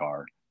one in the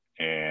car.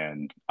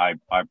 And I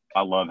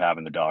love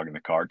having the dog in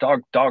the car.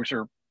 Dogs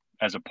are,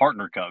 as a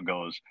partner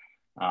goes,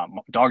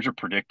 dogs are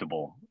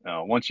predictable.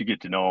 Once you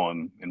get to know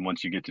him and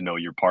once you get to know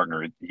your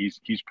partner, he's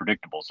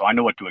predictable. So I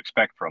know what to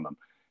expect from him.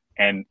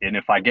 And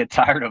if I get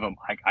tired of him,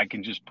 I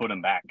can just put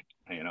him back.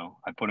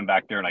 I put him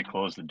back there and I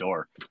close the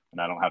door and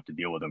I don't have to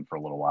deal with him for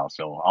a little while.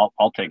 So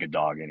I'll take a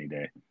dog any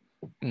day.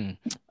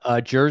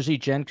 Jersey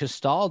Jen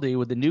Castaldi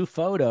with the new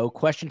photo.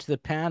 Question to the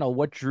panel: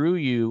 what drew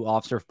you,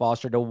 Officer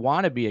Foster, to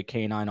want to be a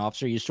canine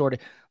officer? You sort of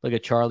look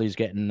at Charlie's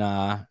getting.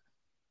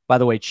 By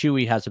the way,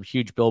 Chewy has a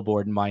huge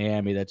billboard in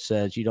Miami that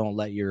says you don't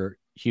let your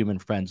human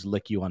friends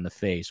lick you on the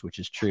face, which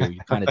is true.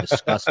 You're kind of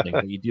disgusting,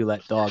 but you do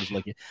let dogs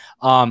lick you.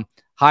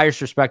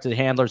 Highest respect to the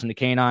handlers and the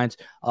canines,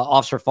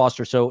 Officer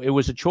Foster. So it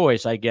was a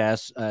choice, I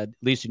guess, at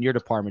least in your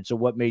department. So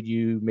what made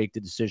you make the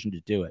decision to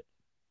do it?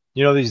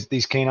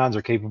 These canines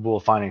are capable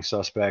of finding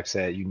suspects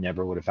that you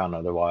never would have found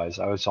otherwise.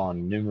 I was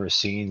on numerous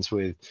scenes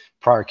with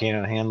prior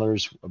canine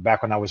handlers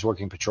back when I was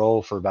working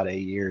patrol for about 8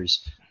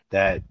 years,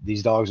 that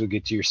these dogs would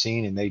get to your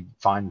scene and they'd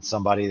find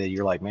somebody that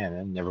you're like, man,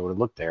 I never would have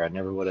looked there. I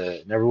never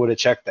would have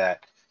checked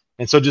that.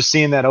 And so just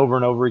seeing that over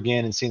and over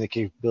again and seeing the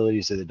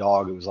capabilities of the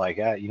dog, it was like,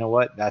 you know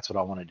what? That's what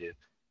I want to do.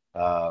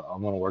 I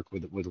want to work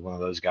with one of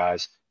those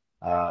guys.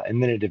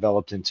 And then it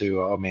developed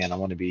into, oh man, I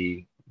want to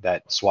be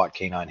that SWAT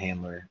canine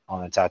handler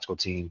on a tactical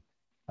team.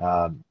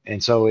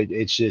 And so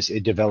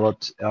it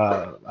developed,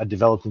 I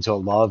developed into a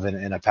love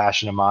and a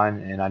passion of mine.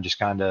 And I just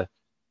kind of,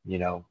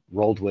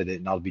 rolled with it,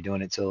 and I'll be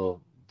doing it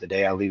till the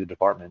day I leave the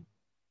department.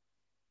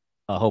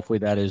 Hopefully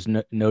that is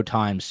no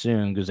time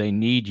soon, because they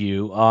need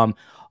you.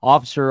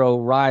 Officer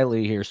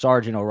O'Reilly here,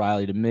 Sergeant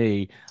O'Reilly to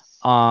me.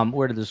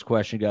 Where did this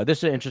question go? This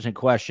is an interesting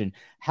question.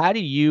 How do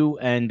you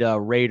and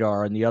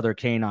Radar and the other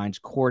canines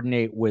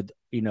coordinate with,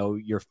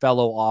 your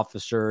fellow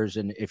officers?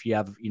 And if you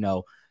have,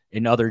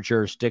 in other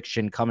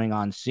jurisdiction coming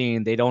on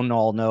scene, they don't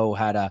all know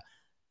how to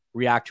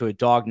react to a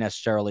dog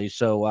necessarily.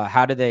 So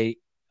how do they,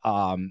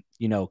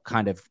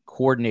 kind of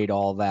coordinate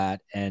all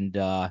that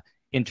and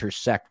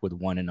intersect with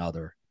one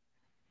another?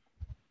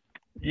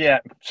 Yeah.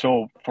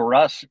 So for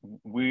us,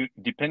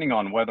 depending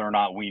on whether or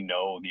not we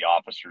know the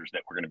officers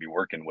that we're going to be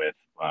working with,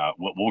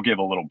 we'll give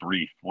a little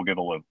brief. We'll give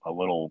a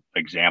little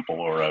example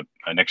or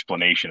an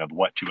explanation of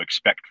what to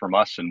expect from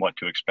us and what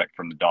to expect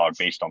from the dog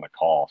based on the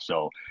call.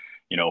 So,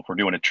 if we're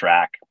doing a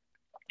track,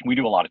 we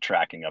do a lot of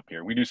tracking up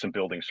here. We do some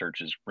building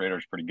searches.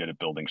 Radar's pretty good at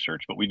building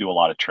search, but we do a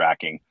lot of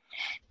tracking.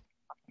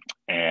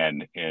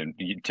 And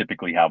you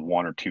typically have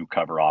one or two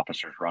cover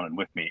officers running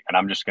with me, and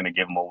I'm just going to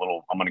give them a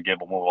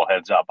little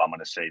heads up. I'm going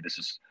to say,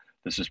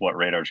 this is what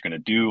Radar's going to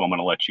do. I'm going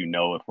to let you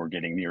know if we're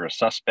getting near a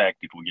suspect.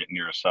 If we get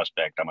near a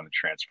suspect, I'm going to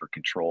transfer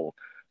control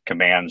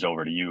commands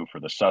over to you for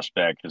the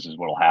suspect. This is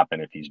what will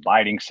happen if he's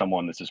biting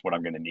someone. This is what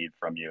I'm going to need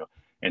from you.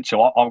 And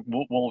so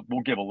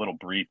we'll give a little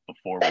brief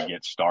before we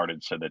get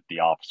started, so that the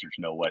officers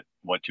know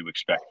what to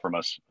expect from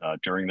us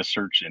during the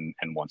search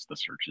and once the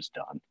search is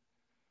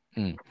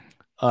done.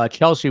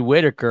 Chelsea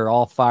Whitaker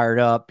all fired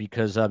up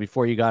because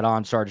before you got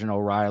on, Sergeant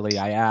O'Reilly,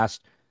 I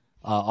asked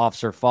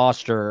Officer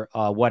Foster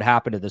what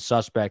happened to the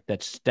suspect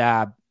that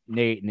stabbed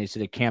Nate, and they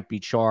said it can't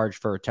be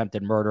charged for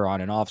attempted murder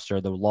on an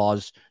officer. The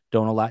laws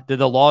don't allow.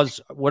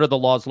 What are the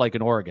laws like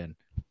in Oregon?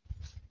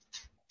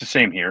 It's the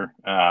same here.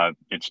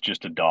 It's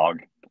just a dog.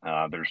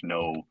 There's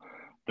no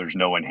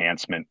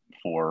enhancement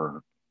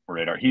for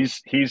Radar.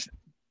 He's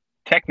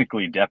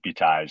technically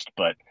deputized,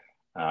 but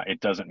it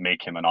doesn't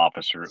make him an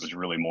officer. It was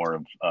really more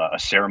of a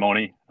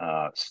ceremony.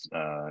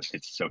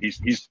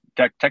 He's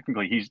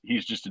technically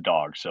just a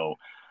dog. So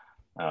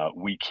I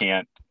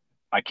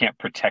can't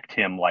protect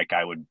him like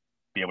I would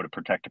be able to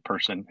protect a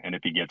person. And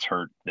if he gets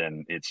hurt,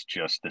 then it's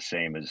just the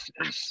same as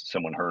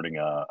someone hurting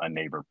a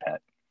neighbor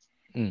pet.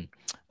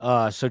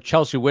 So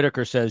Chelsea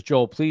Whitaker says,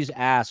 Joel, please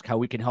ask how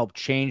we can help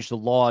change the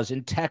laws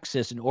in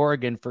Texas and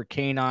Oregon for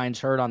canines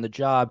hurt on the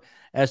job.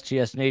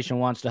 STS Nation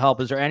wants to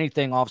help. Is there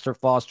anything, Officer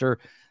Foster,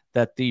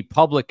 that the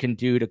public can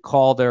do to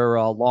call their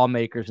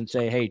lawmakers and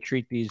say, hey,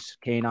 treat these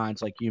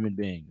canines like human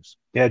beings?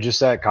 Yeah,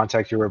 just that.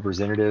 Contact your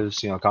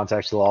representatives,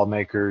 contact the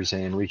lawmakers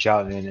and reach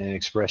out and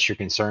express your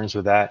concerns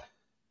with that.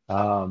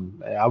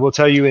 I will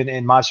tell you,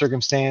 in my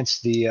circumstance,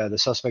 the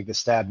suspect that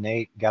stabbed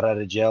Nate got out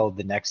of jail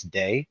the next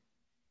day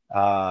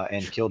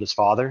and killed his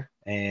father,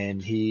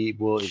 and he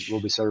will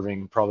be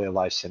serving probably a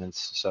life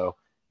sentence. So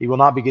he will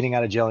not be getting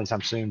out of jail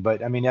anytime soon.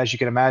 But I mean, as you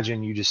can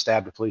imagine, you just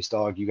stabbed a police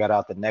dog. You got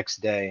out the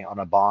next day on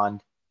a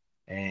bond,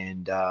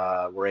 and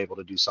were able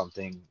to do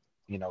something,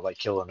 like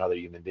kill another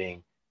human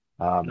being.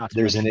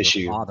 There's an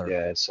issue.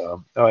 Yeah.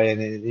 So,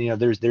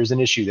 there's an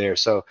issue there.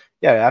 So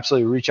yeah,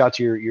 absolutely. Reach out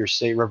to your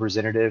state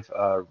representative,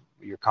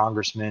 your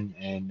congressman,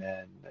 and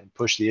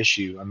push the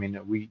issue. I mean,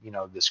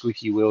 the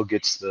squeaky wheel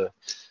gets the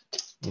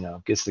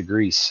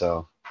grease.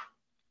 So.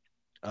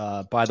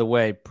 By the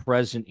way,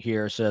 present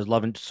here says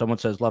someone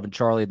says loving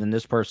Charlie. Then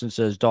this person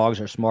says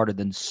dogs are smarter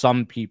than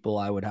some people.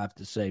 I would have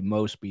to say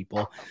most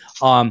people.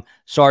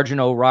 Sergeant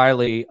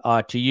O'Reilly,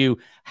 to you,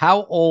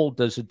 how old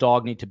does a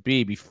dog need to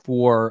be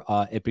before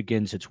it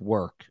begins its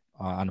work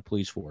on the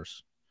police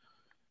force?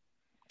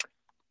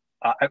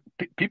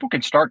 People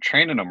can start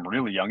training them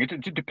really young.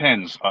 It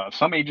depends.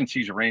 Some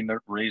agencies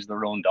raise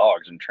their own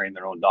dogs and train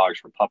their own dogs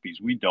for puppies.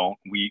 We don't.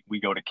 We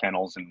go to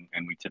kennels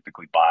and we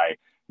typically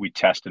we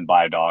test and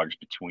buy dogs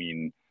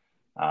between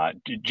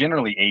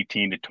generally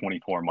 18 to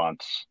 24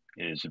 months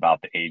is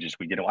about the ages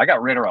we get them. I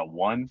got Ritter at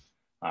 1.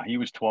 He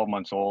was 12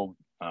 months old,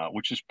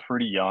 which is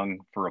pretty young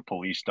for a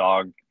police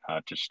dog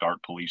to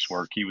start police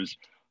work. He was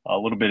a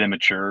little bit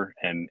immature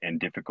and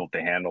difficult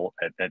to handle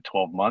at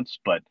 12 months,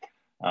 but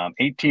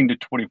 18 to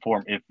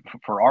 24, if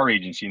for our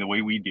agency and the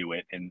way we do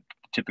it, and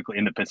typically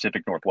in the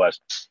Pacific Northwest,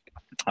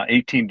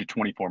 18 to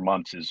 24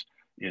 months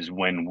is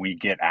when we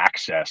get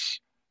access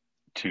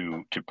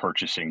to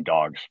purchasing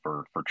dogs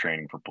for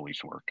training for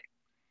police work.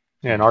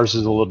 Yeah, and ours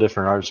is a little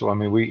different. Ours, I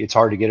mean, it's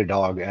hard to get a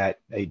dog at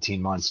 18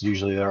 months.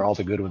 Usually, all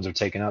the good ones are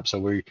taken up, so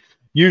we're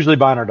usually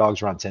buying our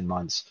dogs around 10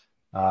 months,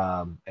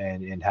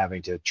 and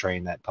having to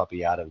train that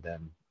puppy out of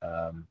them,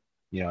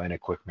 in a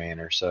quick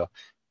manner. So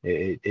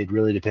it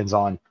really depends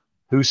on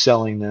who's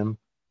selling them,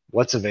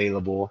 what's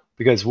available,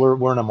 because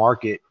we're in a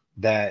market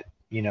that,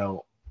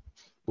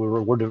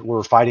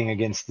 we're fighting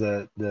against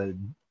the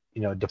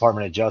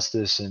Department of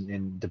Justice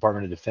and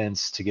Department of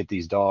Defense to get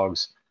these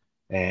dogs,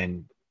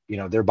 and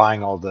they're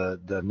buying all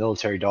the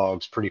military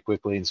dogs pretty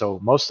quickly, and so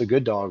most of the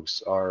good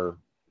dogs are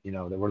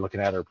that we're looking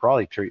at are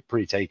probably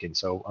pretty taken.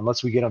 So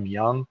unless we get them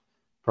young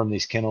from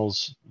these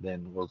kennels,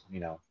 then we're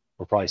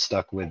probably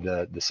stuck with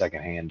the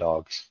secondhand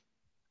dogs.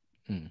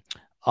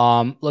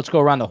 Let's go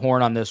around the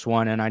horn on this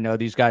one. And I know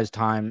these guys'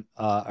 time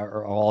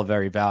are all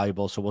very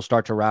valuable. So we'll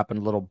start to wrap in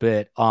a little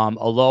bit.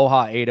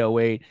 Aloha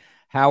 808.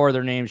 How are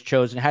their names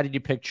chosen? How did you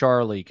pick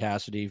Charlie,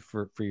 Cassidy,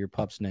 for your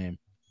pup's name?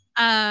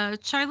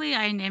 Charlie,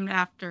 I named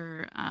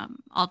after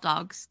All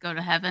Dogs Go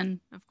to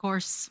Heaven, of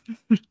course.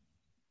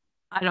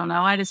 I don't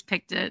know. I just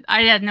picked it.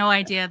 I had no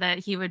idea that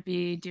he would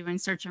be doing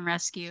search and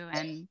rescue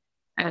and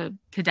a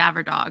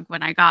cadaver dog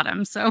when I got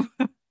him. So.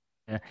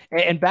 Yeah.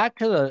 And back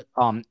to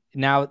the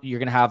now you're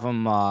going to have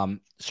them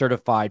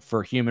certified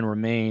for human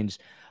remains.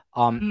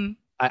 Can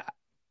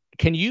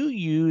you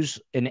use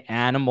an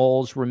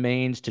animal's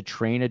remains to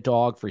train a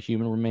dog for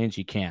human remains?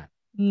 You can't.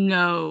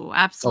 No,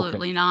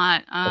 absolutely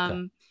not.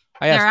 Okay.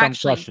 I ask dumb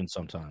questions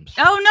sometimes.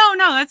 Oh,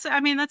 no.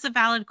 That's a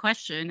valid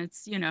question.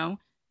 It's,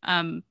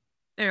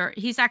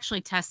 he's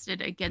actually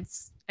tested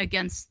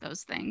against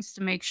those things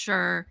to make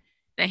sure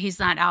that he's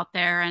not out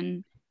there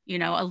and,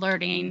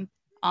 alerting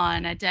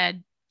on a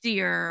dead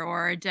deer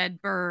or a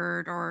dead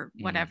bird or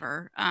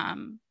whatever.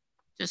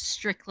 Just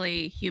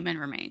strictly human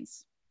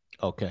remains.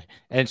 Okay.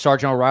 And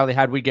Sergeant O'Reilly,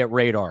 how'd we get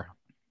Radar?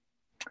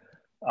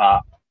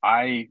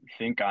 I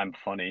think I'm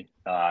funny.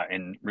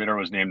 And Ritter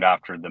was named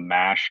after the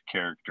MASH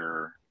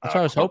character. That's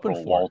what I was hoping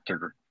for.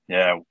 Walter.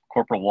 Yeah,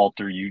 Corporal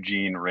Walter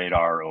Eugene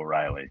Radar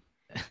O'Reilly.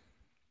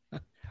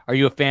 Are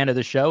you a fan of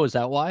the show? Is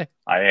that why?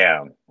 I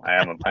am. I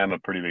am a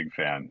pretty big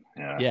fan.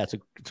 Yeah. Yeah, it's a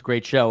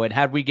great show. And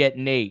how'd we get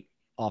Nate,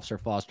 Officer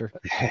Foster?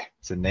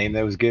 It's a name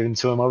that was given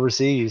to him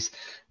overseas.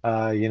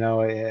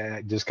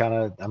 Just kind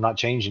of, I'm not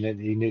changing it.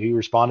 He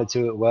responded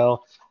to it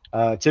well.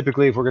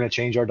 Typically, if we're going to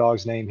change our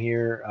dog's name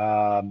here,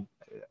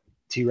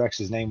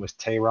 T-Rex's name was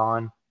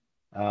Tehran,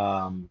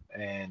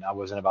 and I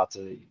wasn't about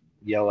to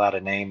yell out a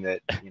name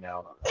that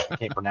I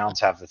can't pronounce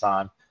half the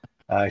time,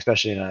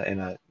 especially in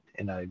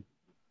a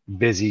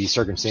busy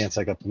circumstance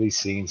like a police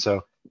scene.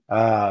 So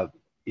if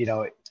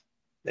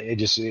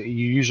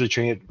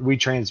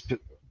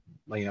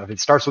it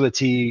starts with a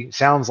T,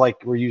 sounds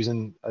like we're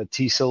using a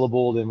T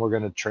syllable, then we're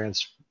going to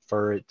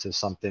transfer it to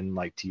something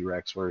like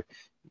T-Rex where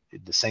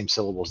the same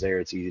syllables there.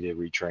 It's easy to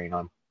retrain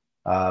on.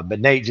 But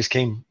Nate just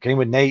came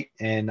with Nate,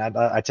 and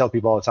I tell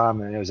people all the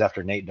time, and it was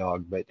after Nate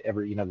Dogg. But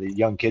the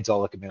young kids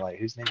all look at me like,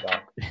 "Who's Nate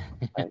Dogg?"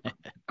 Right?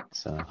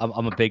 So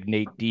I'm a big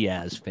Nate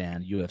Diaz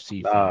fan,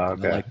 UFC fan.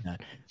 Okay. I like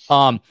that.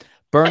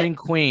 Burning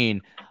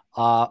Queen,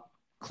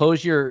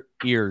 close your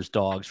ears,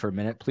 dogs, for a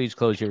minute. Please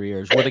close your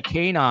ears. Will the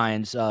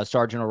canines,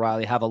 Sergeant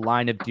O'Reilly, have a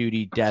line of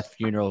duty death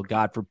funeral?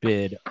 God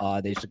forbid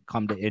they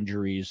succumb to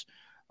injuries.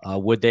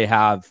 Would they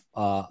have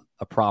a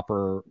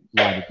proper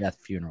line of death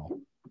funeral?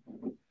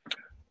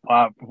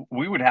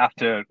 We would have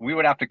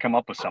to come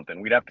up with something.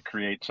 We'd have to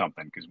create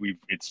something because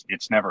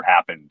it's never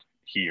happened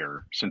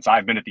here since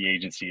I've been at the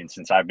agency and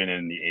since I've been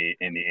in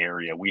the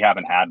area. We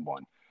haven't had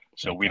one,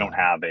 so we don't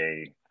have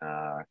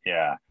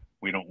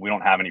we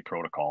don't have any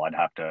protocol. I'd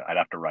have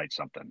to write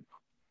something.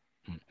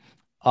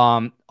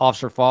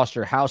 Officer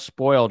Foster, how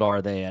spoiled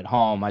are they at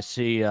home? I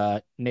see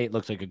Nate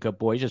looks like a good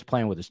boy. He's just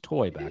playing with his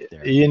toy back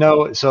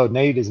there. So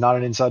Nate is not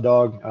an inside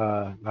dog.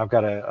 I've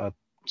got a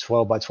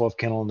 12 by 12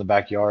 kennel in the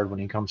backyard. When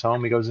he comes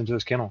home, he goes into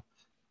his kennel.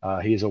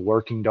 He is a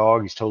working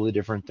dog. He's totally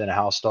different than a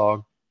house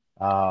dog.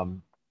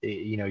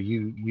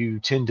 You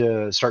tend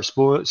to start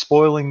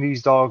spoiling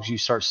these dogs. You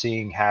start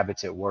seeing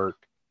habits at work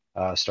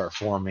start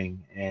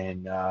forming.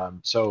 And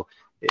so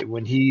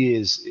when he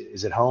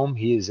is at home,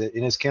 he is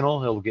in his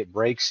kennel. He'll get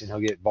breaks and he'll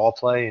get ball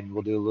play, and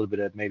we'll do a little bit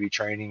of maybe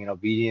training and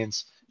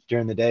obedience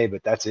during the day,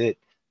 but that's it.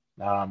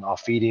 I'll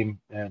feed him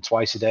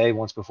twice a day,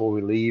 once before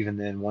we leave, and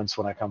then once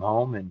when I come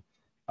home. And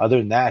other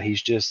than that,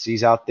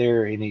 he's out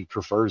there and he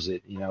prefers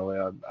it.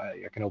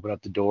 I can open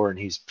up the door and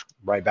he's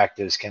right back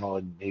to his kennel,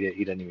 and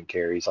he doesn't even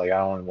care. He's like, I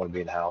don't even want to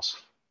be in the house.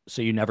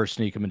 So you never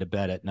sneak him into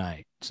bed at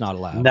night. It's not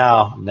allowed.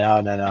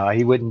 No.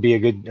 He wouldn't be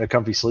a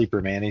comfy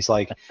sleeper, man. He's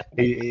like,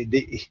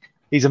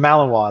 he's a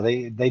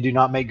Malinois. They do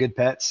not make good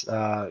pets.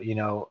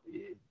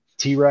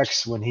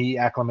 T-Rex, when he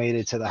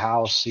acclimated to the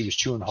house, he was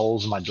chewing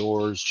holes in my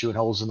doors, chewing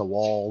holes in the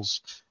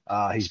walls.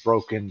 He's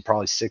broken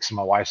probably 6 of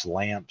my wife's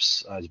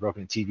lamps. He's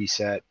broken a TV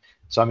set.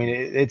 So, I mean,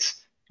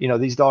 it's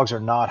these dogs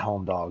are not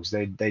home dogs.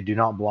 They do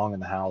not belong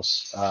in the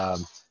house.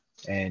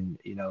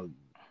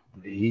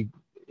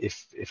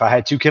 If I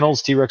had 2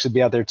 kennels, T-Rex would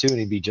be out there too, and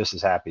he'd be just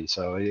as happy.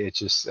 So it's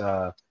just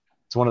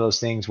it's one of those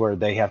things where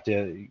they have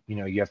to,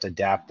 you have to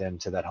adapt them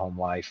to that home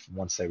life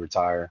once they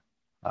retire.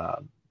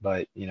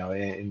 But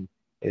and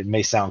it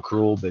may sound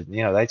cruel, but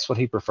that's what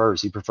he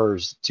prefers. He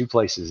prefers 2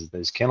 places: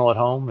 his kennel at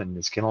home and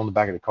his kennel in the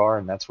back of the car,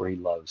 and that's where he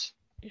loves.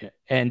 Yeah.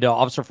 And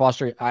Officer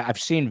Foster, I've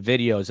seen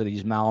videos of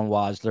these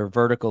Malinois. Their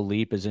vertical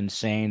leap is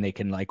insane. They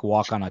can like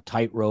walk on a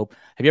tightrope.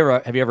 Have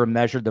you ever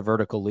measured the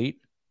vertical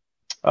leap?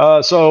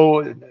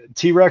 So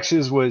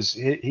T-Rex's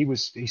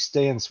he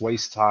stands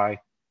waist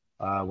high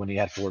when he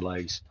had 4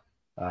 legs.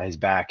 His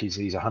back, he's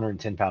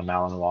 110-pound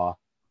Malinois,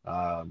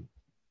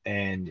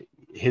 and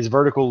his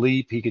vertical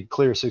leap, he could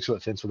clear a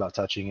 6-foot fence without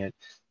touching it.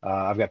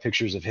 I've got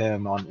pictures of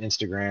him on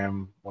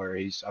Instagram where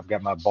I've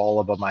got my ball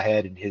above my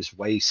head and his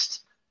waist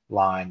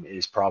line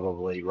is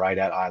probably right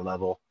at eye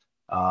level.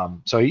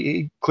 So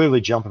he clearly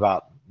jumped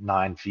about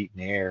 9 feet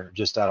in the air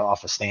just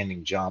off a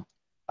standing jump.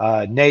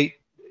 Nate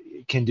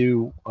can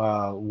do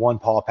 1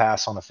 paw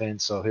pass on a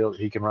fence, so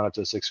he can run up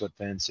to a 6-foot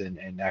fence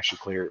and actually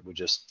clear it with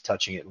just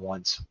touching it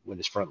once with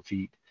his front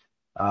feet.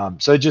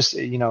 So it just,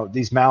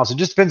 these mouths, it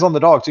just depends on the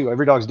dog too.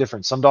 Every dog's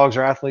different. Some dogs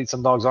are athletes,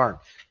 some dogs aren't.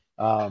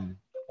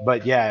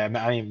 But yeah,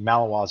 I mean,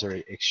 Malinois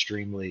are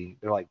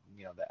they're like,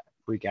 the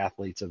freak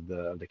athletes of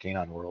the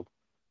canine world.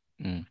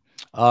 Mm.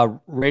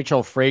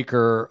 Rachel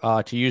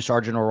Fraker, to you,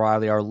 Sergeant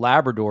O'Reilly, are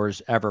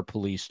Labradors ever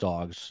police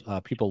dogs?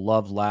 People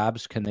love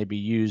labs. Can they be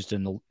used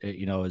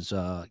as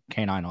a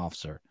canine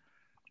officer?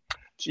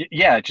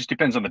 Yeah, it just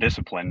depends on the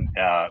discipline.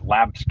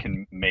 Labs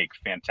can make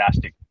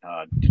fantastic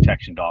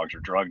detection dogs or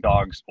drug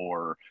dogs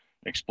or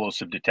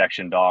explosive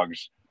detection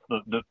dogs.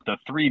 The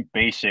 3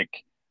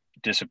 basic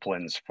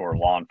disciplines for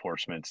law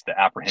enforcement: the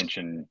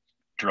apprehension,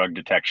 drug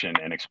detection,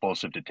 and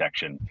explosive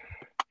detection.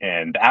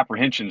 And the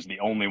apprehension is the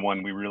only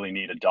one we really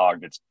need a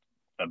dog that's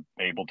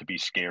able to be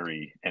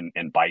scary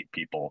and bite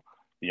people.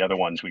 The other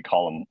ones, we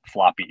call them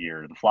floppy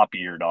ear. The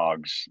floppy ear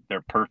dogs,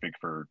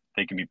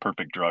 they can be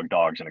perfect drug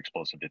dogs and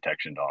explosive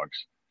detection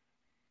dogs.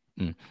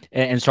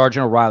 And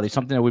Sergeant O'Reilly,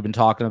 something that we've been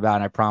talking about,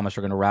 and I promise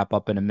we're going to wrap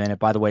up in a minute.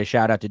 By the way,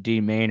 shout out to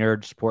D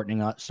Maynard supporting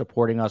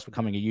us,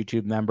 becoming a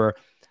YouTube member.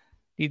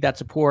 Need that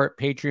support.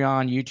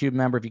 Patreon, YouTube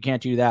member. If you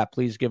can't do that,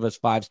 please give us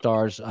 5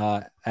 stars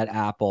at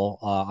Apple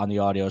on the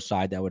audio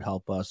side. That would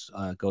help us.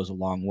 It goes a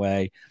long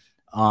way.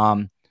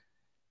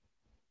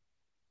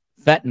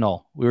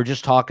 Fentanyl. We were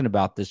just talking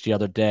about this the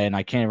other day, and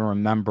I can't even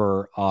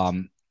remember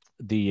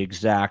the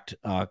exact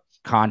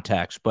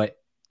context, but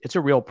it's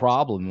a real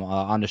problem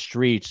on the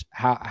streets.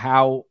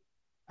 How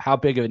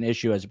big of an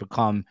issue has it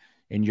become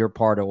in your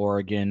part of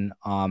Oregon?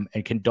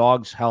 And can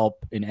dogs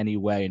help in any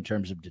way in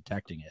terms of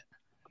detecting it?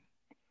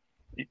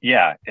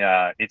 Yeah,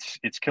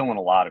 it's killing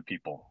a lot of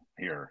people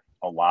here.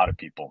 A lot of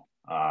people.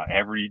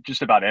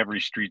 Just about every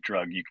street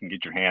drug you can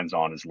get your hands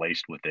on is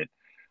laced with it,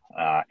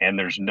 and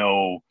there's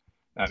no.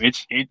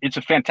 It's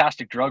a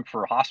fantastic drug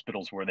for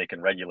hospitals where they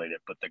can regulate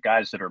it, but the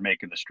guys that are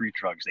making the street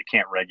drugs, they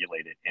can't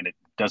regulate it, and it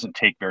doesn't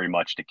take very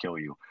much to kill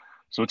you.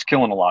 So it's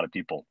killing a lot of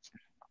people.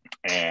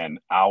 And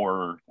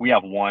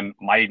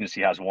my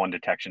agency has 1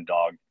 detection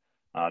dog.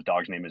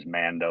 Dog's name is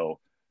Mando,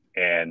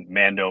 and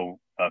Mando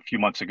a few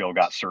months ago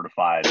got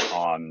certified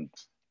on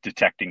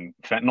detecting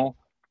fentanyl.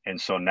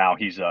 And so now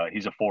he's a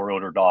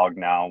 4-odor dog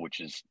now, which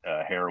is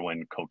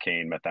heroin,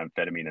 cocaine,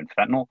 methamphetamine, and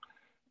fentanyl.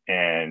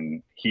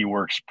 And he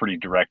works pretty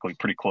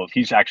close.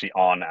 He's actually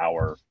on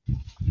our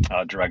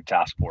drug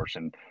task force,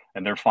 and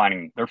they're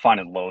finding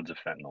loads of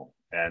fentanyl.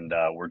 And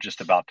we're just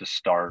about to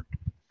start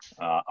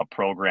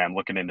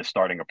looking into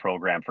starting a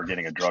program for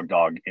getting a drug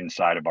dog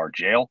inside of our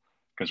jail,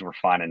 because we're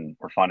finding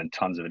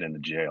tons of it in the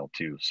jail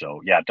too.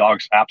 So yeah,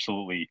 dogs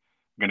absolutely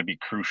going to be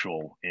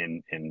crucial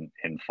in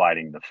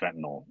fighting the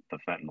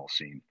fentanyl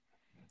scene.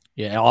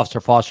 Yeah,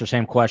 Officer Foster,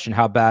 same question.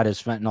 How bad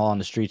is fentanyl on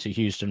the streets of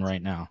Houston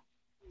right now?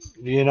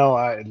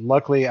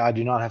 Luckily, I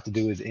do not have to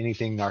do with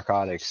anything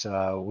narcotics.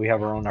 We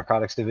have our own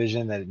narcotics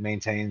division that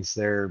maintains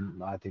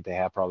I think they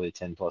have probably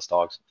 10 plus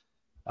dogs.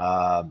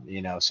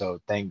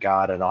 So thank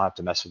God I don't have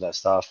to mess with that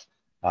stuff.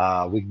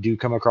 We do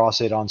come across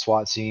it on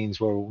SWAT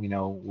scenes where,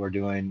 we're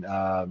doing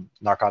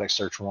narcotic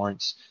search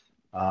warrants.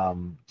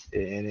 And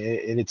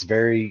it's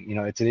very,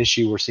 it's an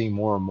issue we're seeing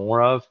more and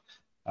more of.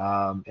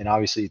 And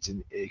obviously it's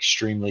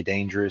extremely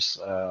dangerous.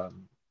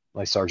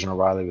 Like Sergeant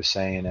O'Reilly was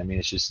saying, I mean,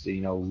 it's just,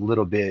 a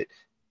little bit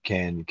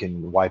can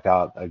wipe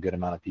out a good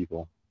amount of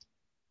people.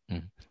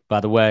 By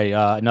the way,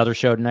 another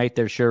show tonight,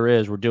 there sure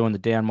is. We're doing the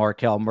Dan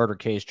Markel murder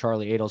case.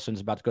 Charlie Adelson's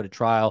about to go to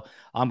trial.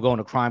 I'm going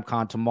to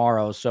CrimeCon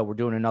tomorrow, so we're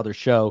doing another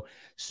show,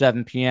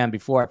 7 p.m.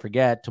 Before I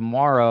forget,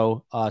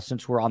 tomorrow,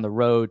 since we're on the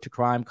road to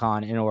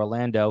CrimeCon in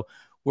Orlando,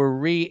 we're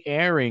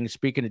re-airing,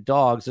 speaking of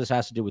dogs, this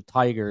has to do with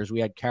tigers. We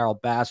had Carol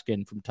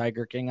Baskin from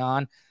Tiger King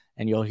on,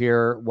 and you'll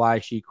hear why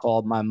she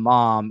called my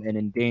mom an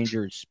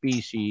endangered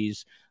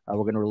species.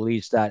 We're going to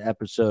release that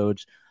episode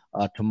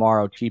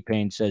tomorrow.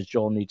 T-Pain says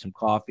Joel needs some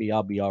coffee.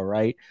 I'll be all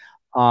right.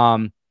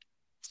 Final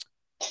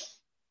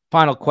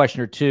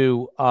question or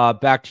two.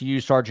 Back to you,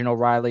 Sergeant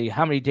O'Reilly.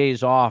 How many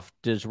days off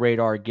does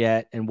Radar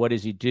get, and what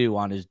does he do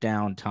on his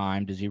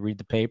downtime? Does he read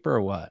the paper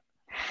or what?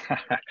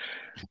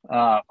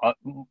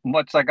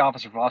 Much like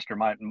Officer Foster,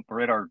 my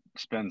Radar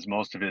spends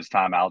most of his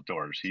time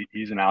outdoors.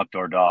 He's an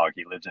outdoor dog.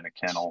 He lives in a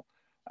kennel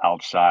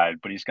outside,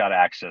 but he's got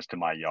access to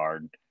my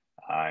yard.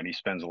 And he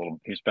spends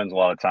a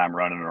lot of time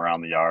running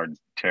around the yard,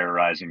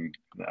 terrorizing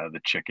the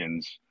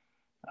chickens.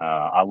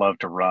 I love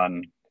to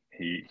run.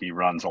 He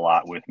runs a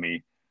lot with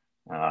me.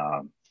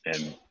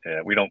 And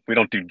we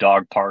don't do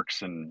dog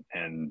parks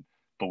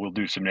but we'll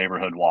do some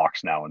neighborhood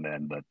walks now and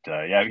then. But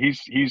yeah,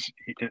 he's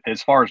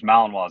as far as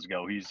Malinois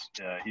go, he's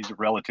a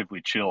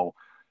relatively chill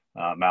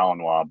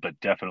Malinois, but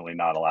definitely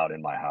not allowed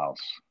in my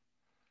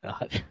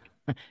house.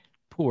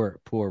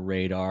 Poor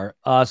Radar.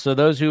 So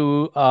those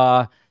who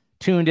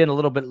tuned in a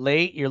little bit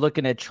late, you're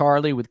looking at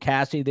Charlie with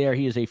Cassie there.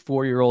 He is a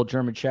 4-year-old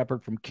German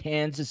Shepherd from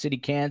Kansas City,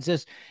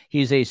 Kansas.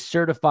 He's a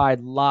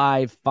certified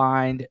live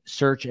find,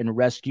 search, and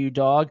rescue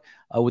dog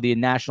with the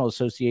National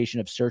Association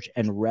of Search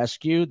and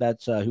Rescue.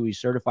 That's who he's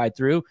certified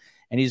through.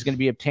 And he's going to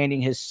be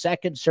obtaining his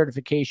second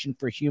certification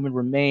for human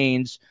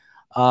remains.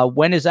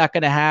 When is that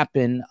going to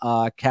happen,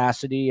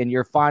 Cassidy? And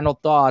your final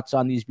thoughts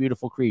on these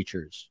beautiful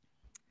creatures?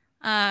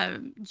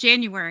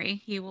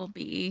 January, he will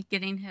be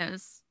getting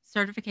his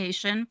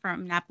certification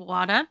from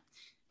Napawata.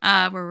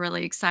 We're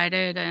really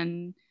excited,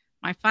 and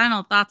my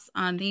final thoughts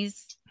on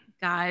these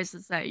guys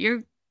is that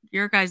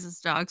your guys'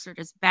 dogs are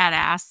just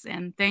badass,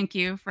 and thank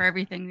you for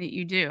everything that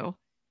you do.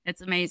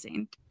 It's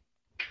amazing.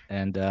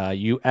 And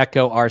you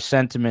echo our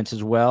sentiments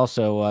as well,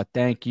 so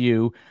thank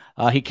you.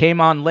 He came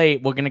on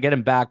late. We're going to get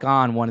him back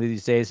on one of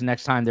these days.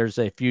 Next time there's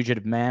a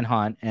fugitive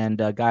manhunt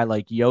and a guy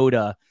like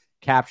Yoda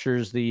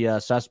captures the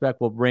suspect,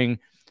 we'll bring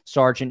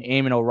Sergeant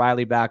Eamon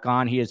O'Reilly back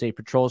on. He is a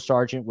patrol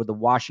sergeant with the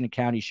Washington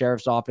County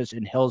Sheriff's Office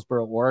in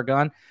Hillsboro,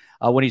 Oregon.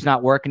 When he's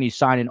not working, he's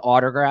signing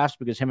autographs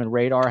because him and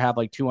Radar have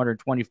like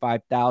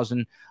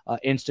 225,000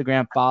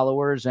 Instagram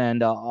followers,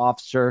 and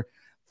Officer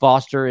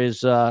Foster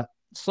is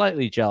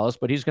slightly jealous,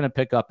 but he's going to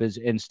pick up his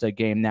Insta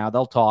game now.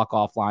 They'll talk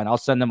offline. I'll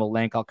send them a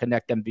link. I'll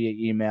connect them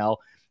via email,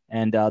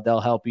 and they'll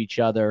help each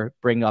other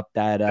bring up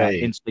that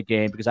Insta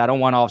game, because I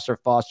don't want Officer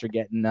Foster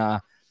getting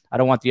I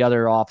don't want the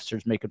other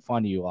officers making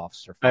fun of you,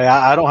 Officer. Hey,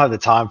 I don't have the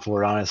time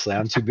for it, honestly.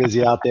 I'm too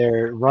busy out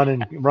there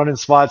running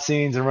SWAT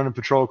scenes and running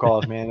patrol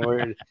calls,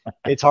 man.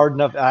 It's hard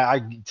enough.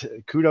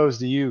 Kudos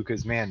to you,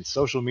 because, man,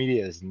 social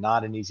media is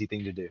not an easy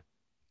thing to do.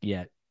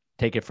 Yeah,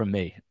 take it from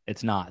me.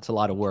 It's not. It's a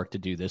lot of work to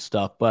do this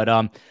stuff.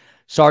 But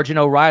Sergeant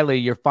O'Reilly,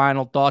 your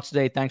final thoughts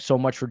today. Thanks so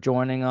much for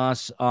joining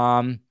us.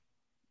 How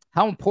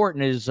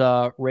important is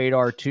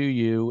Radar to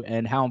you,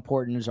 and how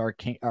important is our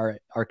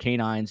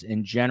canines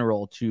in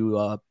general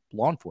to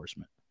law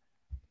enforcement?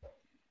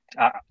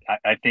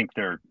 I think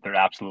they're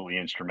absolutely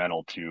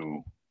instrumental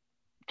to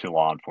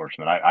law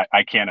enforcement.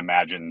 I can't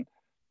imagine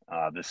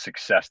the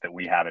success that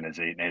we have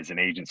as an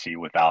agency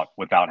without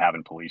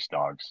having police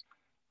dogs.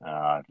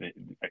 I'm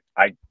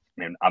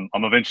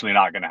eventually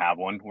not going to have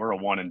one. We're a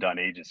one and done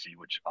agency,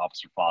 which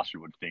Officer Foster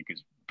would think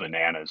is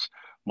bananas.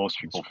 Most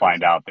people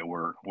find out that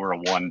we're a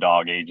one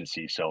dog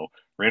agency. So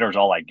Radar's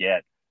all I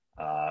get.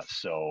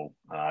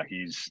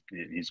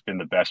 He's been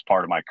the best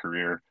part of my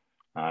career.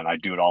 And I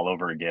do it all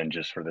over again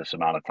just for this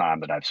amount of time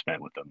that I've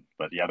spent with them.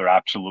 But yeah, they're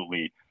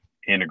absolutely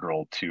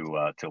integral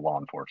to law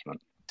enforcement.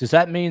 Does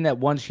that mean that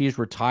once he's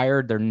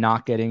retired, they're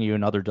not getting you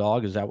another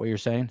dog? Is that what you're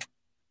saying?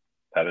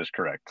 That is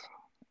correct.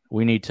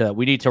 We need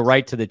to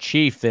write to the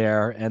chief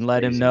there and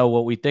let him know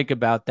what we think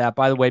about that.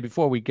 By the way,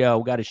 before we go,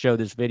 we got to show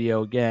this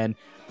video again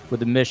with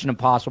the Mission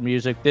Impossible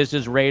music. This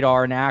is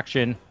Radar in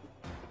action.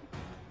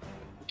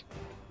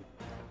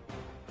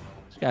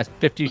 This guy's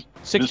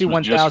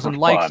 61,000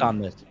 likes on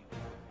this.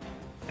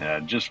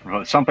 Just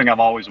something I've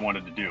always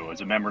wanted to do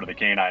as a member of the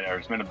canine, or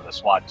as a member of the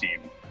SWAT team,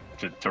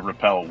 to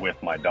rappel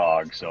with my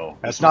dog. So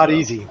that's not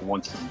easy.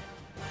 Once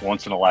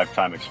in a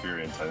lifetime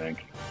experience, I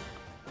think.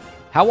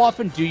 How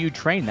often do you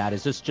train that?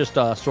 Is this just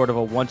a sort of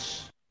a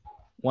once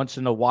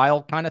in a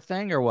while kind of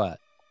thing, or what?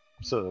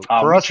 So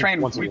for us, we train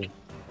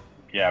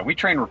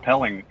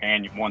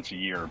rappelling once a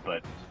year,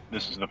 but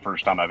this is the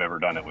first time I've ever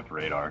done it with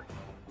Radar.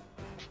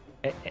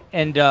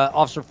 And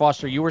Officer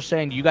Foster, you were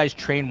saying you guys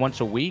train once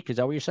a week. Is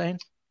that what you're saying?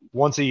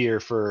 once a year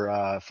for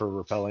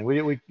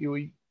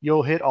rappelling.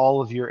 You'll hit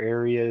all of your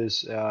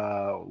areas,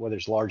 whether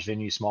it's large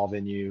venue, small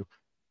venue,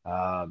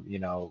 you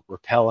know,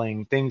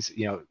 rappelling things,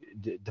 you know,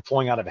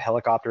 deploying out of a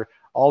helicopter.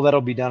 All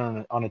that'll be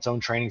done on its own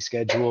training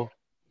schedule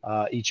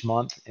each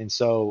month. And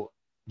so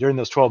during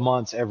those 12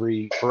 months,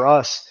 for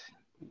us,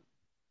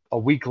 a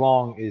week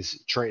long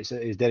is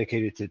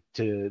dedicated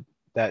to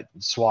that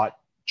SWAT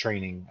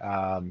training.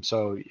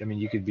 So I mean,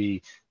 you're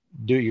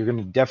going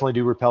to definitely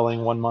do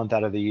rappelling 1 month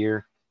out of the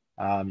year.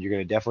 You're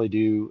going to definitely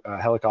do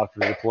helicopter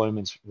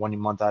deployments 1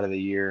 month out of the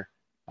year.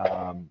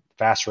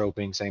 Fast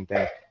roping, same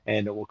thing.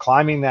 And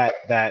climbing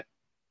that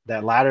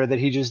ladder that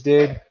he just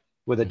did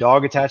with a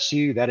dog attached to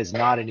you, that is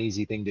not an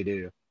easy thing to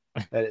do.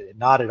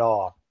 Not at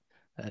all.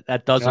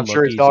 That doesn't. And I'm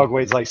sure his dog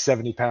weighs like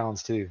 70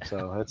 pounds too,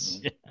 so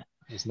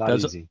it's not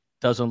easy.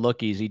 Doesn't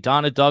look easy.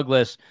 Donna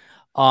Douglas,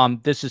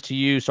 this is to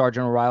you,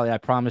 Sergeant O'Reilly. I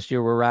promised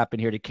you we're wrapping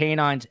here. Do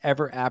canines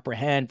ever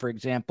apprehend, for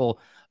example,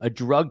 a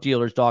drug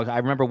dealer's dog? I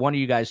remember one of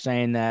you guys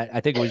saying that, I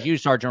think it was you,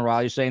 Sergeant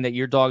O'Reilly, saying that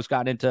your dog's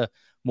got into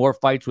more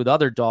fights with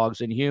other dogs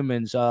than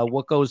humans.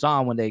 What goes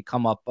on when they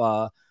come up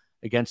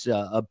against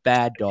a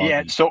bad dog?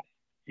 Yeah, so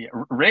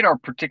Radar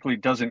particularly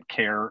doesn't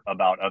care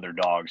about other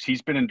dogs.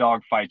 He's been in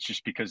dog fights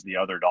just because the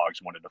other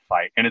dogs wanted to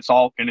fight, and it's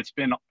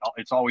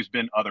always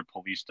been other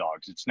police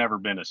dogs. It's never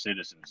been a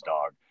citizen's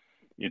dog.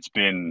 It's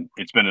been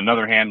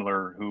another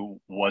handler who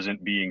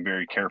wasn't being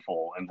very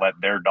careful and let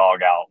their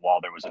dog out while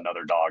there was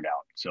another dog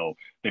out. So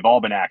they've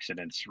all been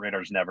accidents.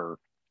 Radar's never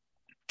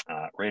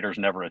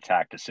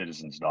attacked a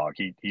citizen's dog.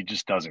 He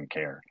just doesn't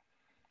care.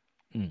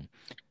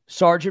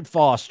 Sergeant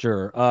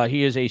Foster,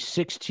 he is a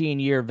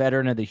 16-year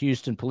veteran of the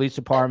Houston Police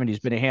Department. He's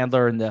been a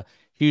handler in the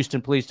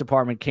Houston Police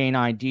Department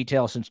Canine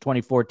Detail since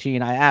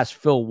 2014. I asked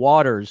Phil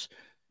Waters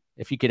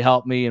if he could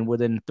help me, and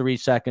within 3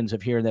 seconds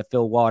of hearing that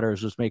Phil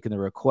Waters was making the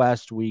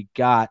request, we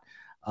got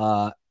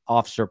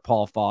Officer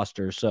Paul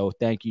Foster. So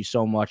thank you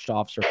so much to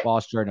Officer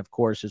Foster. And, of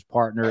course, his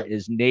partner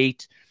is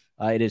Nate.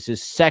 It is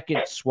his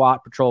second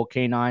SWAT patrol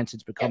canine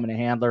since becoming a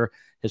handler.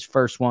 His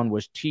first one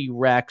was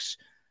T-Rex.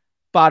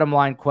 Bottom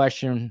line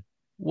question,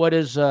 what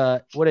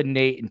did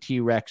Nate and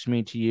T-Rex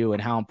mean to you,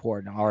 and how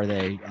important are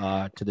they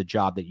to the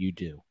job that you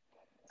do?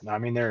 I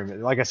mean, they're,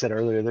 like I said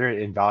earlier, they're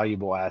an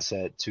invaluable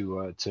asset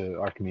to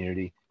our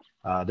community.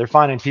 They're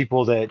finding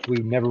people that we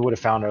never would have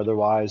found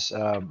otherwise.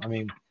 I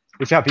mean,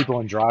 we found people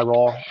in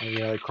drywall, you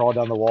know, they crawled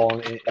down the wall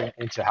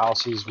into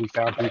houses. We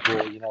found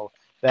people, you know,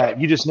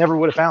 that you just never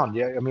would have found.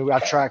 Yeah, I mean,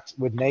 I've tracked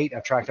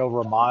over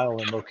a mile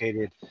and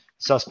located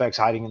suspects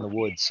hiding in the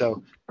woods.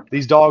 So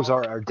these dogs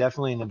are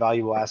definitely an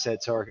invaluable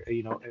asset to our,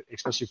 you know,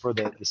 especially for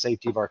the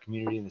safety of our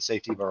community and the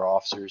safety of our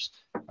officers.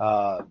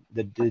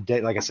 The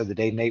day, like I said, the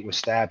day Nate was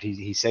stabbed,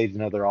 he saved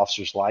another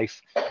officer's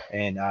life,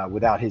 and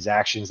without his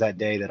actions that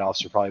day, that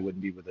officer probably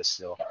wouldn't be with us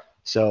still.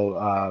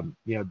 So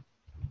you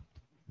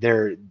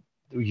know,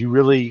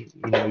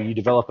 you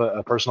develop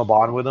a personal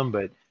bond with them,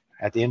 but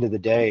at the end of the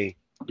day,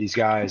 these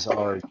guys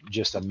are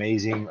just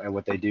amazing at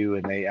what they do,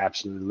 and they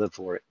absolutely live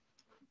for it.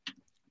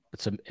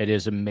 It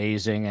is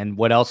amazing. And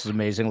what else is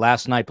amazing?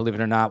 Last night, believe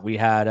it or not, we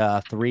had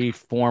 3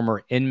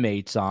 former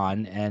inmates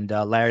on, and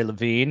Larry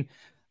Levine,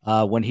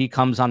 when he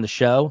comes on the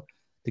show,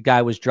 the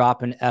guy was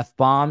dropping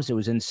F-bombs. It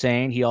was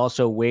insane. He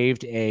also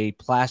waved a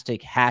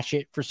plastic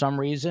hatchet for some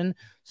reason.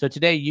 So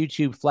today,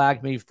 YouTube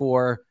flagged me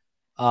for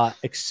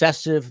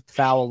excessive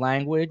foul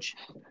language,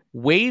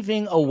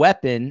 waving a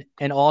weapon,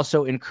 and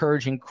also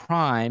encouraging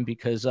crime,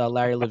 because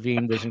Larry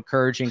Levine was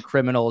encouraging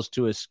criminals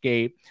to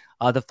escape.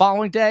 The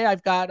following day,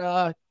 I've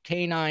got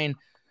canine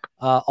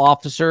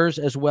officers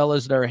as well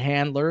as their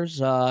handlers.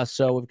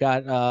 So we've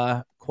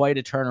got quite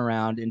a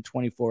turnaround in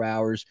 24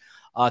 hours.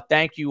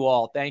 Thank you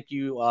all. Thank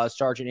you,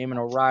 Sergeant Eamon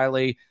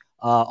O'Reilly,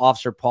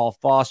 Officer Paul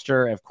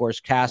Foster, and of course,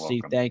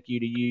 Cassie. Thank you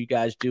to you. You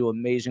guys do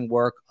amazing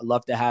work. I'd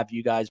love to have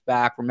you guys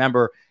back.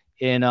 Remember,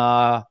 in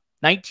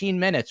 19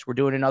 minutes, we're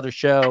doing another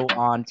show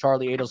on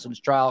Charlie Adelson's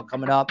trial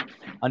coming up.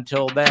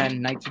 Until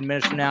then, 19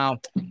 minutes from now,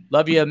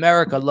 love you,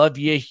 America. Love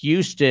you,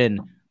 Houston.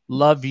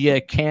 Love you,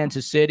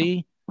 Kansas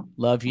City.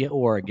 Love you,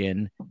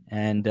 Oregon,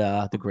 and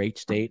the great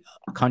state,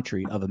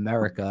 country of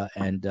America,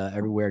 and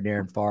everywhere near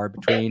and far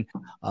between.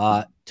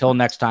 Till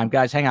next time,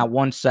 guys, hang out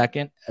 1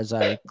 second as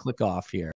I click off here.